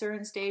cancer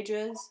in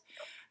stages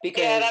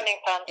because that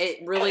makes sense.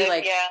 It really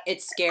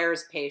it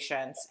scares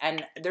patients.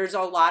 And there's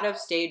a lot of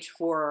stage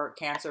 4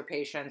 cancer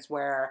patients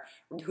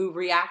who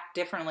react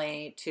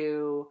differently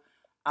to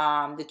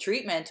the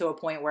treatment to a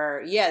point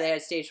where, they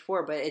had stage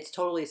 4, but it's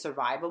totally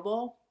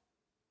survivable.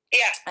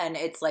 Yeah. And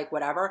it's like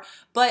whatever.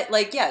 But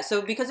like,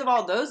 so because of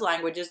all those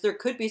languages, there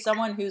could be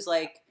someone who's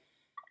like,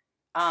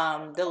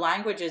 the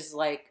language is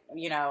like,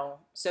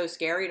 so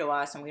scary to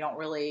us and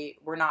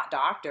we're not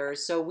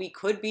doctors. So we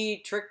could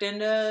be tricked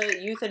into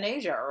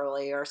euthanasia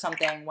early or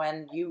something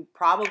when you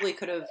probably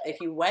could have,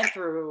 if you went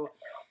through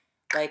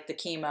like the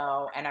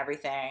chemo and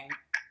everything,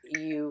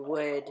 you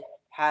would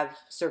have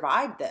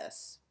survived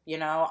this. You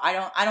know, I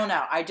don't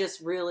know. I just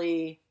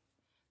really,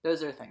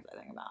 those are the things I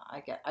think about.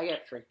 I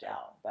get freaked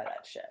out by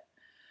that shit.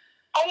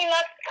 I mean,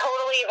 that's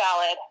totally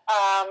valid.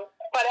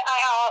 But I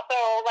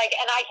also, like,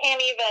 and I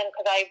can't even,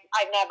 because I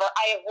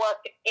have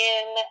worked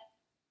in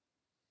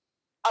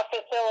a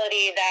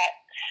facility that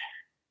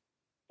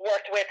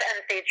worked with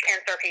end-stage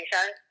cancer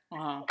patients,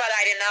 but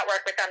I did not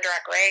work with them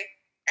directly.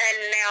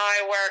 And now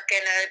I work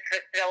in a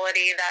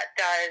facility that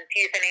does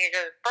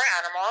euthanasia for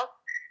animals.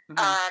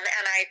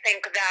 And I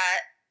think that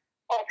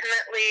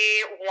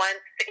ultimately,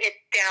 once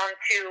it's down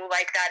to,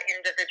 like, that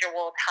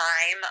individual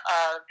time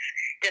of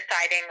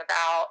deciding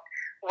about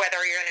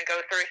whether you're going to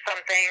go through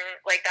something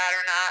like that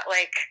or not,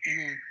 like,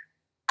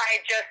 I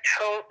just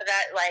hope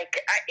that, like,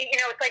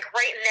 it's like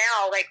right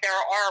now, like, there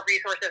are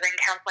resources and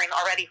counseling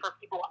already for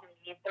people who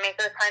need to make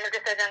those kind of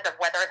decisions of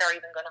whether they're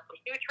even going to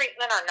pursue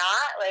treatment or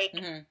not. Like,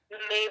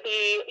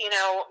 maybe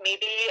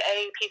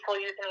a peaceful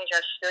euthanasia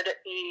should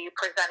be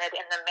presented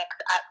in the mix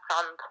at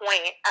some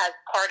point as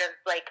part of,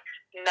 like,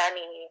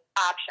 many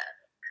options.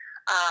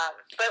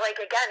 But,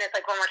 like, again, it's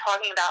like when we're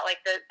talking about,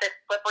 like, the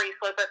slippery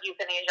slope of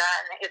euthanasia,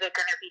 and is it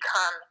going to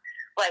become,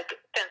 like,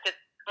 since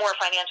it's more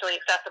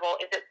financially accessible,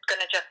 is it going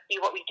to just be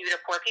what we do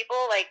to poor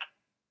people? Like,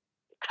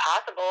 it's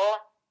possible.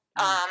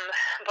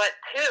 But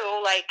two,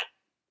 like,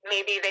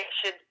 maybe they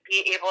should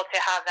be able to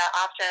have that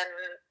option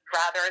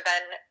rather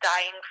than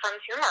dying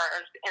from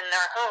tumors in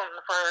their home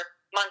for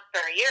months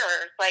or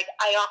years. Like,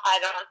 I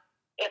don't,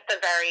 it's a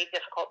very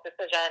difficult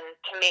decision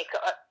to make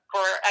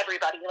for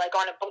everybody. Like,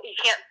 you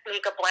can't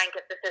make a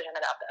blanket decision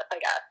about this, I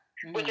guess,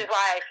 which is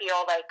why I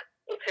feel like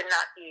it should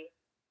not be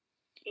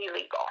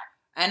illegal.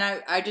 And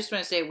I just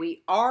want to say,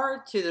 we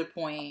are to the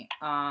point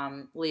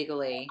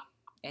legally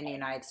in the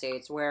United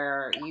States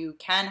where you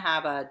can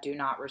have a do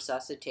not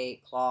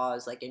resuscitate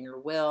clause, like in your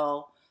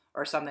will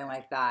or something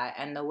like that.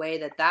 And the way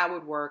that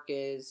would work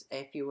is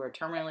if you were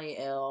terminally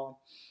ill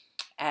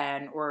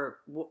and or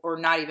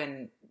not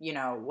even,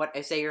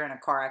 say you're in a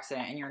car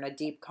accident and you're in a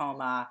deep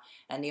coma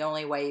and the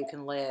only way you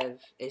can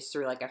live is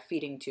through, like, a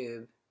feeding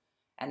tube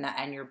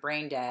and you're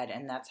brain dead,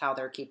 and that's how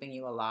they're keeping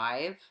you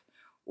alive.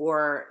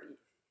 Or,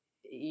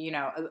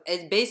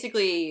 it's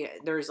basically,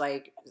 there's,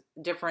 like,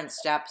 different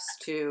steps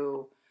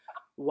to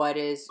what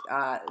is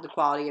the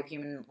quality of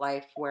human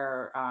life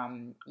where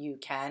you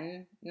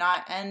can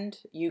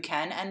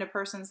end a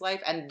person's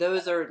life, and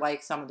those are,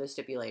 like, some of the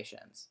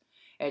stipulations.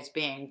 It's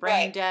being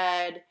brain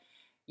dead,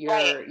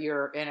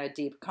 you're in a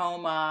deep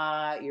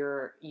coma,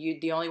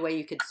 the only way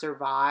you could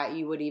survive,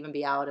 you would even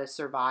be able to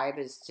survive,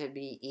 is to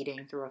be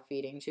eating through a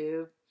feeding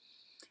tube.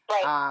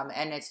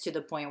 And it's to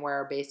the point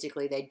where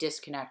basically they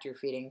disconnect your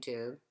feeding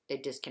tube. They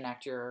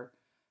disconnect your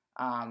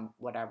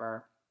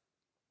whatever.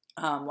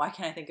 Why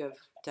can't I think of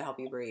to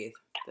help you breathe?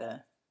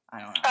 I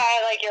don't know.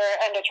 Like your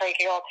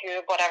endotracheal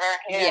tube, whatever.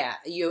 Yeah,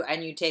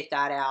 you take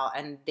that out,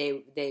 and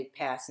they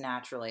pass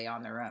naturally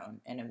on their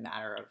own in a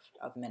matter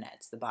of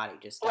minutes. The body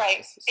just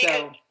dies.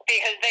 Because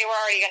they were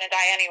already going to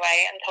die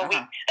anyway until we.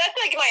 That's,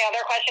 like, my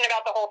other question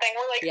about the whole thing.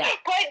 We're like,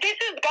 but this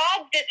is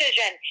God's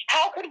decision.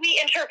 How could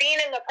we intervene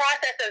in the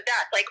process of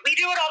death? Like, we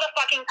do it all the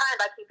fucking time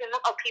by keeping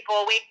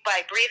people awake,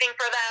 by breathing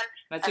for them.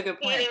 That's a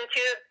good point. Eating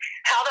tubes.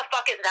 How the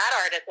fuck is that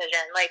our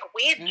decision? Like,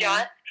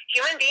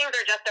 human beings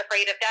are just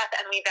afraid of death,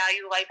 and we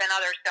value life and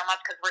others so much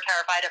because we're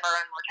terrified of our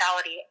own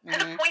mortality to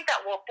the point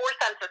that we'll force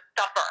them to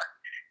suffer.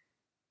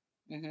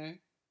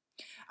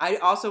 I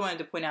also wanted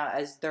to point out,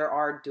 as there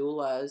are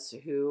doulas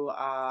who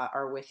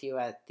are with you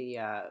at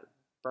the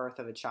birth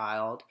of a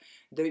child,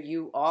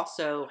 you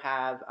also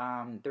have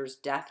there's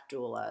death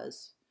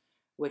doulas,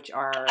 which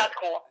are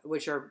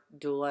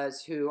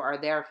doulas who are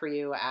there for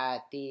you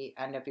at the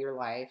end of your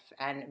life,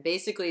 and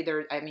basically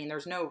there's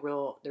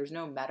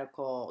no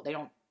medical, they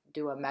don't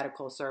do a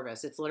medical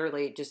service. It's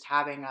literally just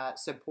having a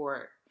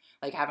support,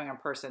 like having a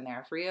person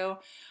there for you.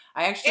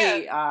 I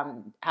actually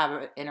have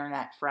an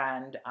internet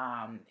friend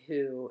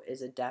who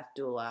is a death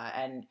doula,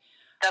 and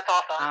that's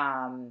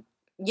awesome.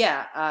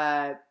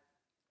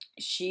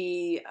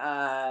 She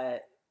and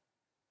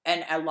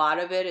a lot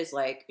of it is,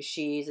 like,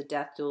 she's a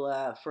death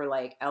doula for,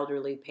 like,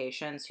 elderly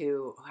patients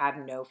who have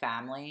no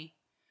family.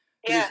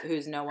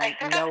 Who's no one's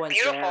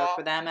there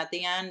for them at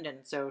the end,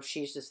 and so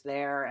she's just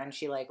there, and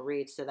she, like,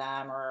 reads to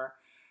them or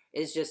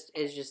is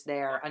just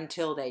there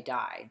until they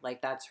die. Like,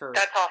 that's her.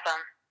 That's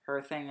awesome.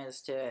 Her thing is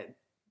to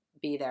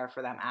be there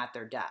for them at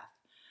their death.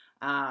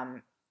 I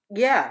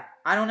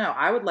don't know.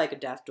 I would like a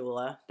death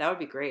doula. That would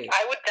be great.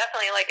 I would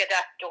definitely like a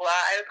death doula.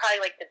 I would probably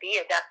like to be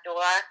a death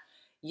doula.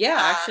 Yeah,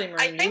 actually,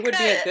 Maureen, you would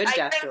be a good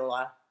death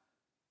doula.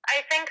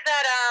 I think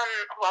that,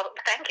 well,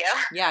 thank you.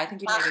 Yeah, I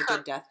think you'd make a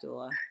good death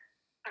doula.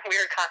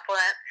 Weird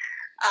compliment.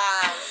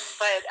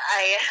 But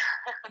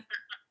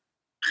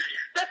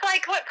that's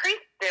like what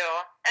priests do,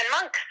 and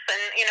monks,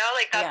 and,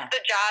 that's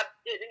the job,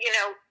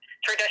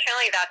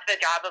 traditionally that's the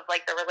job of,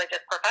 like, the religious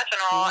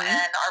professional,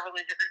 and our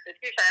religious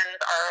institutions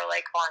are,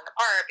 like, falling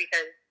apart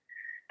because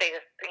they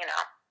just,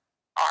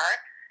 are.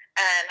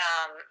 And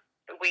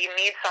we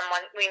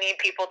need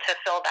people to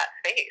fill that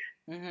space.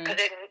 Because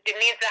it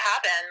needs to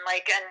happen,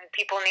 like, and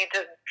people need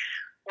to,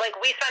 like,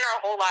 we spend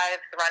our whole lives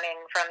running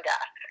from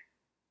death,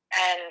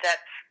 and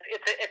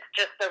it's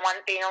just the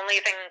only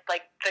thing,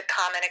 like, the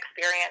common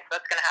experience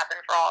that's going to happen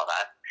for all of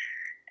us,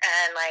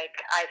 and, like,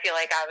 I feel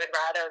like I would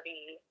rather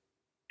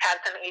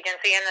have some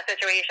agency in the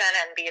situation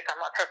and be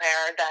somewhat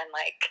prepared than,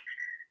 like,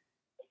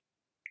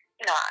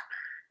 not.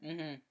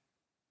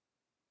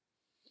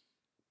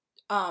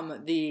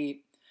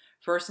 The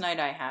first night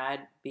I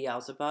had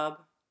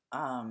Beelzebub,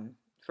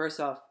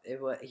 first off,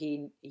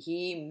 he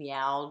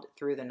meowed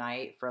through the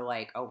night for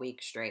like a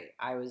week straight.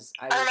 I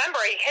remember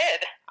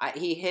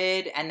he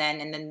hid, and then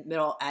in the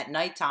middle at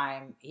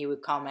nighttime he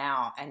would come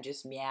out and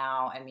just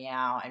meow and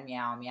meow and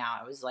meow and meow.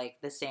 It was like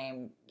the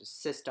same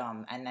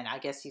system, and then I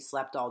guess he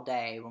slept all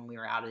day when we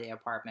were out of the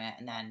apartment,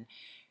 and then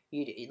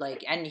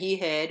and he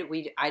hid.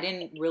 I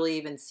didn't really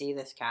even see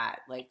this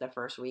cat like the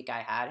first week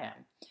I had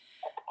him.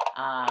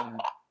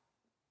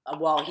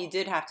 Well, he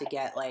did have to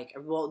get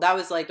that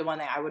was like the one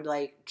thing I would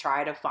like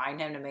try to find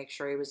him to make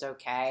sure he was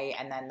okay.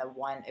 And then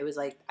it was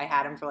like I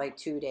had him for like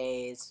 2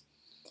 days,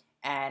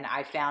 and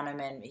I found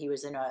him he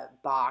was in a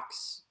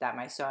box that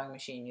my sewing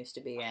machine used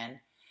to be in,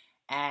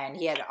 and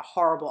he had a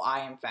horrible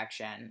eye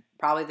infection,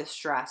 probably the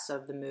stress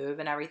of the move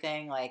and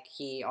everything. Like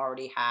he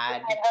already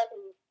had,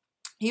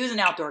 he was an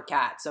outdoor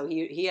cat, so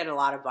he had a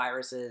lot of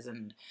viruses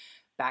and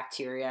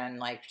bacteria and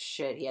like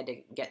shit he had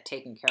to get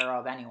taken care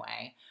of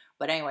anyway.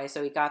 But anyway,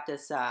 so he got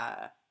this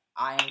eye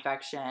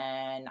infection.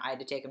 I had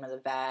to take him to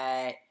the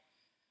vet.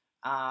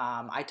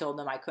 I told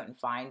them I couldn't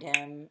find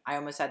him. I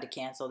almost had to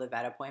cancel the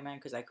vet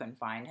appointment because I couldn't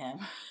find him.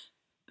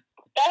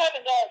 That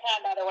happens all the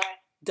time, by the way.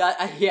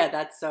 Yeah,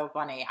 that's so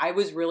funny. I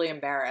was really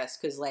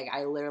embarrassed because like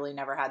I literally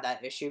never had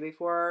that issue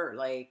before.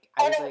 Like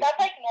I was that's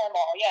like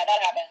normal. Yeah,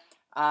 that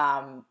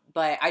happens.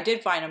 But I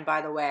did find him,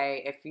 by the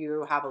way. If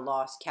you have a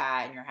lost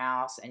cat in your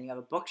house and you have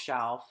a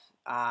bookshelf,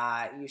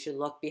 you should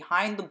look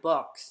behind the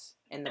books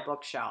in the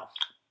bookshelf.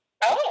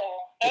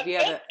 Oh, that's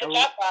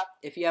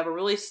if you have a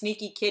really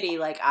sneaky kitty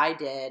like I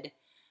did,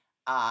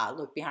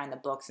 look behind the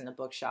books in the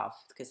bookshelf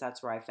because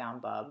that's where I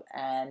found Bub.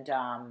 And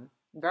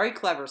very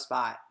clever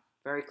spot,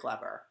 very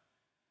clever.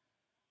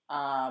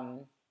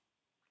 In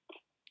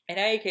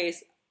any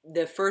case,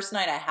 the first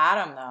night I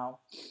had him though,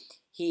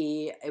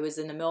 it was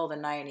in the middle of the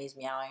night and he's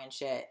meowing and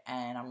shit,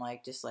 and I'm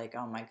like, just like,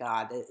 oh my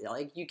god,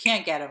 like you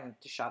can't get him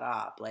to shut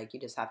up, like you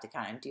just have to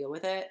kind of deal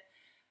with it.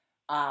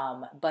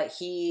 But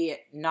he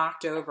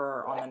knocked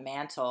over on the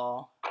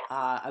mantle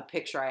a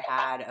picture I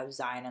had of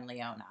Zion and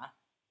Leona,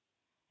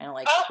 and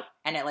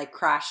it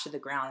crashed to the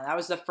ground. And that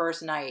was the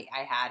first night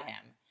I had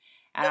him,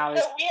 and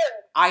That's so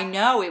weird. I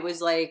know, it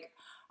was like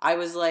I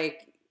was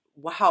like,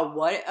 wow,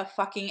 what a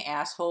fucking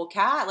asshole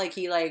cat! Like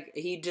he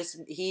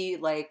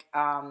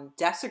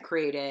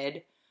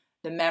desecrated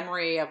the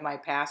memory of my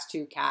past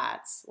 2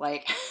 cats.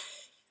 Like,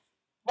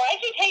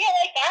 why'd you take it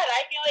like that?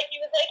 I feel like he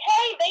was like,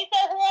 hey, they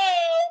said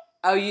hello.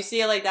 Oh, you see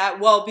it like that?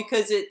 Well,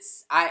 because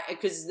there's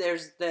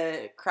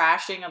the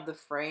crashing of the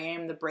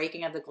frame, the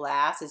breaking of the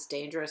glass. It's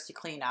dangerous to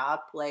clean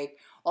up. Like,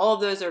 all of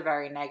those are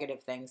very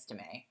negative things to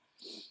me.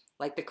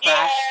 Like, the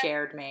crash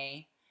scared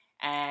me,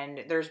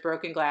 and there's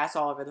broken glass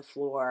all over the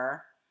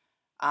floor.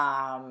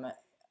 That's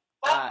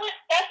what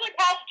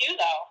cats do,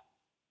 though.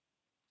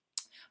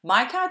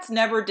 My cats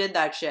never did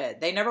that shit.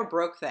 They never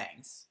broke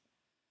things.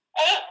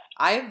 Oh.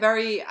 I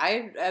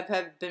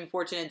have been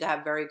fortunate to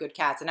have very good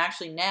cats, and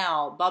actually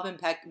now Bub and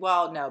Peck.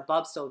 Well, no,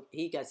 Bub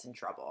he gets in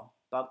trouble.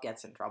 Bub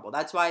gets in trouble.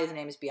 That's why his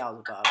name is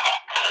Beelzebub.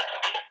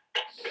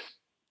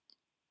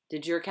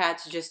 Did your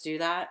cats just do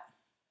that?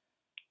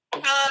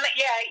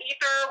 Yeah,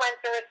 Ether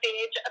went through a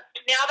stage.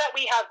 Now that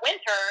we have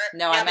Winter,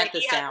 no, I meant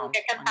the sound.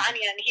 He has like a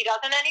companion. He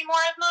doesn't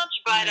anymore as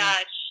much, but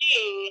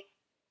he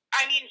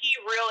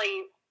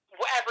really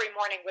every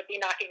morning would be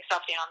knocking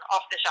stuff down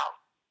off the shelf,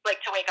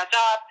 like to wake us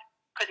up.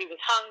 Because he was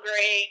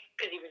hungry,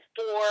 because he was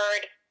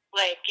bored.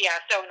 Like, yeah,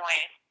 so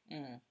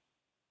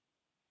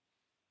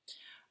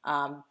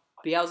annoying.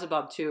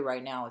 Beelzebub 2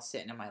 right now is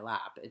sitting in my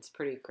lap. It's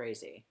pretty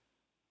crazy.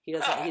 He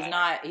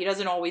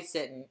doesn't always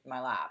sit in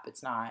my lap.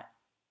 It's not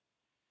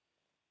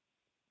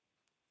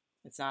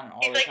an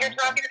always. He's like, you're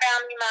talking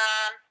about me,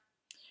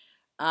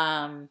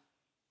 Mom.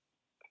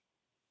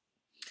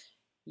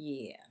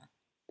 Yeah.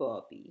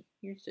 Bubby,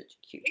 you're such a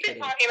cute We've kitty.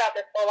 been talking about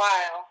this for a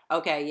while.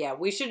 Okay, yeah,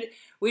 we should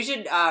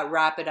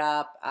wrap it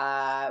up.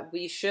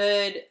 We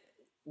should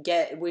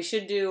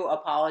do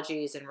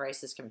apologies and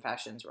racist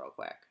confessions real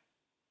quick.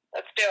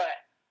 Let's do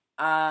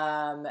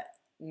it.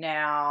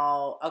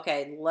 Now,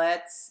 okay,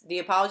 the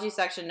apology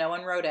section. No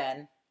one wrote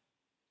in.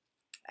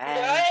 And,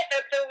 what?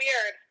 That's so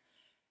weird.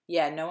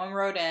 Yeah, no one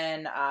wrote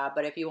in.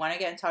 But if you want to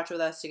get in touch with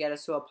us to get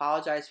us to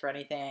apologize for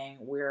anything,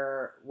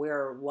 we're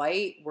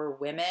white, we're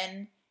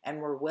women, and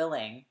we're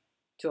willing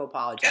to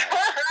apologize.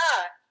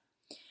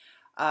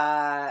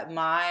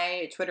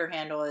 My Twitter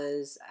handle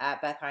is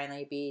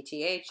 @BethHeinley,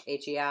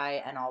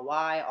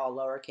 BethHeinley, all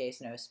lowercase,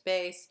 no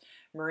space.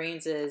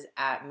 Marines is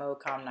at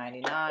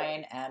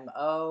MoCum99,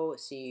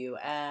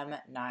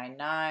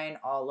 MoCum99,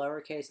 all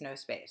lowercase, no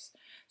space.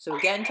 So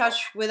get in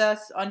touch with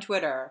us on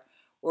Twitter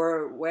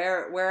or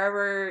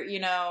wherever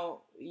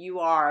you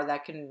are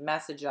that can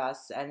message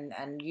us,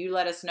 and you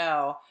let us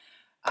know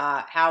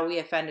how we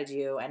offended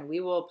you, and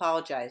we will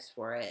apologize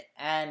for it.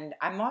 And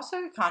I'm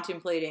also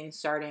contemplating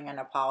starting an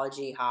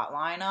apology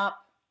hotline up,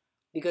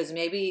 because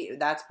maybe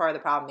that's part of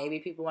the problem. Maybe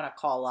people want to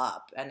call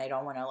up and they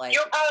don't want to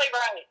You're probably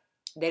right.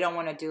 They don't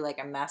want to do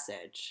like a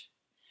message.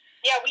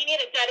 Yeah, we need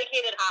a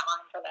dedicated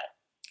hotline for this.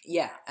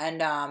 Yeah,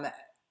 and I'm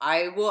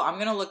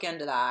gonna look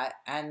into that,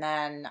 and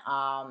then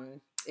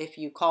if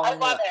you call into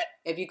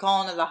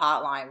the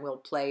hotline, we'll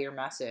play your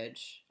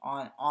message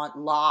on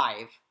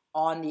live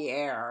on the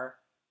air.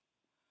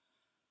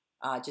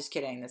 Just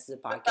kidding. This is a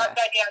podcast. That's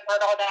idea. I've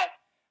heard all that.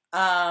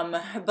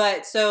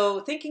 But so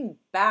thinking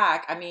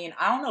back, I mean,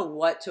 I don't know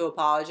what to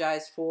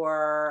apologize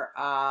for.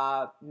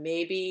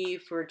 Maybe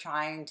for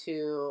trying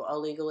to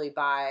illegally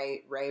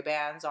buy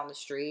Ray-Bans on the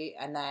street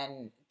and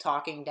then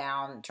trying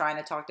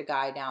to talk the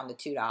guy down to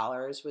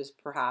 $2 was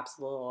perhaps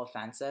a little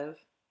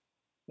offensive.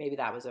 Maybe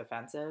that was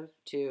offensive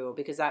too,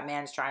 because that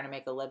man's trying to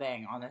make a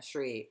living on the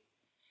street.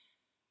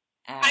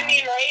 And, I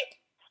mean, right?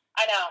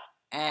 I know.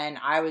 And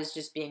I was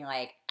just being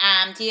like,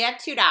 do you have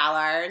 $2?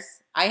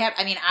 All I have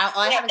is $2.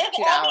 All your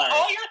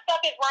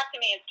stuff is worth to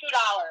me is $2.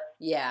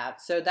 Yeah,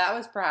 so that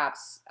was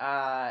perhaps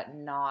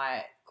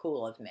not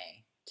cool of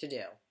me to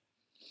do.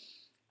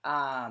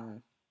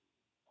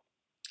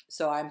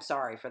 So I'm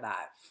sorry for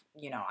that.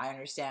 I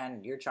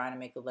understand you're trying to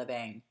make a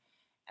living,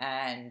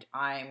 and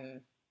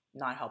I'm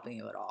not helping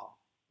you at all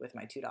with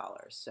my $2.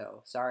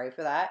 So sorry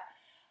for that.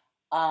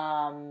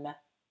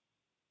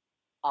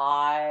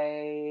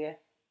 I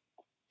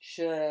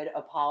should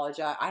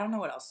apologize. I don't know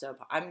what else to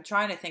apologize. I'm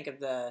trying to think of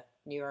the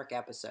New York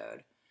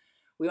episode.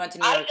 We went to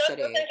New York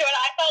City. I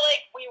felt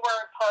like we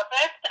were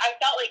perfect. I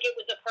felt like it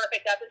was a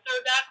perfect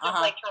episode, Beth.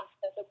 Just like Trump's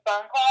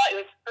phone call. It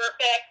was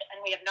perfect,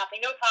 and we have nothing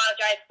to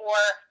apologize for.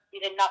 We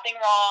did nothing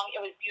wrong.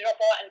 It was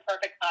beautiful and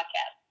perfect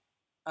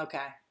podcast.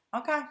 Okay.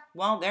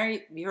 Well, there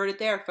you heard it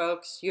there,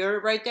 folks. You're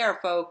right there,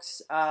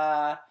 folks.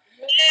 America.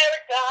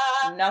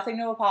 Nothing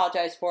to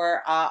apologize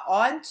for.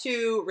 On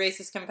to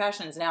Racist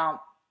Confessions.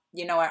 Now,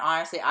 you know what,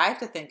 honestly, I have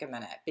to think a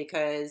minute,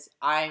 because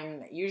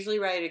I'm usually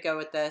ready to go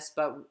with this,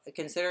 but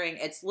considering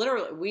it's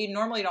literally, we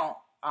normally don't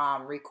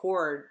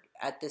record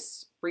at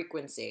this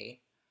frequency.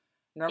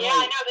 Normally, yeah,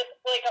 I know, this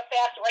is like a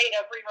fast rate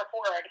of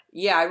re-record.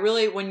 Yeah,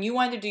 when you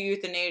wanted to do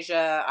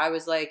euthanasia, I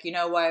was like, you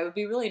know what, it would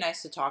be really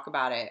nice to talk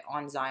about it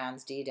on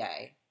Zion's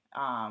D-Day.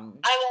 I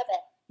love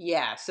it.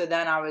 Yeah, so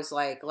then I was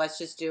like, let's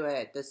just do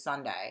it this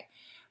Sunday.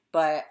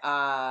 But,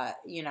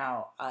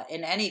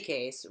 in any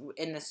case,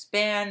 in the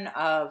span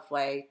of,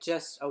 like,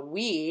 just a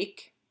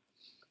week,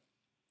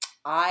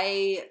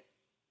 I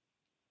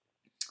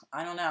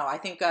don't know. I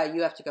think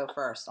you have to go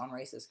first on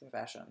Racist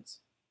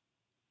Confessions.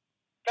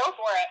 Go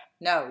for it.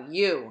 No,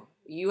 you.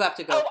 You have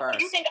to go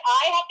first. You think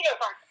I have to go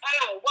first?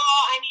 Oh,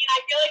 well, I mean,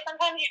 I feel like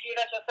sometimes you do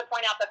that just to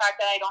point out the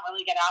fact that I don't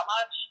really get out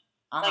much.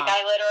 Like,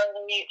 I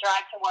literally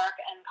drive to work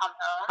and come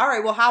home. All right,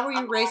 well, how were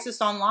you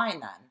racist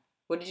online, then?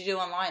 What did you do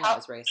online that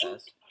was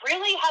racist?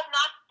 Really have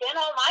not been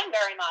online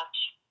very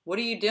much. What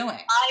are you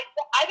doing?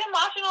 I've been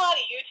watching a lot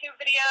of YouTube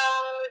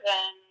videos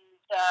and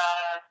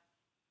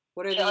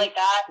what are shit like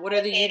that. What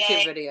are the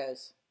YouTube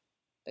videos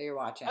that you're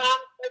watching? So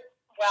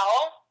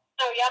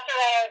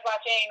yesterday I was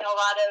watching a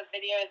lot of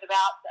videos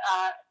about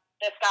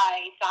this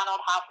guy, Donald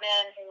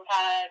Hoffman, who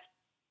has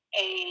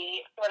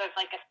a sort of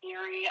like a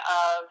theory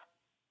of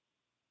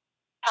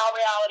how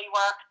reality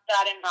works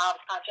that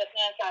involves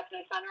consciousness at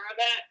the center of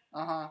it.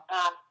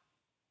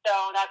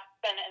 So that's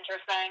been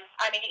interesting.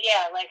 I mean,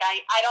 yeah, like,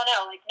 I don't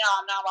know. Like, no,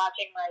 I'm not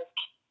watching, like...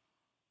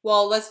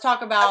 Well, let's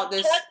talk about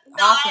this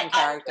Hoffman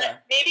character.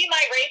 Maybe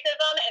my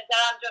racism is that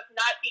I'm just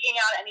not seeking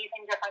out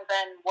anything different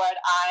than what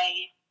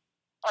I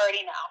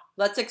already know.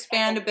 Let's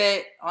expand a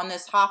bit on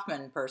this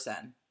Hoffman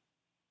person.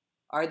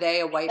 Are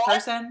they a white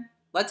person?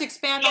 Let's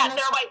expand on this.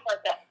 Yeah, they're a white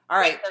person. All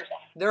right.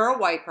 They're a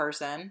white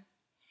person,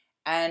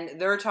 and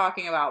they're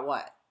talking about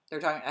what? They're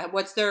talking...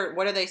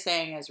 what are they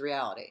saying is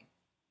reality?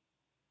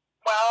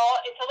 Well,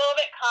 it's a little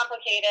bit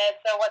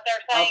complicated. So what they're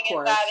saying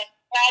is that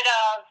instead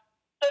of...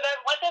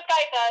 what this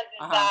guy says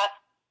is that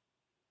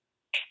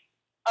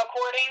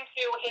according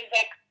to his...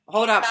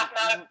 Hold up,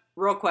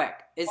 real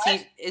quick. Is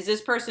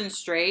this person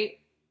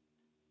straight?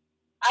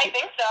 I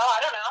think so.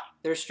 I don't know.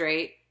 They're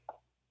straight?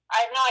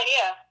 I have no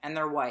idea. And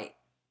they're white?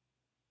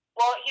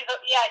 Well, he's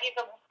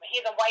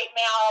a white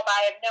male, but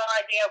I have no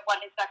idea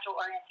what his sexual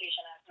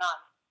orientation is. None.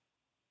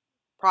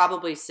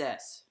 Probably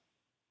cis.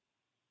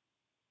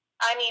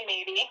 I mean,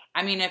 maybe.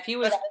 I mean, if he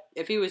was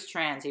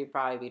trans, he'd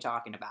probably be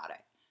talking about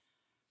it.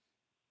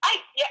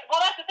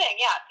 Well, that's the thing.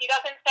 Yeah, he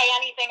doesn't say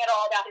anything at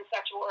all about his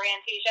sexual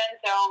orientation.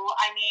 So,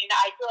 I mean,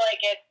 I feel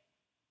like it's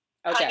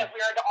kind of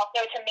weird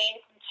also to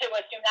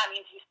assume that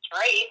means he's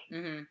straight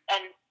and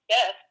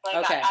cis.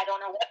 Like, I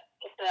don't know what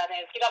that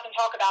is. He doesn't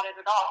talk about it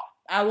at all.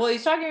 Well,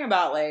 he's talking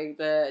about like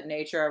the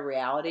nature of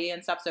reality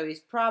and stuff. So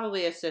he's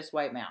probably a cis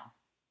white male.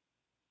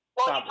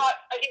 Well,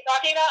 he's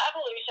talking about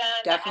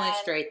evolution. Definitely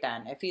straight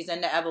then. If he's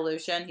into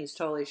evolution, he's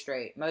totally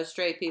straight. Most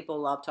straight people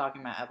love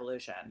talking about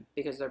evolution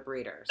because they're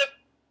breeders.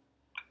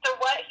 So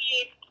what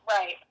he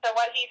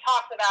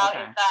talks about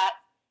is that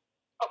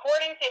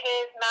according to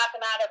his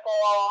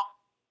mathematical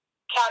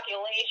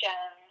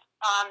calculations,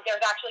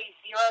 there's actually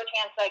zero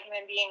chance that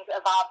human beings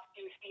evolved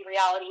to see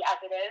reality as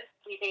it is.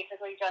 We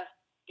basically just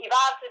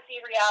evolved to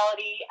see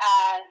reality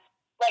as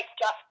like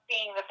just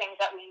seeing the things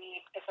that we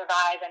need to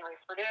survive and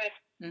reproduce.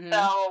 Mm-hmm.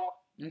 So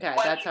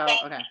that's how.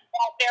 Okay.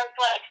 There's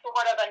like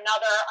sort of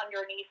another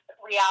underneath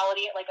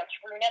reality, like a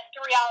trueness to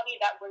reality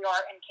that we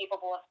are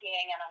incapable of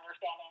seeing and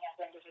understanding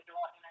as individual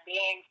human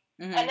beings.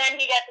 Mm-hmm. And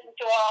then he gets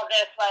into all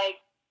this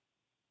like.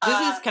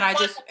 Can I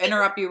just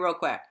interrupt you real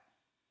quick?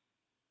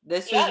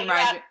 This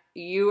reminds me.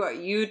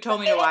 You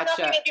told me to watch.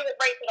 Nothing to do with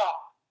race at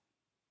all.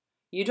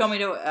 You told me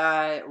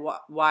to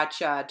watch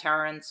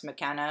Terrence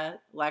McKenna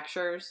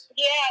lectures.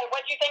 Yeah,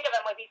 what did you think of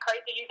him? Was he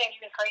crazy? Did you think he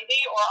was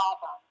crazy or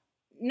awesome?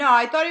 No,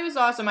 I thought he was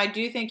awesome. I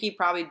do think he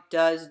probably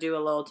does do a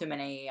little too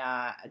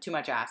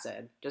much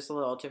acid, just a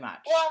little too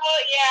much. Well,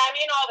 yeah, I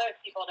mean, all those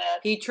people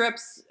did. He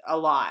trips a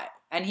lot,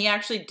 and he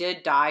actually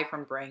did die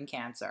from brain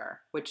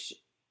cancer, which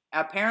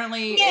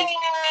apparently is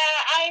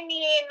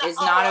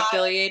not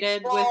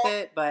affiliated with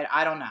it, but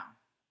I don't know.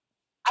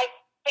 I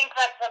think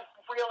that's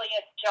really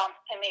a jump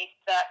to make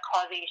that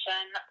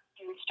causation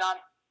huge jump.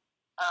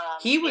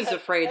 He was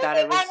afraid that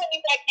it was.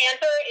 That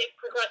cancer is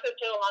progressive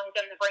to the lungs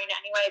and the brain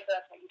anyway, so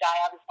that's what you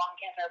die of: is lung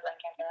cancer, brain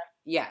cancer.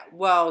 Yeah,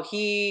 well,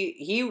 he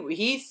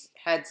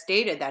had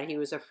stated that he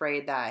was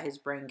afraid that his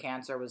brain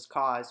cancer was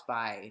caused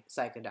by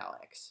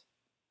psychedelics.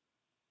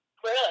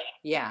 Really?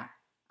 Yeah.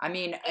 I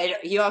mean,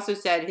 he also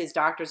said his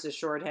doctors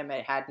assured him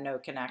it had no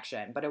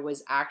connection, but it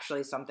was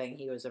actually something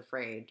he was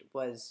afraid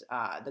was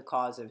the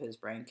cause of his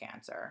brain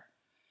cancer.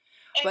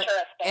 But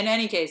in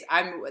any case,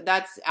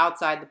 that's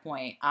outside the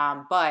point.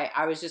 But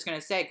I was just going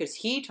to say, because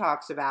he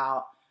talks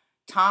about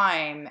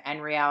time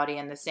and reality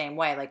in the same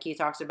way. Like he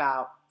talks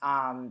about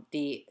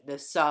the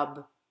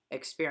sub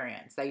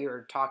experience that you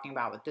were talking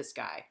about with this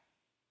guy.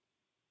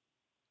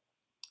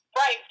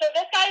 Right. So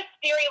this guy's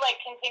theory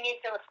continues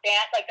to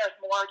expand. There's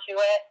more to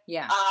it.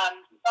 Yeah.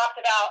 He talks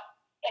about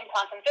in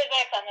quantum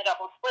physics and the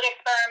double slit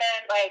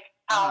experiment,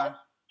 how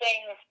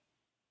things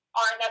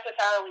aren't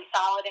necessarily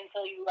solid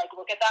until you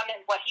look at them.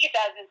 And what he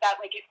says is that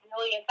it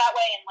really is that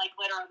way, and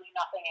literally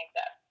nothing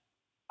exists.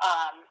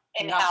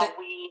 How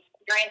we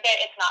experience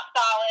it, it's not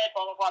solid.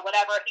 Blah blah blah.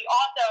 Whatever. He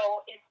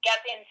also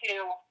gets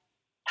into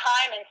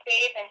time and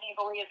space, and he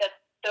believes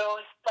that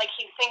those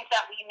he thinks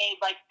that we made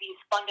these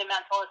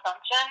fundamental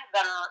assumptions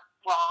that are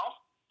wrong.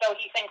 So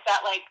he thinks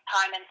that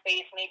time and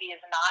space maybe is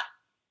not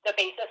the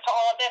basis to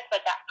all of this, but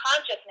that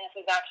consciousness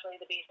is actually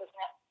the basis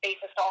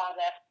to all of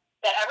this.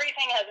 That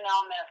everything has an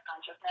element of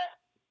consciousness,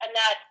 and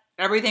that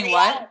everything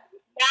reality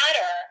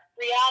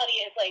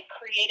is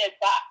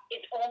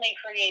is only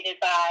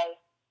created by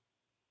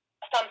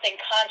something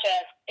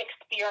conscious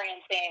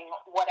experiencing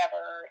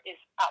whatever is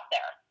out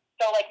there.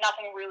 So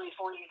nothing really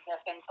fully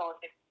exists until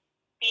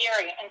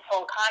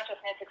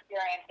consciousness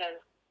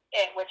experiences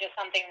it, which is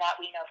something that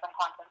we know from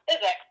quantum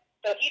physics.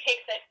 So he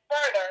takes it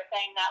further,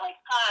 saying that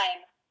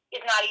time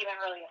is not even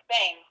really a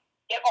thing;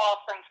 it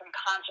all springs from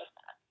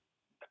consciousness.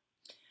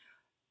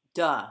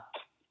 Duh.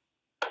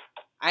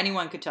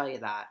 Anyone could tell you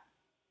that.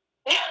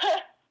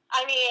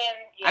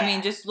 I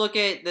mean, just look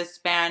at the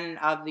span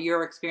of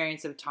your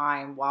experience of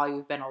time while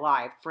you've been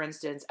alive. For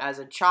instance, as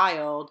a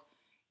child,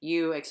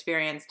 you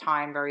experience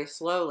time very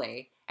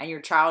slowly, and your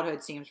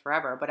childhood seems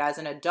forever. But as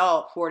an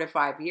adult, 4 to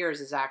 5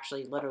 years is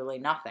actually literally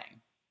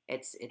nothing.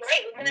 It's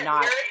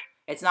not.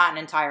 It's not an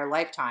entire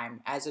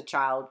lifetime. As a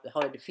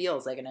childhood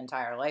feels like an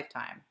entire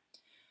lifetime.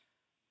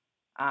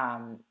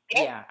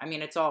 Yeah. I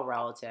mean, it's all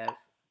relative.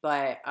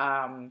 But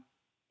time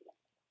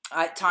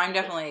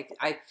definitely,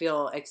 I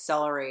feel,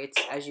 accelerates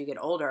as you get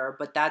older,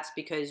 but that's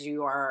because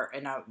you are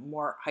in a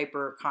more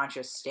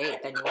hyper-conscious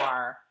state than you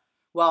are.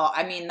 Well,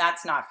 I mean,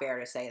 that's not fair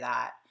to say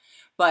that.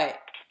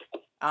 But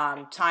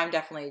time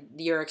definitely,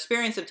 your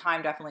experience of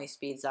time definitely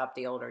speeds up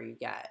the older you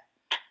get.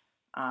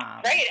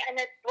 Right, and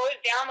it slows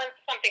down when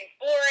something's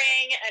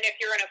boring, and if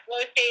you're in a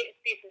flow state,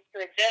 it ceases to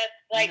exist.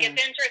 It's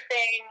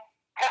interesting.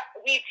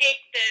 We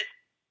take this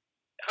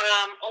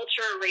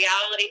ultra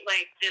reality,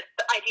 this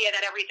idea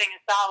that everything is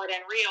solid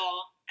and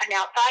real and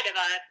outside of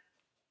us,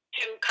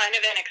 to kind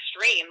of an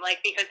extreme,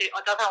 because it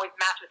doesn't always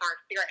match with our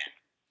experience.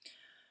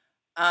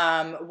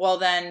 Well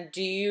then,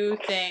 do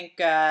you think,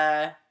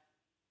 let's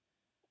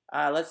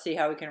see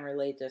how we can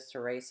relate this to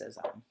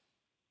racism.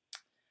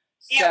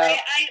 So, yeah,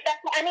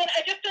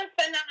 I just don't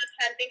spend that much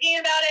time thinking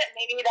about it.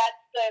 Maybe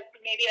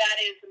that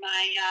is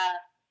my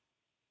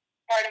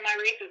part of my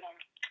racism.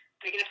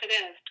 I guess it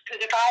is, because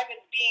if I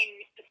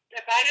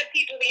had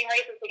people being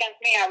racist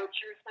against me, I would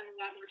sure spend a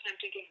lot more time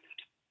thinking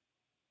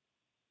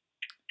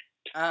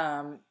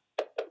about it.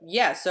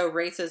 Yeah. So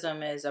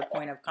racism is a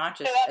point of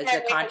conscious. It's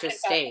a conscious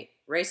state.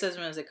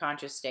 Racism is a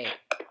conscious state,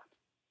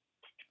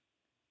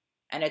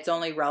 and it's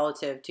only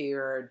relative to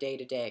your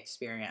day-to-day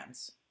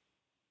experience.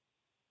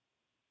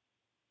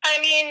 I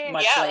mean,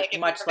 Much yeah, like- like if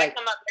much you're a like-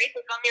 victim of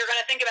racism, you're going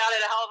to think about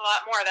it a hell of a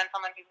lot more than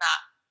someone who's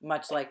not.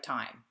 Much like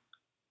time.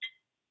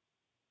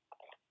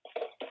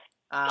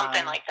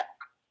 Something like that.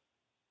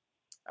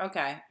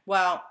 Okay.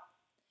 Well,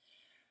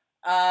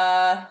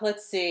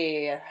 let's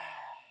see.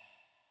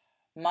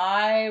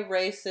 My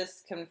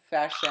racist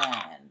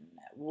confession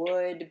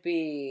would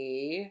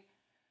be,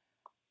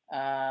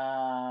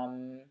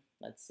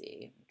 let's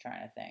see. I'm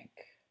trying to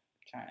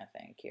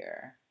think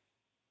here.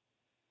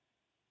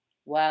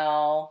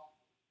 Well,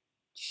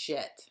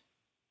 shit.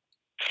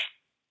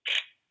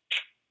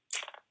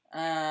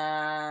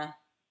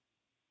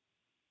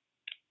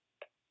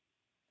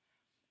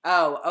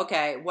 Oh,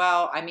 okay.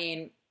 Well, I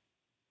mean,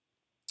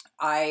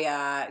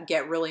 I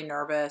get really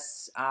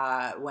nervous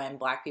when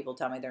Black people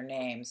tell me their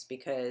names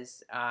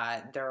because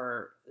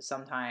they're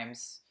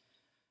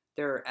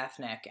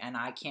ethnic, and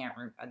I can't.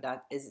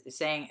 That is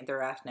saying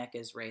they're ethnic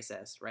is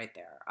racist right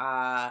there.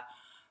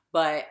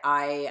 But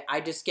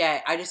I just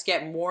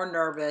get more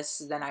nervous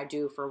than I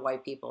do for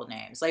white people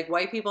names. Like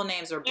white people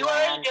names are bland. You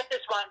already did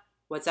this one.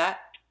 What's that?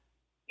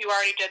 You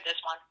already did this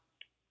one.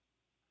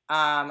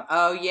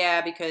 Oh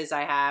yeah, because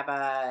I have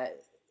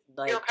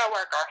Your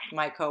coworker.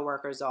 My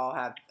coworkers all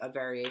have a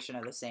variation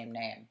of the same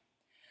name.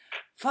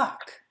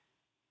 Fuck.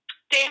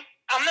 See,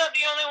 I'm not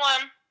the only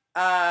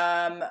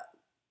one.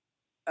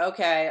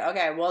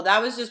 Okay. Well,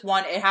 that was just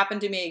one. It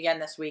happened to me again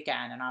this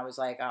weekend, and I was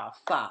like, oh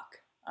fuck.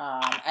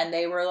 And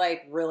they were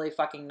like really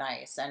fucking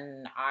nice,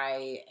 and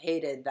I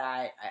hated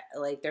that.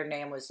 Like their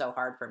name was so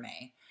hard for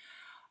me.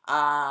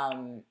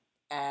 And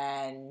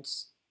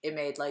it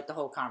made like the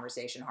whole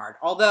conversation hard.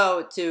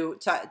 Although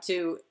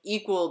to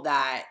equal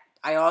that,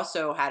 I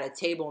also had a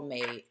table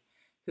mate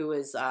who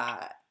was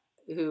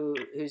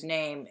whose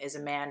name is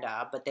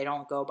Amanda, but they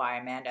don't go by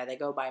Amanda. They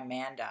go by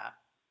Manda.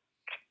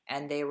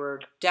 And they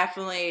were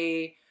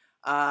definitely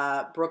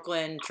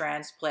Brooklyn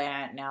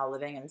transplant, now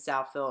living in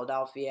South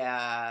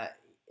Philadelphia,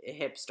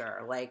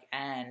 hipster. Like,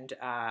 and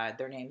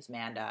their name's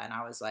Manda, and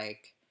I was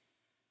like,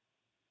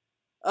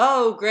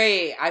 oh,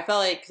 great. I felt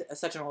like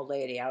such an old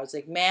lady. I was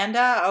like,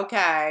 Manda?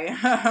 Okay.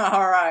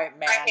 All right,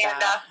 Manda.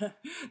 Manda.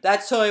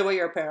 That's totally what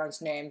your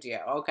parents named you.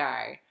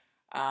 Okay.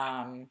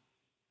 Yeah,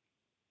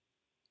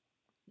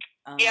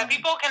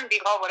 people can be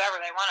called whatever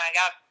they want, I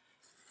guess.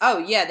 Oh,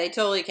 yeah, they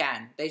totally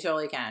can.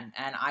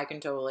 And I can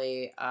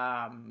totally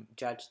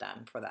judge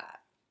them for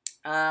that.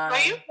 Well,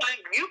 you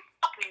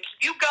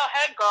go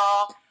ahead,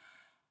 girl.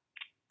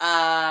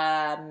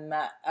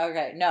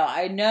 Okay. No,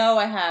 I know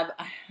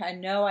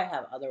I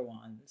have other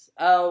ones.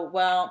 Oh,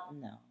 well,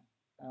 no.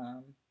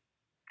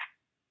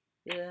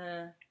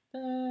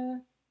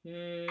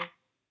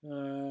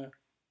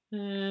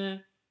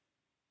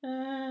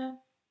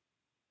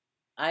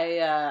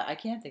 I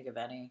can't think of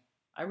any.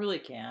 I really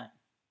can't.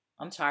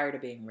 I'm tired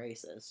of being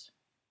racist.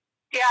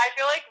 Yeah, I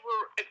feel like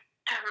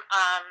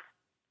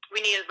we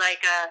need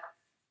like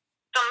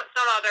some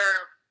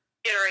other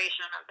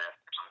iteration of this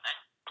or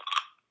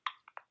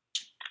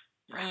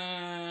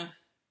something.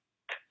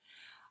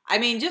 I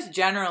mean, just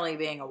generally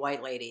being a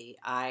white lady,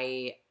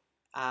 I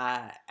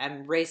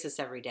am racist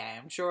every day,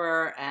 I'm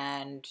sure,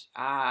 and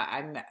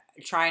I'm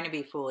trying to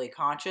be fully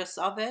conscious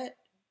of it.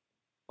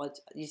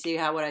 You see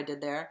what I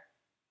did there?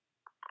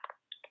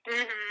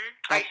 Mm-hmm.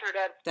 I sure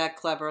did. That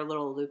clever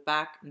little loop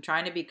back. I'm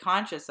trying to be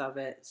conscious of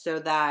it so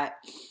that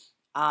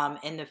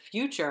in the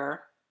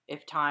future,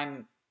 if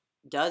time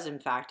does in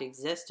fact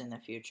exist in the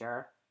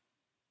future,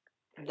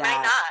 It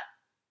might not.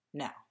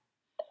 No.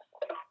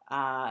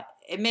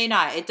 It may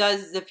not. It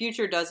does. The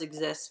future does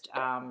exist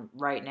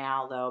right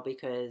now, though,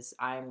 because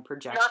I'm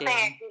projecting.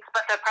 Nothing exists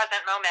but the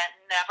present moment.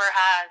 Never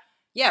has.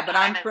 Yeah, but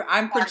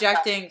I'm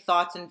projecting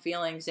thoughts and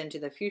feelings into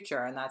the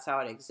future, and that's how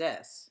it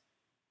exists.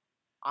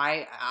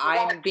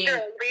 I'm being. True,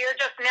 but you're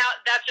just now.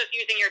 That's just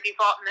using your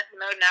default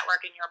mode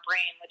network in your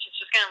brain, which is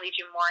just going to lead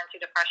you more into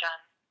depression.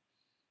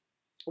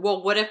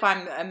 Well, what if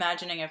I'm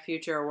imagining a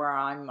future where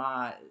I'm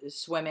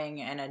swimming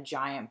in a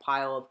giant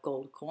pile of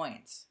gold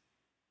coins?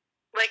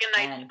 Like a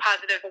nice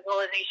positive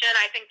visualization.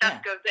 I think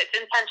that's good. It's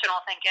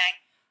intentional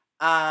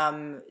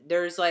thinking.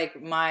 There's like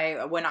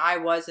when I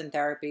was in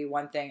therapy,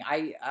 one thing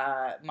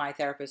my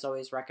therapist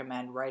always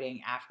recommend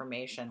writing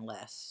affirmation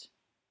lists.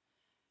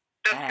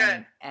 That's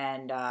good.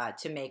 And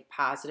to make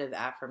positive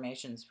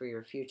affirmations for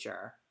your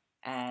future.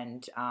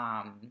 And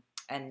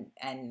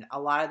a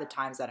lot of the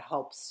times that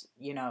helps,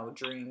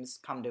 dreams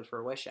come to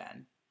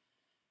fruition.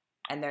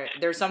 And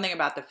there's something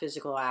about the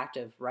physical act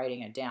of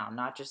writing it down,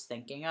 not just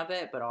thinking of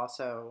it, but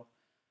also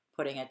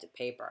putting it to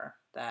paper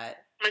that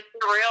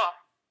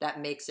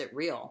makes it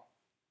real.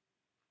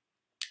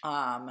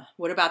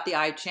 What about the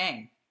I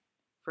Ching?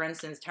 For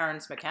instance,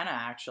 Terence McKenna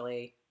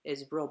actually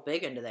is real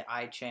big into the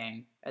I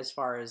Ching as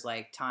far as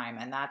like time,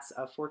 and that's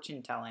a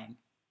fortune telling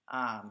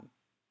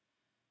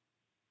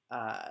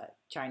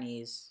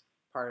Chinese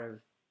part of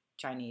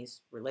Chinese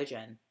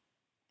religion,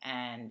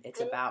 and it's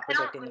about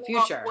predicting the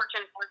future.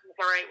 Fortune is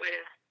the right way to.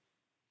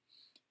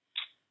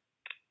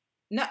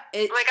 No,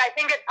 I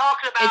think it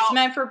talks about. It's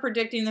meant for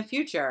predicting the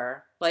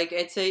future. Like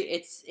it's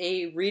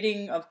a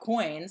reading of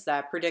coins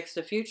that predicts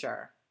the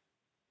future.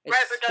 It's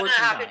right, but doesn't it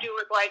fortune have to telling. do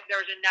with, like,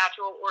 there's a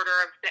natural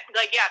order of things?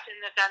 Like, yes, in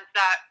the sense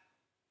that,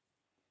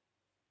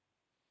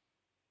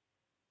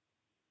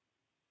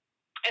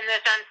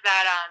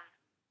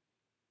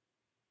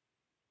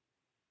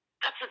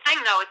 that's the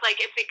thing, though. It's like,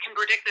 if it can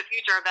predict the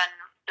future, then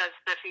does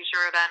the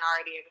future then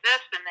already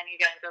exist? And then you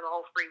get into the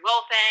whole free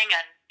will thing,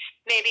 and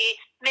maybe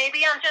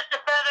I'm just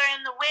a feather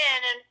in the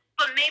wind,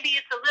 but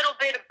maybe it's a little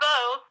bit of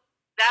both.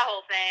 That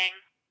whole thing.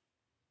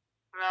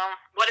 Well,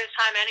 what is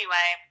time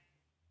anyway?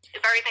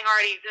 If everything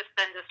already exists,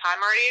 then does time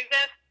already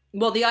exist?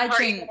 Well, the I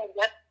Ching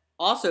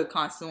also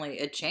constantly,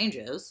 it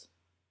changes.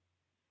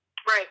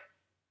 Right.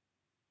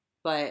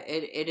 But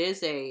it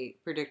is a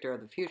predictor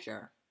of the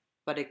future,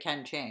 but it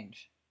can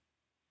change.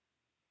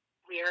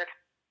 Weird.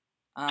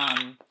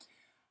 I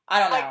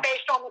don't know. Like,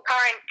 based on the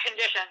current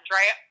conditions,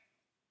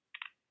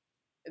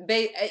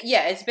 right?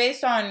 Yeah, it's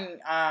based on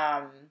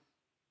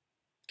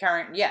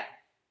current. Yeah.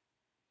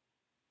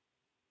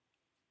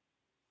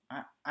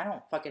 I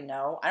don't fucking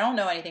know. I don't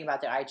know anything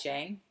about the I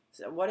Ching.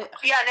 So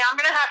Yeah, now I'm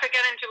gonna have to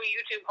get into a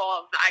YouTube hole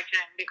of the I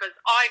Ching because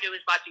all I do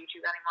is watch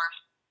YouTube anymore.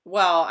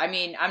 Well, I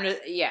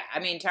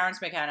mean,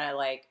 Terrence McKenna,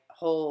 like,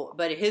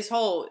 but his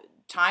whole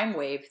time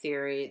wave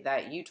theory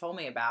that you told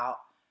me about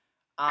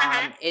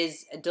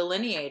is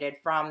delineated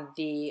from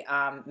the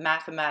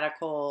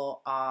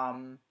mathematical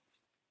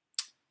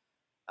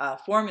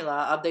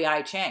formula of the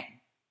I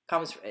Ching.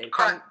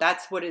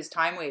 That's what his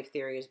time wave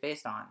theory is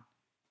based on.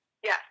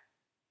 Yeah.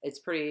 It's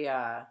pretty,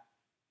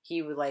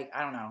 he would, like,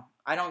 I don't know.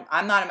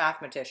 I'm not a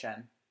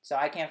mathematician, so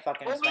I can't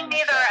fucking explain me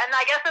neither, and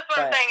I guess that's what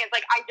I'm saying, is,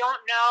 like, I don't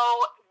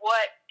know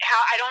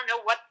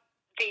what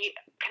the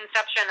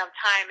conception of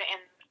time in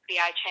the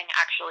I Ching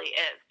actually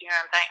is. You know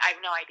what I'm saying? I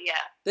have no idea.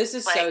 This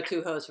is, like, so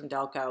two hosts from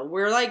Delco.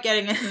 We're, like,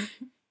 getting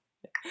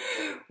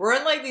we're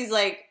in, like, these,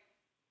 like,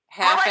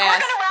 half-assed. We're going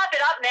to wrap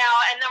it up now,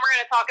 and then we're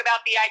going to talk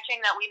about the I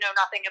Ching that we know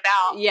nothing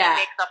about. Yeah.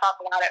 And make stuff up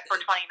about it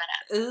for 20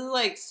 minutes. This is,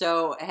 like,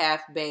 so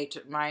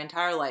half-baked. My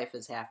entire life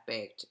is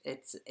half-baked. Mine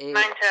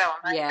too.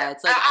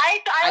 It's like, I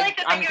like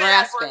to think of it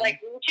as we're,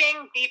 like,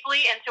 reaching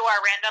deeply into our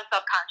random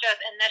subconscious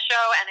in this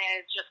show, and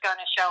it is just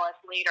going to show us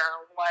later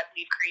what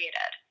we've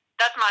created.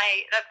 That's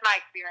my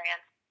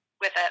experience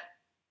with it.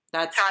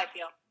 That's how I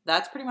feel.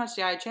 That's pretty much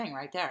the I Ching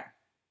right there.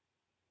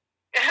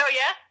 Oh,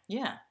 yeah?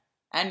 Yeah.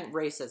 And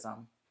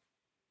racism.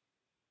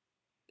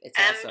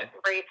 Racism.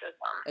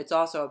 It's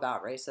also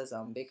about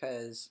racism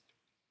because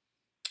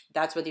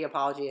that's what the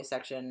apology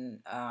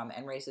section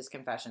and racist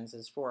confessions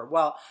is for.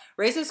 Well,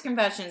 racist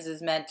confessions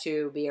is meant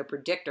to be a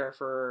predictor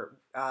for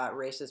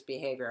racist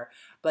behavior,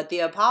 but the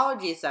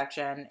apology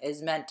section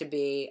is meant to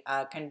be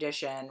a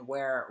condition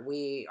where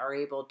we are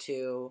able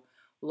to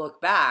look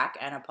back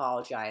and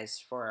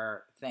apologize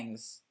for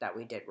things that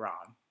we did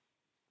wrong.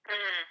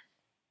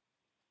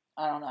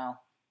 I don't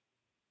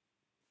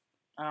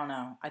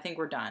know. I think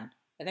we're done.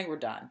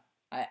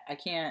 I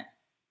can't.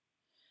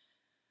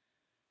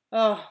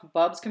 Oh,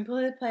 Bub's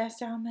completely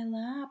passed out on my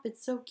lap.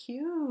 It's so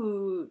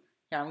cute.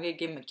 Yeah, I'm going to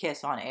give him a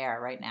kiss on air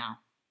right now.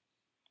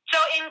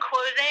 So in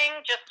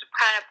closing, just to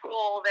kind of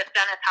pull this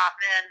Dennis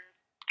Hoffman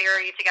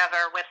theory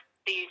together with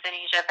the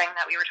euthanasia thing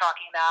that we were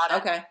talking about.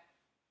 Okay.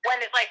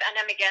 When his life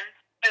ended again.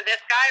 So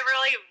this guy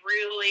really,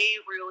 really,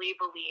 really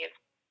believes.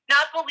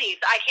 Not believes,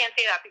 I can't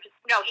say that because,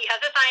 no, he has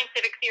a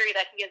scientific theory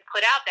that he has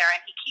put out there, and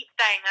he keeps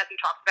saying as he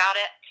talks about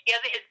it. He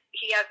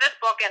has this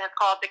book, and it's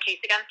called The Case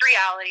Against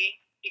Reality.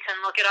 You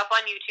can look it up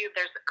on YouTube.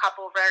 There's a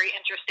couple very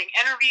interesting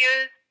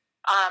interviews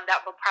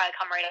that will probably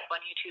come right up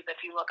on YouTube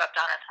if you look up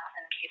Dennis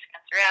Hoffman, Case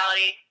Against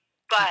Reality.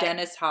 But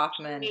Dennis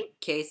Hoffman,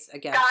 Case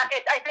Against...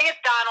 I think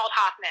it's Donald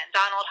Hoffman.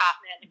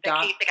 The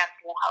Case Against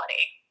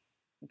Reality.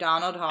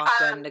 Donald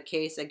Hoffman, The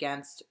Case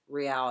Against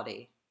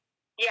Reality.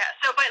 Yeah,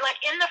 so, but,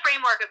 like, in the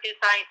framework of his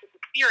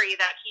scientific theory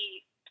that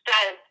he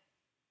says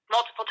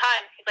multiple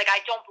times, he's like,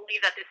 I don't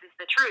believe that this is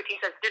the truth. He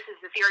says, this is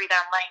the theory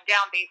that I'm laying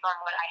down based on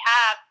what I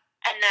have,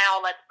 and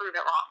now let's prove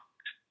it wrong.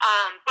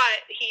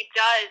 But he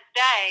does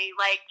say,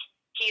 like,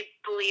 he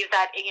believes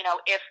that, you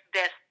know, if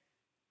this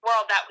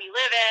world that we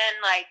live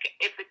in, like,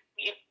 if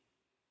it's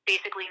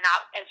basically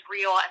not as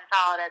real and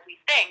solid as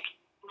we think,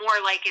 more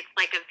like it's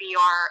like a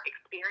VR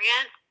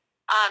experience,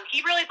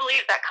 he really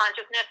believes that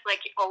consciousness,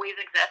 like, always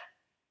exists.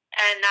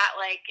 And that,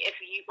 like,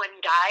 when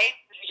you die,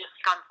 you just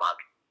unplug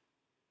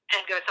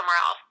and go somewhere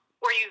else.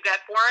 Or you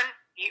get born,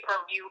 or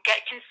you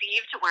get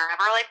conceived to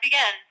wherever life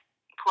begins,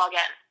 plug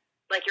in.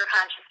 Like, your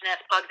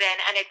consciousness plugs in,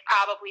 and it's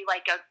probably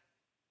like a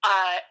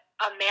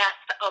mass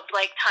of,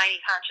 like,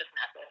 tiny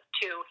consciousnesses,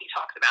 too, he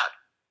talks about.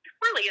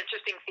 Really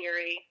interesting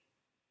theory.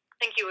 I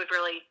think you would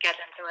really get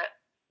into it.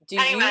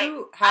 I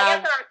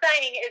guess what I'm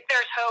saying is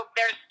there's hope.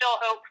 There's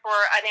still hope for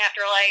an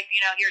afterlife.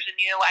 You know, here's a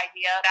new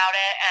idea about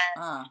it,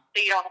 and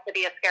so you don't have to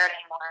be as scared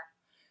anymore.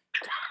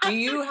 Do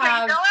you so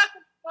have... you don't have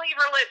to believe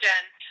religion.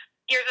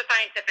 Here's a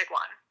scientific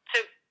one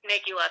to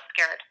make you less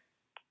scared.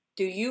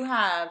 Do you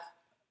have...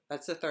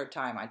 That's the third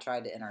time I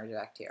tried to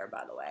interject here,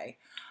 by the way.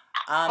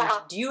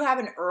 Do you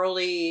have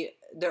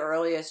the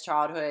earliest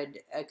childhood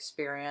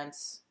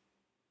experience,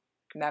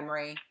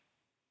 memory?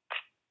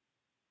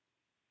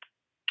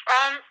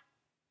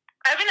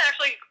 I've been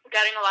actually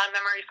getting a lot of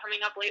memories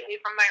coming up lately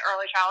from my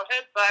early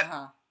childhood, but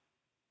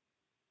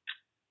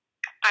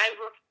I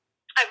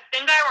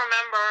think I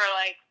remember,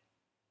 like,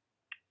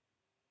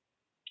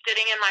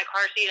 sitting in my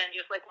car seat and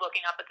just, like,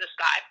 looking up at the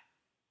sky.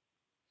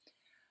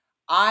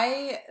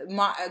 I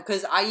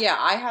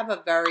have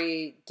a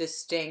very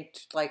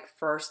distinct, like,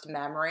 first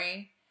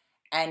memory,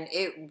 and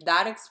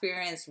that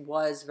experience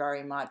was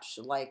very much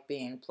like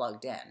being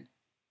plugged in.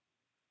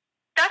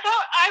 That's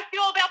how I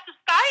feel about the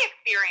sky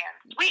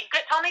experience. Wait,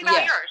 tell me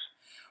about yours.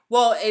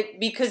 Well,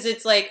 because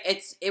it's like,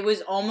 it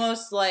was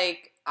almost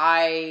like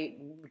I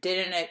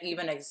didn't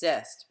even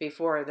exist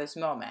before this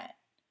moment.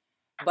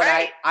 But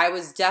right. I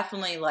was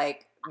definitely,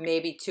 like,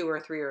 maybe 2 or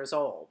 3 years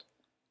old.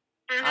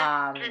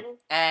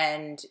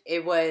 And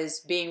it was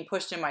being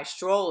pushed in my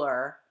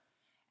stroller,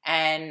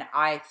 and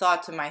I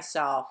thought to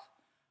myself,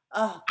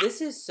 oh,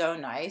 this is so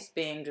nice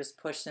being just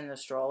pushed in the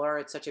stroller.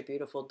 It's such a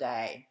beautiful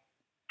day.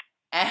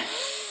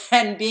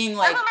 And being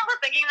like, I remember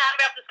thinking that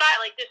about the sky,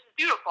 like, this is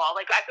beautiful.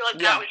 Like, I feel like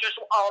that was just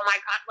all my,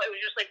 it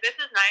was just like, this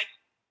is nice.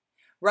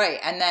 Right.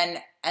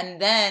 And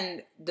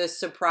then the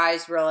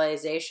surprise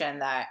realization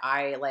that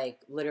I, like,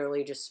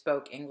 literally just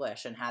spoke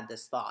English and had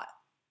this thought.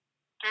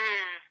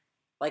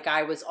 Like,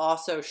 I was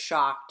also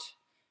shocked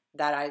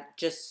that I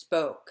just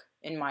spoke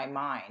in my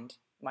mind,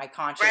 my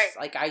conscious,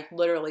 like, I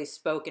literally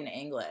spoke in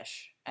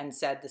English and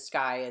said the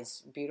sky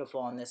is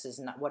beautiful and this is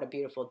not, what a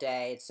beautiful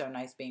day. It's so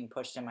nice being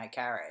pushed in my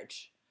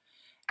carriage.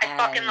 I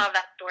fucking love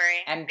that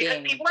story. And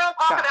because people don't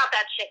talk about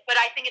that shit, but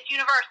I think it's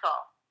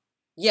universal.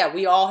 Yeah,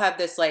 we all have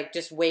this, like,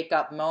 just wake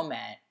up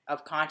moment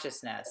of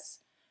consciousness.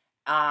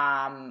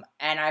 And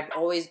I've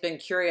always been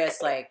curious,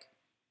 like,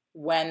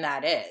 when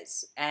that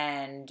is.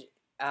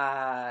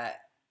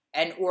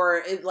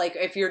 Or like,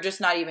 if you're just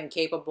not even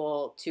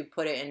capable to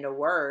put it into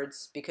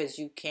words because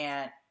you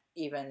can't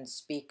even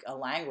speak a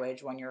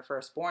language when you're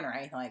first born or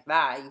anything like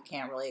that, you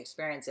can't really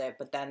experience it.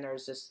 But then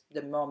there's just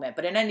the moment.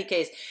 But in any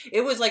case,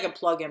 it was like a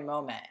plug-in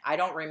moment. I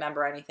don't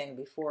remember anything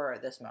before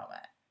this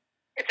moment.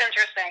 It's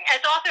interesting.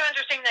 It's also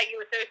interesting that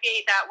you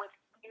associate that with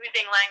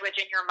using language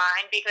in your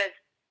mind, because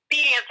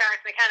speaking of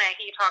Terence McKenna,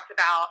 he talks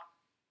about,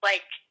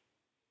 like,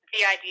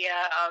 the idea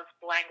of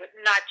language,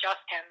 not just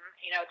him,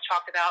 you know, it's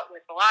talked about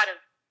with a lot of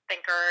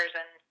thinkers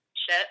and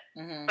shit,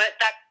 but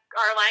that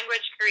our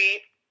language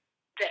creates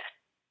this.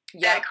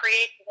 Yeah. That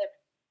creates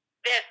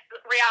this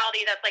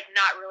reality that's, like,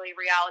 not really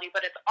reality,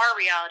 but it's our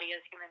reality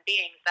as human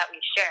beings that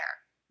we share.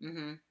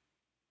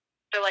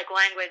 So, like,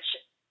 language,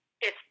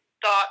 it's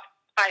thought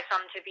by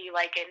some to be,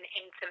 like, an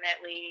intimate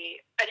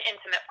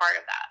part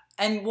of that.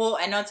 And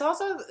it's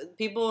also,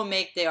 people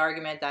make the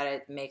argument that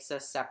it makes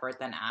us separate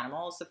than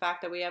animals, the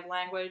fact that we have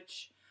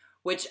language,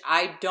 which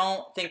I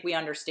don't think we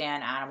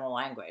understand animal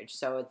language.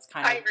 So it's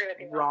kind of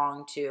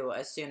wrong to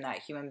assume that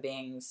human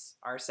beings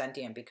are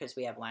sentient because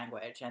we have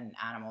language and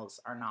animals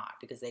are not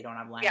because they don't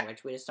have language.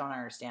 Yeah. We just don't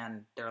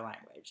understand their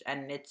language.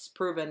 And it's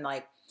proven,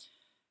 like,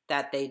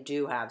 that they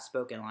do have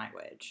spoken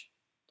language.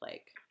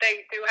 Like,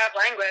 they do have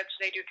language.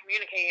 They do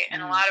communicate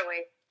in a lot of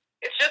ways.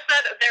 It's just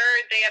that they're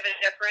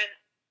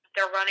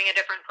running a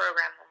different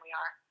program than we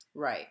are.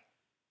 Right.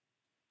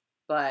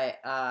 But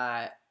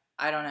I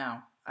don't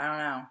know.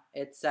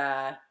 It's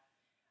I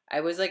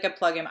was like a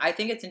plug-in. I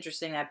think it's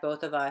interesting that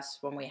both of us,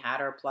 when we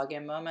had our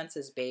plug-in moments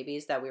as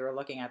babies, that we were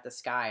looking at the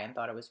sky and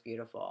thought it was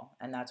beautiful,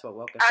 and that's what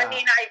woke us up. I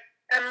mean,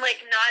 I'm,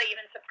 like, not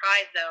even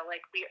surprised though.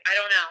 Like, I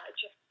don't know. It's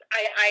just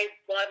I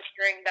love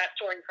hearing that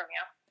story from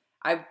you.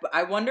 I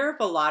wonder if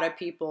a lot of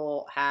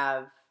people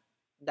have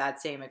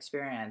that same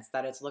experience,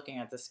 that it's looking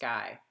at the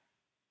sky.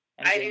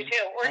 I do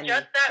too. Or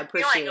just that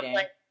feeling of,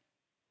 like,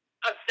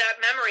 of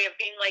that memory of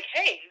being like,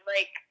 hey,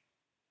 like,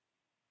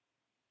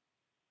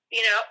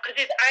 you know,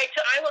 because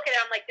I look at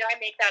it, I'm like, did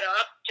I make that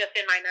up just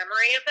in my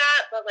memory of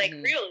that? But, like,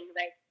 really,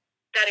 like,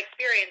 that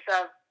experience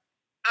of,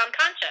 I'm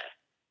conscious.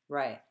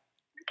 Right.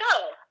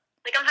 Go.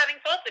 Like, I'm having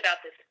thoughts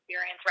about this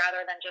experience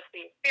rather than just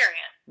the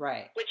experience.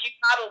 Right. Which you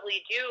probably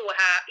do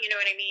have, you know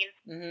what I mean?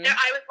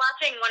 I was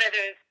watching one of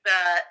those,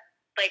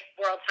 like,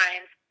 World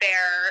Science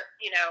Fair,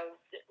 you know,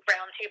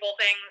 round table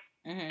things,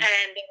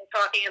 and they were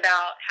talking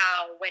about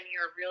how when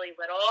you're really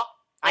little...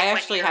 Like, I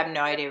actually have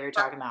no idea what you're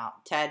talking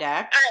about.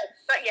 TEDx?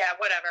 But yeah,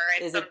 whatever.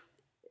 Is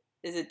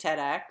it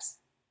TEDx?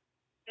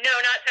 No,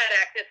 not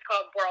TEDx. It's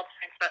called World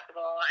Science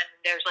Festival, and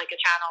there's, like, a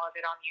channel of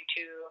it on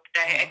YouTube.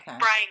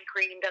 Brian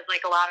Greene does,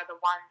 like, a lot of the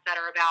ones that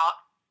are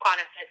about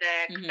quantum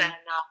physics, and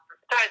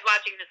so I was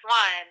watching this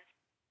one,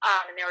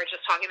 and they were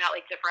just talking about,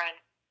 like, different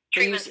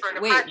treatments for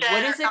depression. Wait,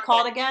 what is it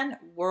called again?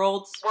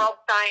 World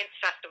Science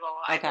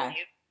Festival, I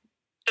believe.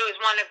 So it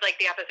was one of, like,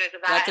 the episodes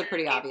of that. That's a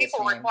pretty obvious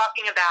people name. Were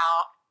talking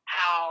about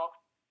how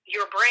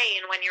your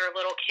brain, when you're a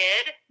little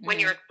kid, when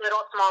you're a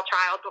little small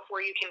child,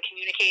 before you can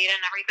communicate and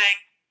everything,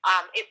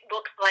 it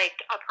looks like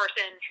a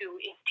person who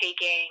is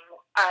taking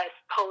a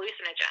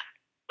hallucinogen.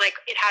 Like,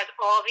 it has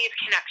all these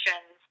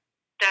connections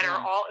that are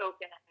all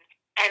open,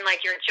 and,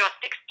 like, you're just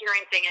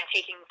experiencing and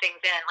taking things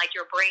in. Like,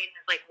 your brain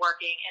is, like,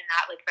 working in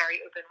that, like,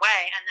 very open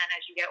way. And then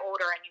as you get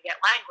older and you get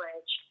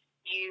language,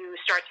 you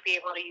start to be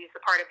able to use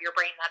the part of your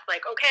brain that's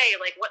like, okay,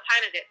 like, what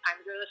time is it?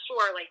 Time to go to the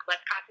store. Like,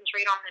 let's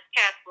concentrate on this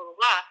task, blah, blah,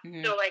 blah.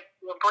 Mm-hmm. So, like,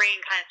 your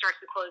brain kind of starts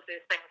to close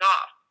those things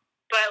off.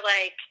 But,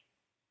 like,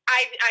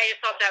 I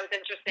just thought that was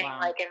interesting,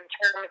 Wow. like, in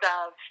terms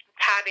of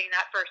having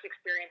that first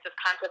experience of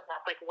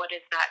consciousness, like, what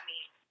does that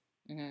mean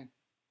Mm-hmm.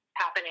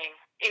 happening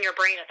in your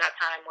brain at that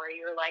time where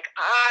you're like,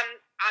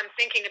 I'm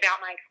thinking about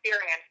my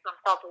experience, I'm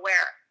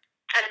self-aware.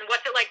 And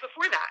what's it like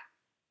before that?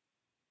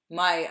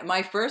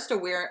 My first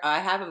I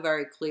have a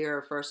very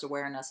clear first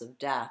awareness of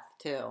death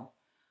too.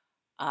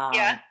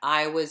 Yeah.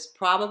 I was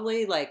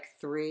probably like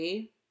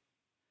 3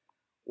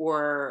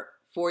 or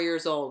 4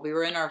 years old. We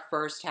were in our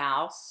first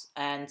house,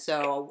 and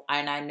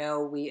I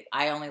know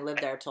I only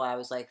lived there till I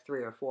was like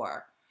 3 or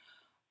 4.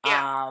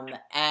 Yeah.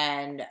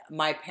 And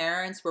my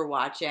parents were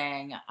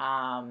watching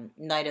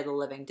Night of the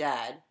Living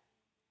Dead,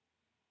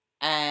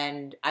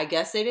 and I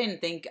guess they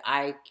didn't think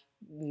I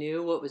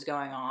knew what was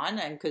going on,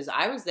 and because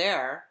I was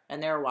there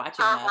and they were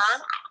watching this.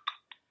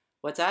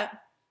 What's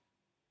that?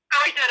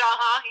 I said,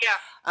 yeah.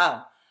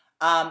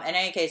 Oh, in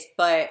any case,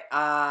 but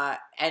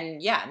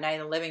and yeah,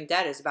 Night of the Living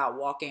Dead is about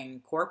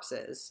walking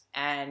corpses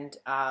and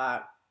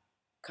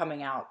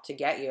coming out to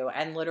get you,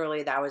 and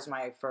literally that was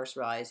my first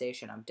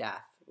realization of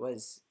death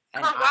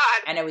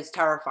and it was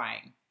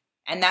terrifying,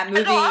 and that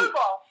movie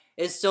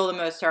is still the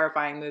most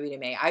terrifying movie to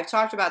me. I've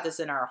talked about this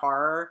in our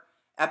horror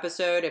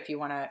episode. If you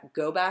want to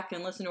go back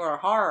and listen to our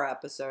horror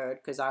episode,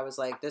 because I was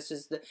like,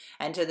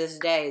 and to this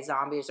day,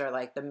 zombies are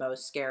like the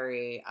most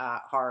scary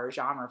horror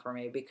genre for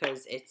me,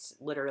 because it's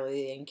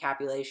literally the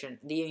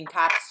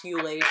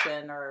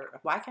encapsulation, or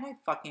why can't I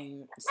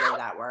fucking say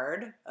that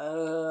word?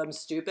 I'm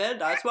stupid,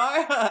 that's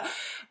why.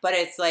 But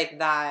it's like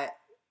that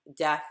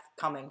death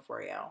coming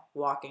for you, The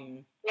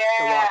Walking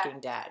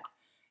Dead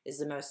is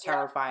the most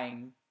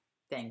terrifying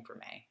thing for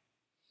me.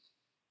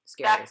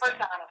 Scariest thing.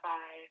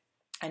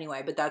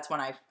 Anyway, but that's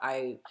when I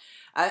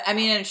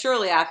mean, and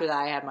shortly after that,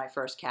 I had my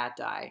first cat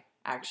die.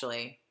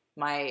 Actually,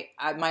 my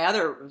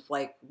other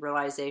like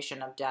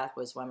realization of death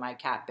was when my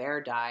cat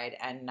Bear died,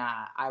 and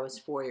I was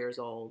 4 years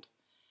old,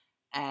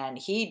 and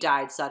he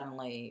died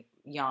suddenly,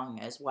 young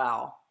as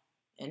well.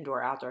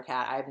 Indoor outdoor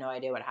cat. I have no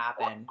idea what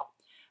happened,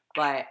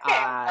 but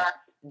I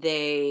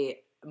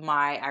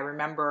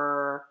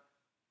remember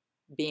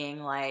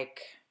being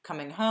like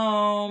coming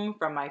home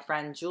from my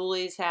friend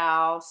Julie's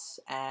house,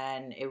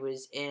 and it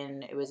was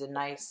a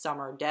nice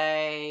summer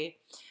day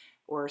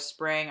or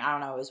spring. I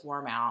don't know. It was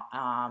warm out.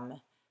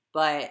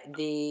 But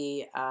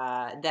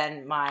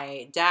then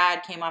my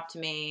dad came up to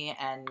me,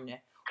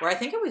 or I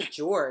think it was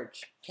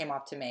George came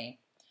up to me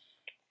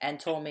and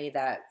told me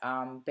that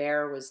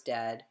Bear was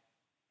dead,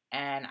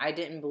 and I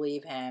didn't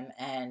believe him.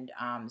 And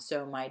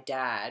so my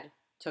dad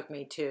took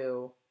me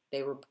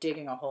they were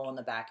digging a hole in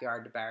the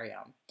backyard to bury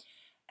him.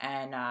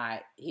 And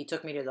he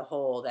took me to the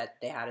hole that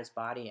they had his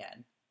body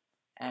in,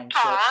 and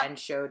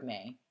showed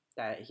me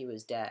that he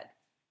was dead.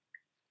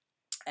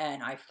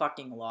 And I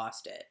fucking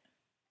lost it.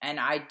 And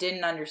I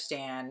didn't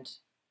understand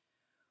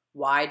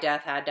why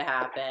death had to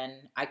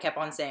happen. I kept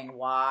on saying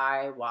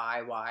why.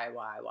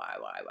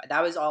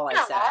 That was all I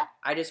said.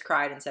 I just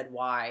cried and said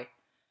why.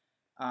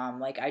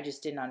 Like I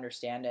just didn't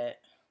understand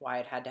it, why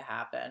it had to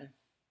happen.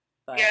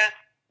 But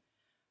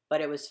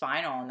it was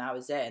final, and that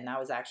was it. And that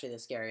was actually the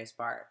scariest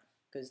part.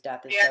 Because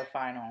death is so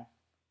final.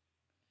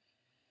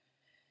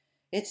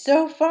 It's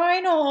so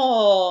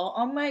final.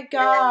 Oh my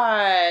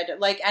god!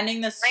 Like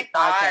ending this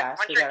podcast.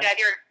 Once you're dead,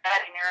 you're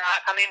dead, and you're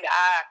not coming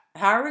back.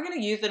 How are we going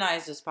to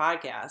euthanize this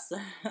podcast? Do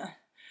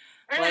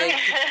they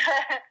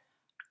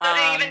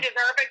even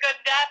deserve a good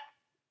death?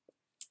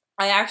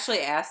 I actually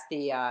asked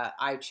the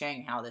I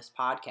Ching how this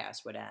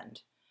podcast would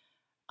end.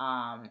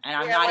 And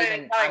I'm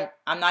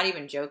not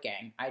even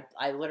joking.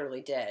 I literally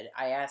did.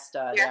 I asked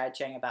the I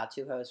Ching about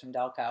Two Hoes from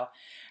Delco,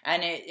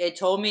 and it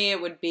told me it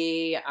would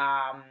be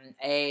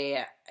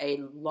a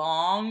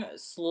long,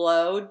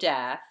 slow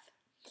death,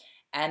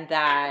 and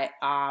that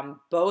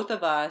both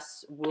of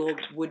us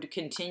would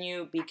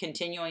be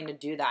continuing to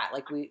do that,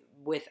 like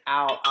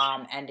without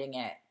ending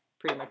it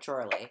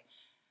prematurely.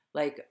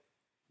 Like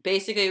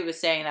basically it was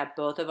saying that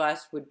both of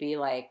us would be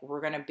like,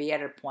 we're going to be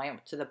at a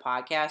point to the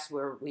podcast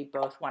where we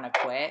both want to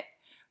quit,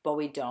 but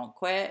we don't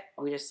quit.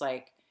 We just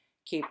like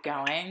keep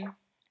going.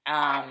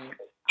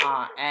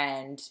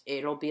 And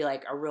it'll be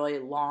like a really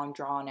long,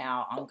 drawn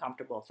out,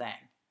 uncomfortable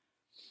thing.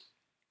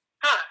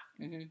 Huh.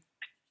 Mm-hmm.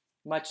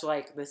 Much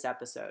like this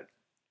episode.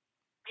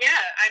 Yeah,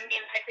 I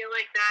mean, I feel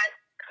like that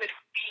could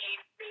be...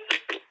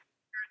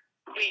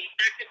 Wait,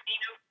 that could be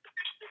no...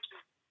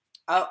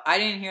 Oh, I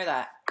didn't hear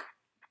that.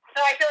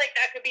 So I feel like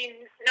that could be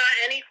not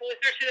any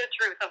closer to the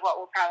truth of what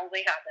will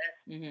probably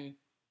happen.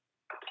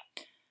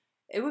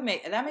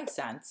 Mm-hmm. That makes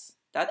sense.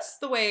 That's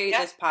the way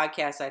this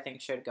podcast, I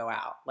think, should go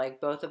out. Like,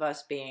 both of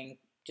us being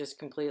just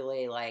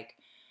completely, like,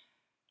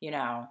 you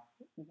know,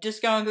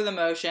 just going through the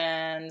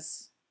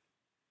motions.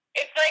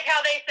 It's like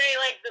how they say,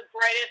 like, the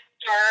brightest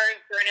stars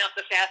burn out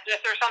the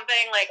fastest or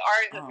something. Like,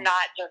 ours is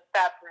not just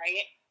that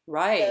bright.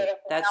 Right.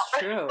 That's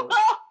true.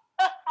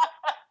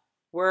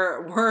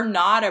 We're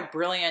not a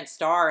brilliant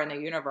star in the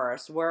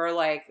universe. We're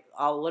like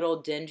a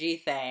little dingy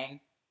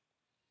thing.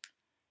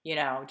 You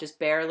know, just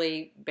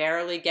barely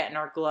getting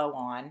our glow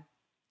on.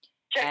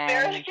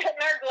 Barely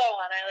getting our glow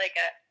on. I like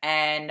it.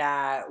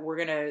 And we're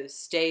gonna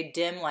stay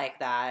dim like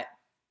that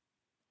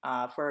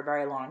for a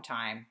very long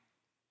time.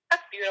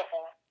 That's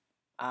beautiful.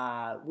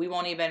 We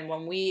won't even,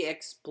 when we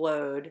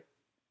explode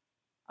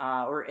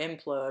or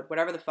implode,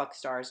 whatever the fuck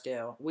stars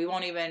do, we're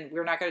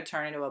not going to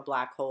turn into a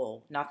black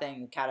hole.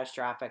 Nothing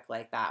catastrophic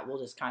like that. We'll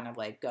just kind of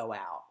like go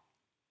out.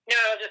 No,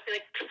 it'll just be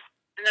like,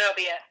 and that'll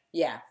be it.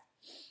 Yeah.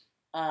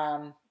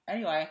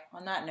 Anyway,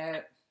 on that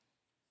note,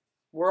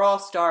 we're all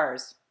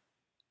stars.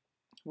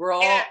 We're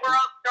all star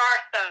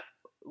stuff.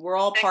 We're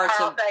all parts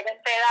of. I can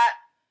say that.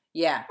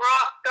 Yeah. We're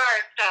all star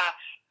stuff.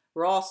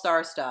 We're all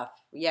star stuff.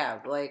 Yeah,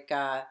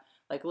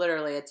 like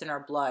literally, it's in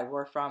our blood.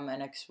 We're from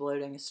an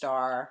exploding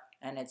star,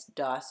 and it's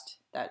dust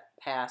that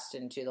passed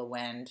into the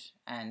wind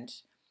and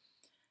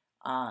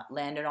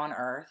landed on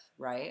Earth,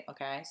 right?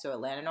 Okay, so it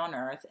landed on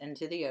Earth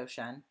into the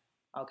ocean.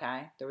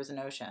 Okay, there was an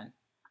ocean.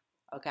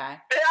 Okay. I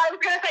was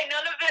gonna say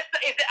none of this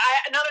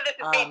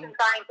is based in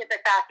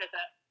scientific fact, is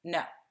it?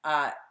 No.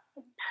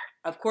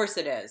 Of course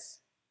it is.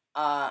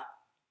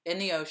 In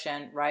the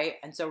ocean, right?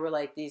 And so we're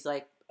like these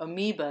like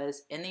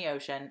amoebas in the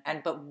ocean,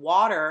 but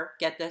water.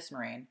 Get this,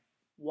 Maureen.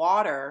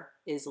 Water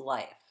is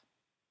life.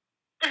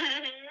 Yep.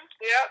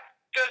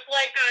 Just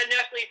like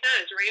Nestle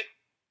says, right?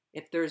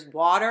 If there's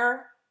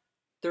water,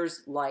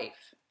 there's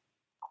life,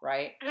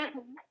 right?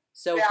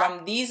 So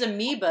from these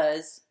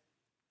amoebas,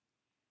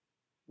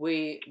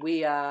 we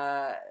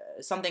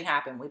something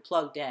happened. We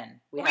plugged in.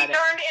 We turned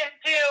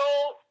into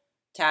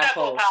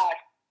tadpoles. Cephalopods.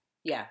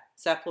 Yeah,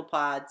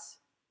 cephalopods.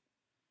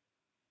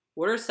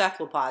 What are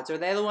cephalopods? Are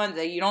they the ones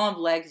that you don't have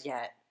legs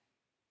yet?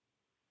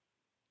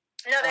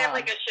 No, they have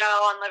like a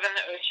shell and live in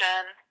the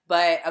ocean.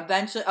 But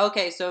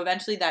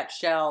eventually that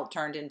shell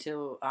turned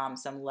into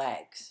some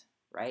legs,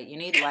 right? You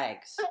need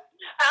legs. No,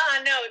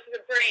 it's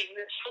the brain.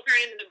 The shell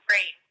turned into the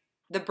brain.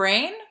 The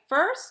brain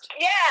first?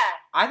 Yeah.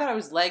 I thought it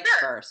was legs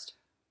first.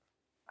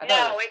 It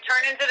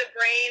turned into the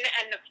brain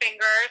and the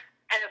fingers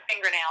and the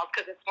fingernails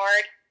because it's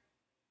hard.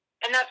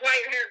 And that's why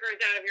your hair grows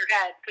out of your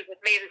head, because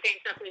it's made the same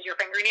stuff as your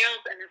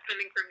fingernails and it's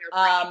coming from your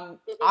brain.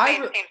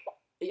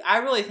 I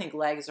really think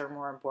legs are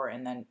more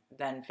important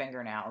than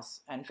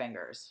fingernails and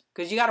fingers.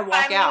 Because you got to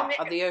walk out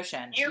of the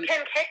ocean. You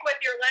can kick with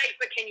your legs,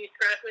 but can you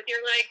scratch with your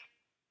legs?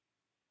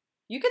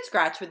 You could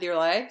scratch with your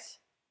legs.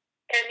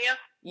 Can you?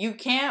 You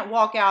can't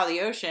walk out of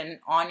the ocean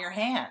on your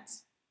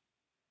hands.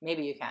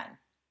 Maybe you can.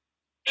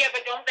 Yeah,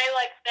 but don't they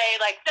say,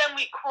 then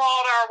we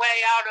crawled our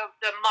way out of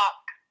the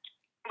muck.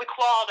 We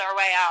clawed our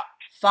way out.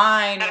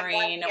 Fine,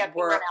 Maureen.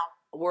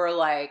 We're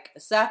like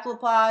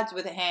cephalopods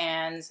with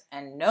hands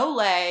and no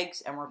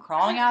legs, and we're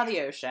crawling out of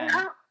the ocean.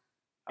 Okay?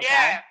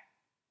 Yeah.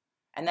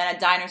 And then a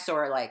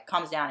dinosaur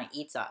comes down and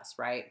eats us,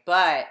 right?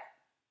 But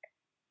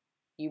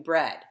you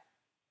bred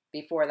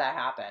before that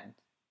happened,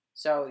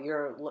 so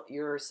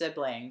your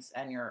siblings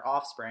and your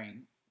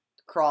offspring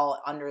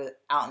crawl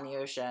out in the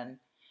ocean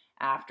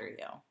after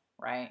you,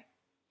 right?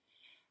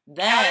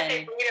 Then how did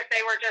they breed if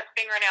they were just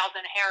fingernails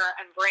and hair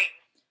and brains?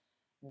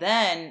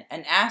 Then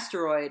an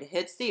asteroid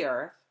hits the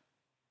Earth.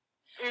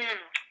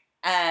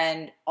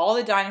 And all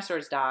the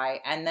dinosaurs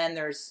die, and then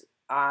there's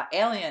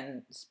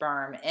alien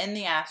sperm in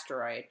the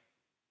asteroid.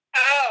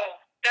 Oh,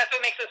 that's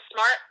what makes us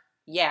smart?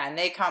 Yeah, and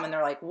they come and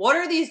they're like, what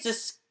are these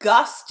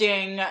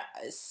disgusting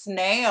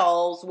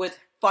snails with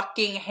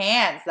fucking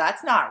hands?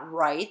 That's not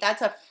right.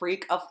 That's a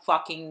freak of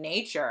fucking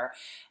nature.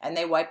 And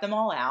they wipe them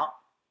all out,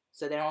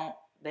 so they don't,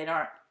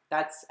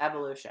 that's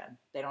evolution.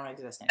 They don't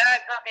exist anymore.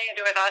 That has nothing to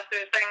do with us.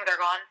 Those things are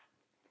gone.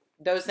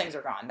 Those things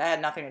are gone. That had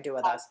nothing to do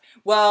with us.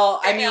 Well,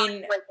 I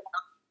mean,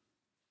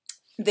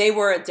 they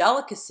were a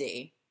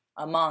delicacy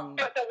among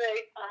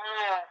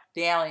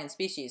the alien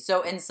species.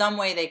 So in some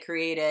way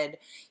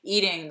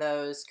eating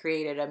those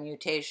created a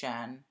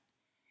mutation.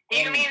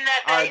 You mean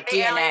that the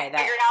aliens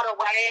figured out a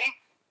way?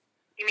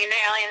 You mean the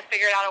aliens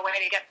figured out a way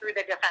to get through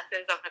the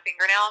defenses of the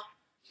fingernails?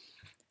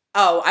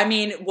 Oh, I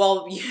mean,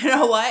 well, you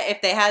know what?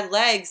 If they had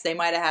legs, they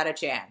might have had a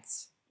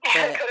chance. Yeah,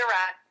 could have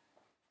run.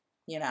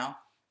 You know.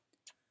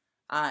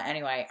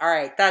 Anyway, all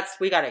right,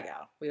 we gotta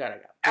go.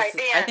 I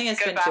think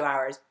it's been 2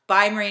 hours.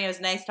 Bye, Maureen. It was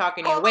nice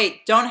talking to you.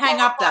 Wait, don't hang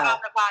up, though.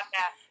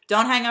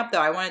 Don't hang up,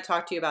 though. I want to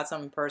talk to you about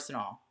something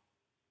personal.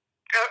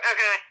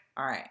 Okay.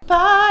 All right.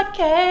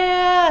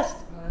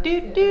 Podcast.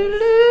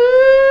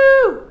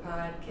 Do-do-do.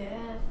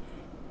 Podcast.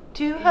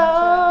 Two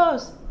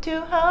hoes.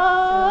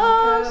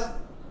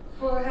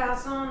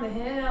 Whorehouse on the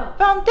hill.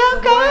 From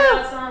Delco.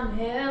 Whorehouse on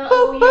the hill.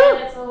 Boop,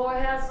 yeah, it's a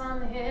whorehouse on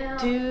the hill.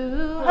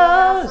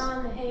 Whorehouse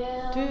on the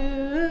hill.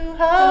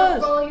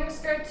 Don't roll your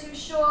skirt too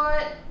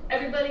short.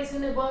 Everybody's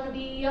gonna wanna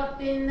be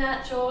up in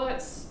that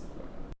shorts.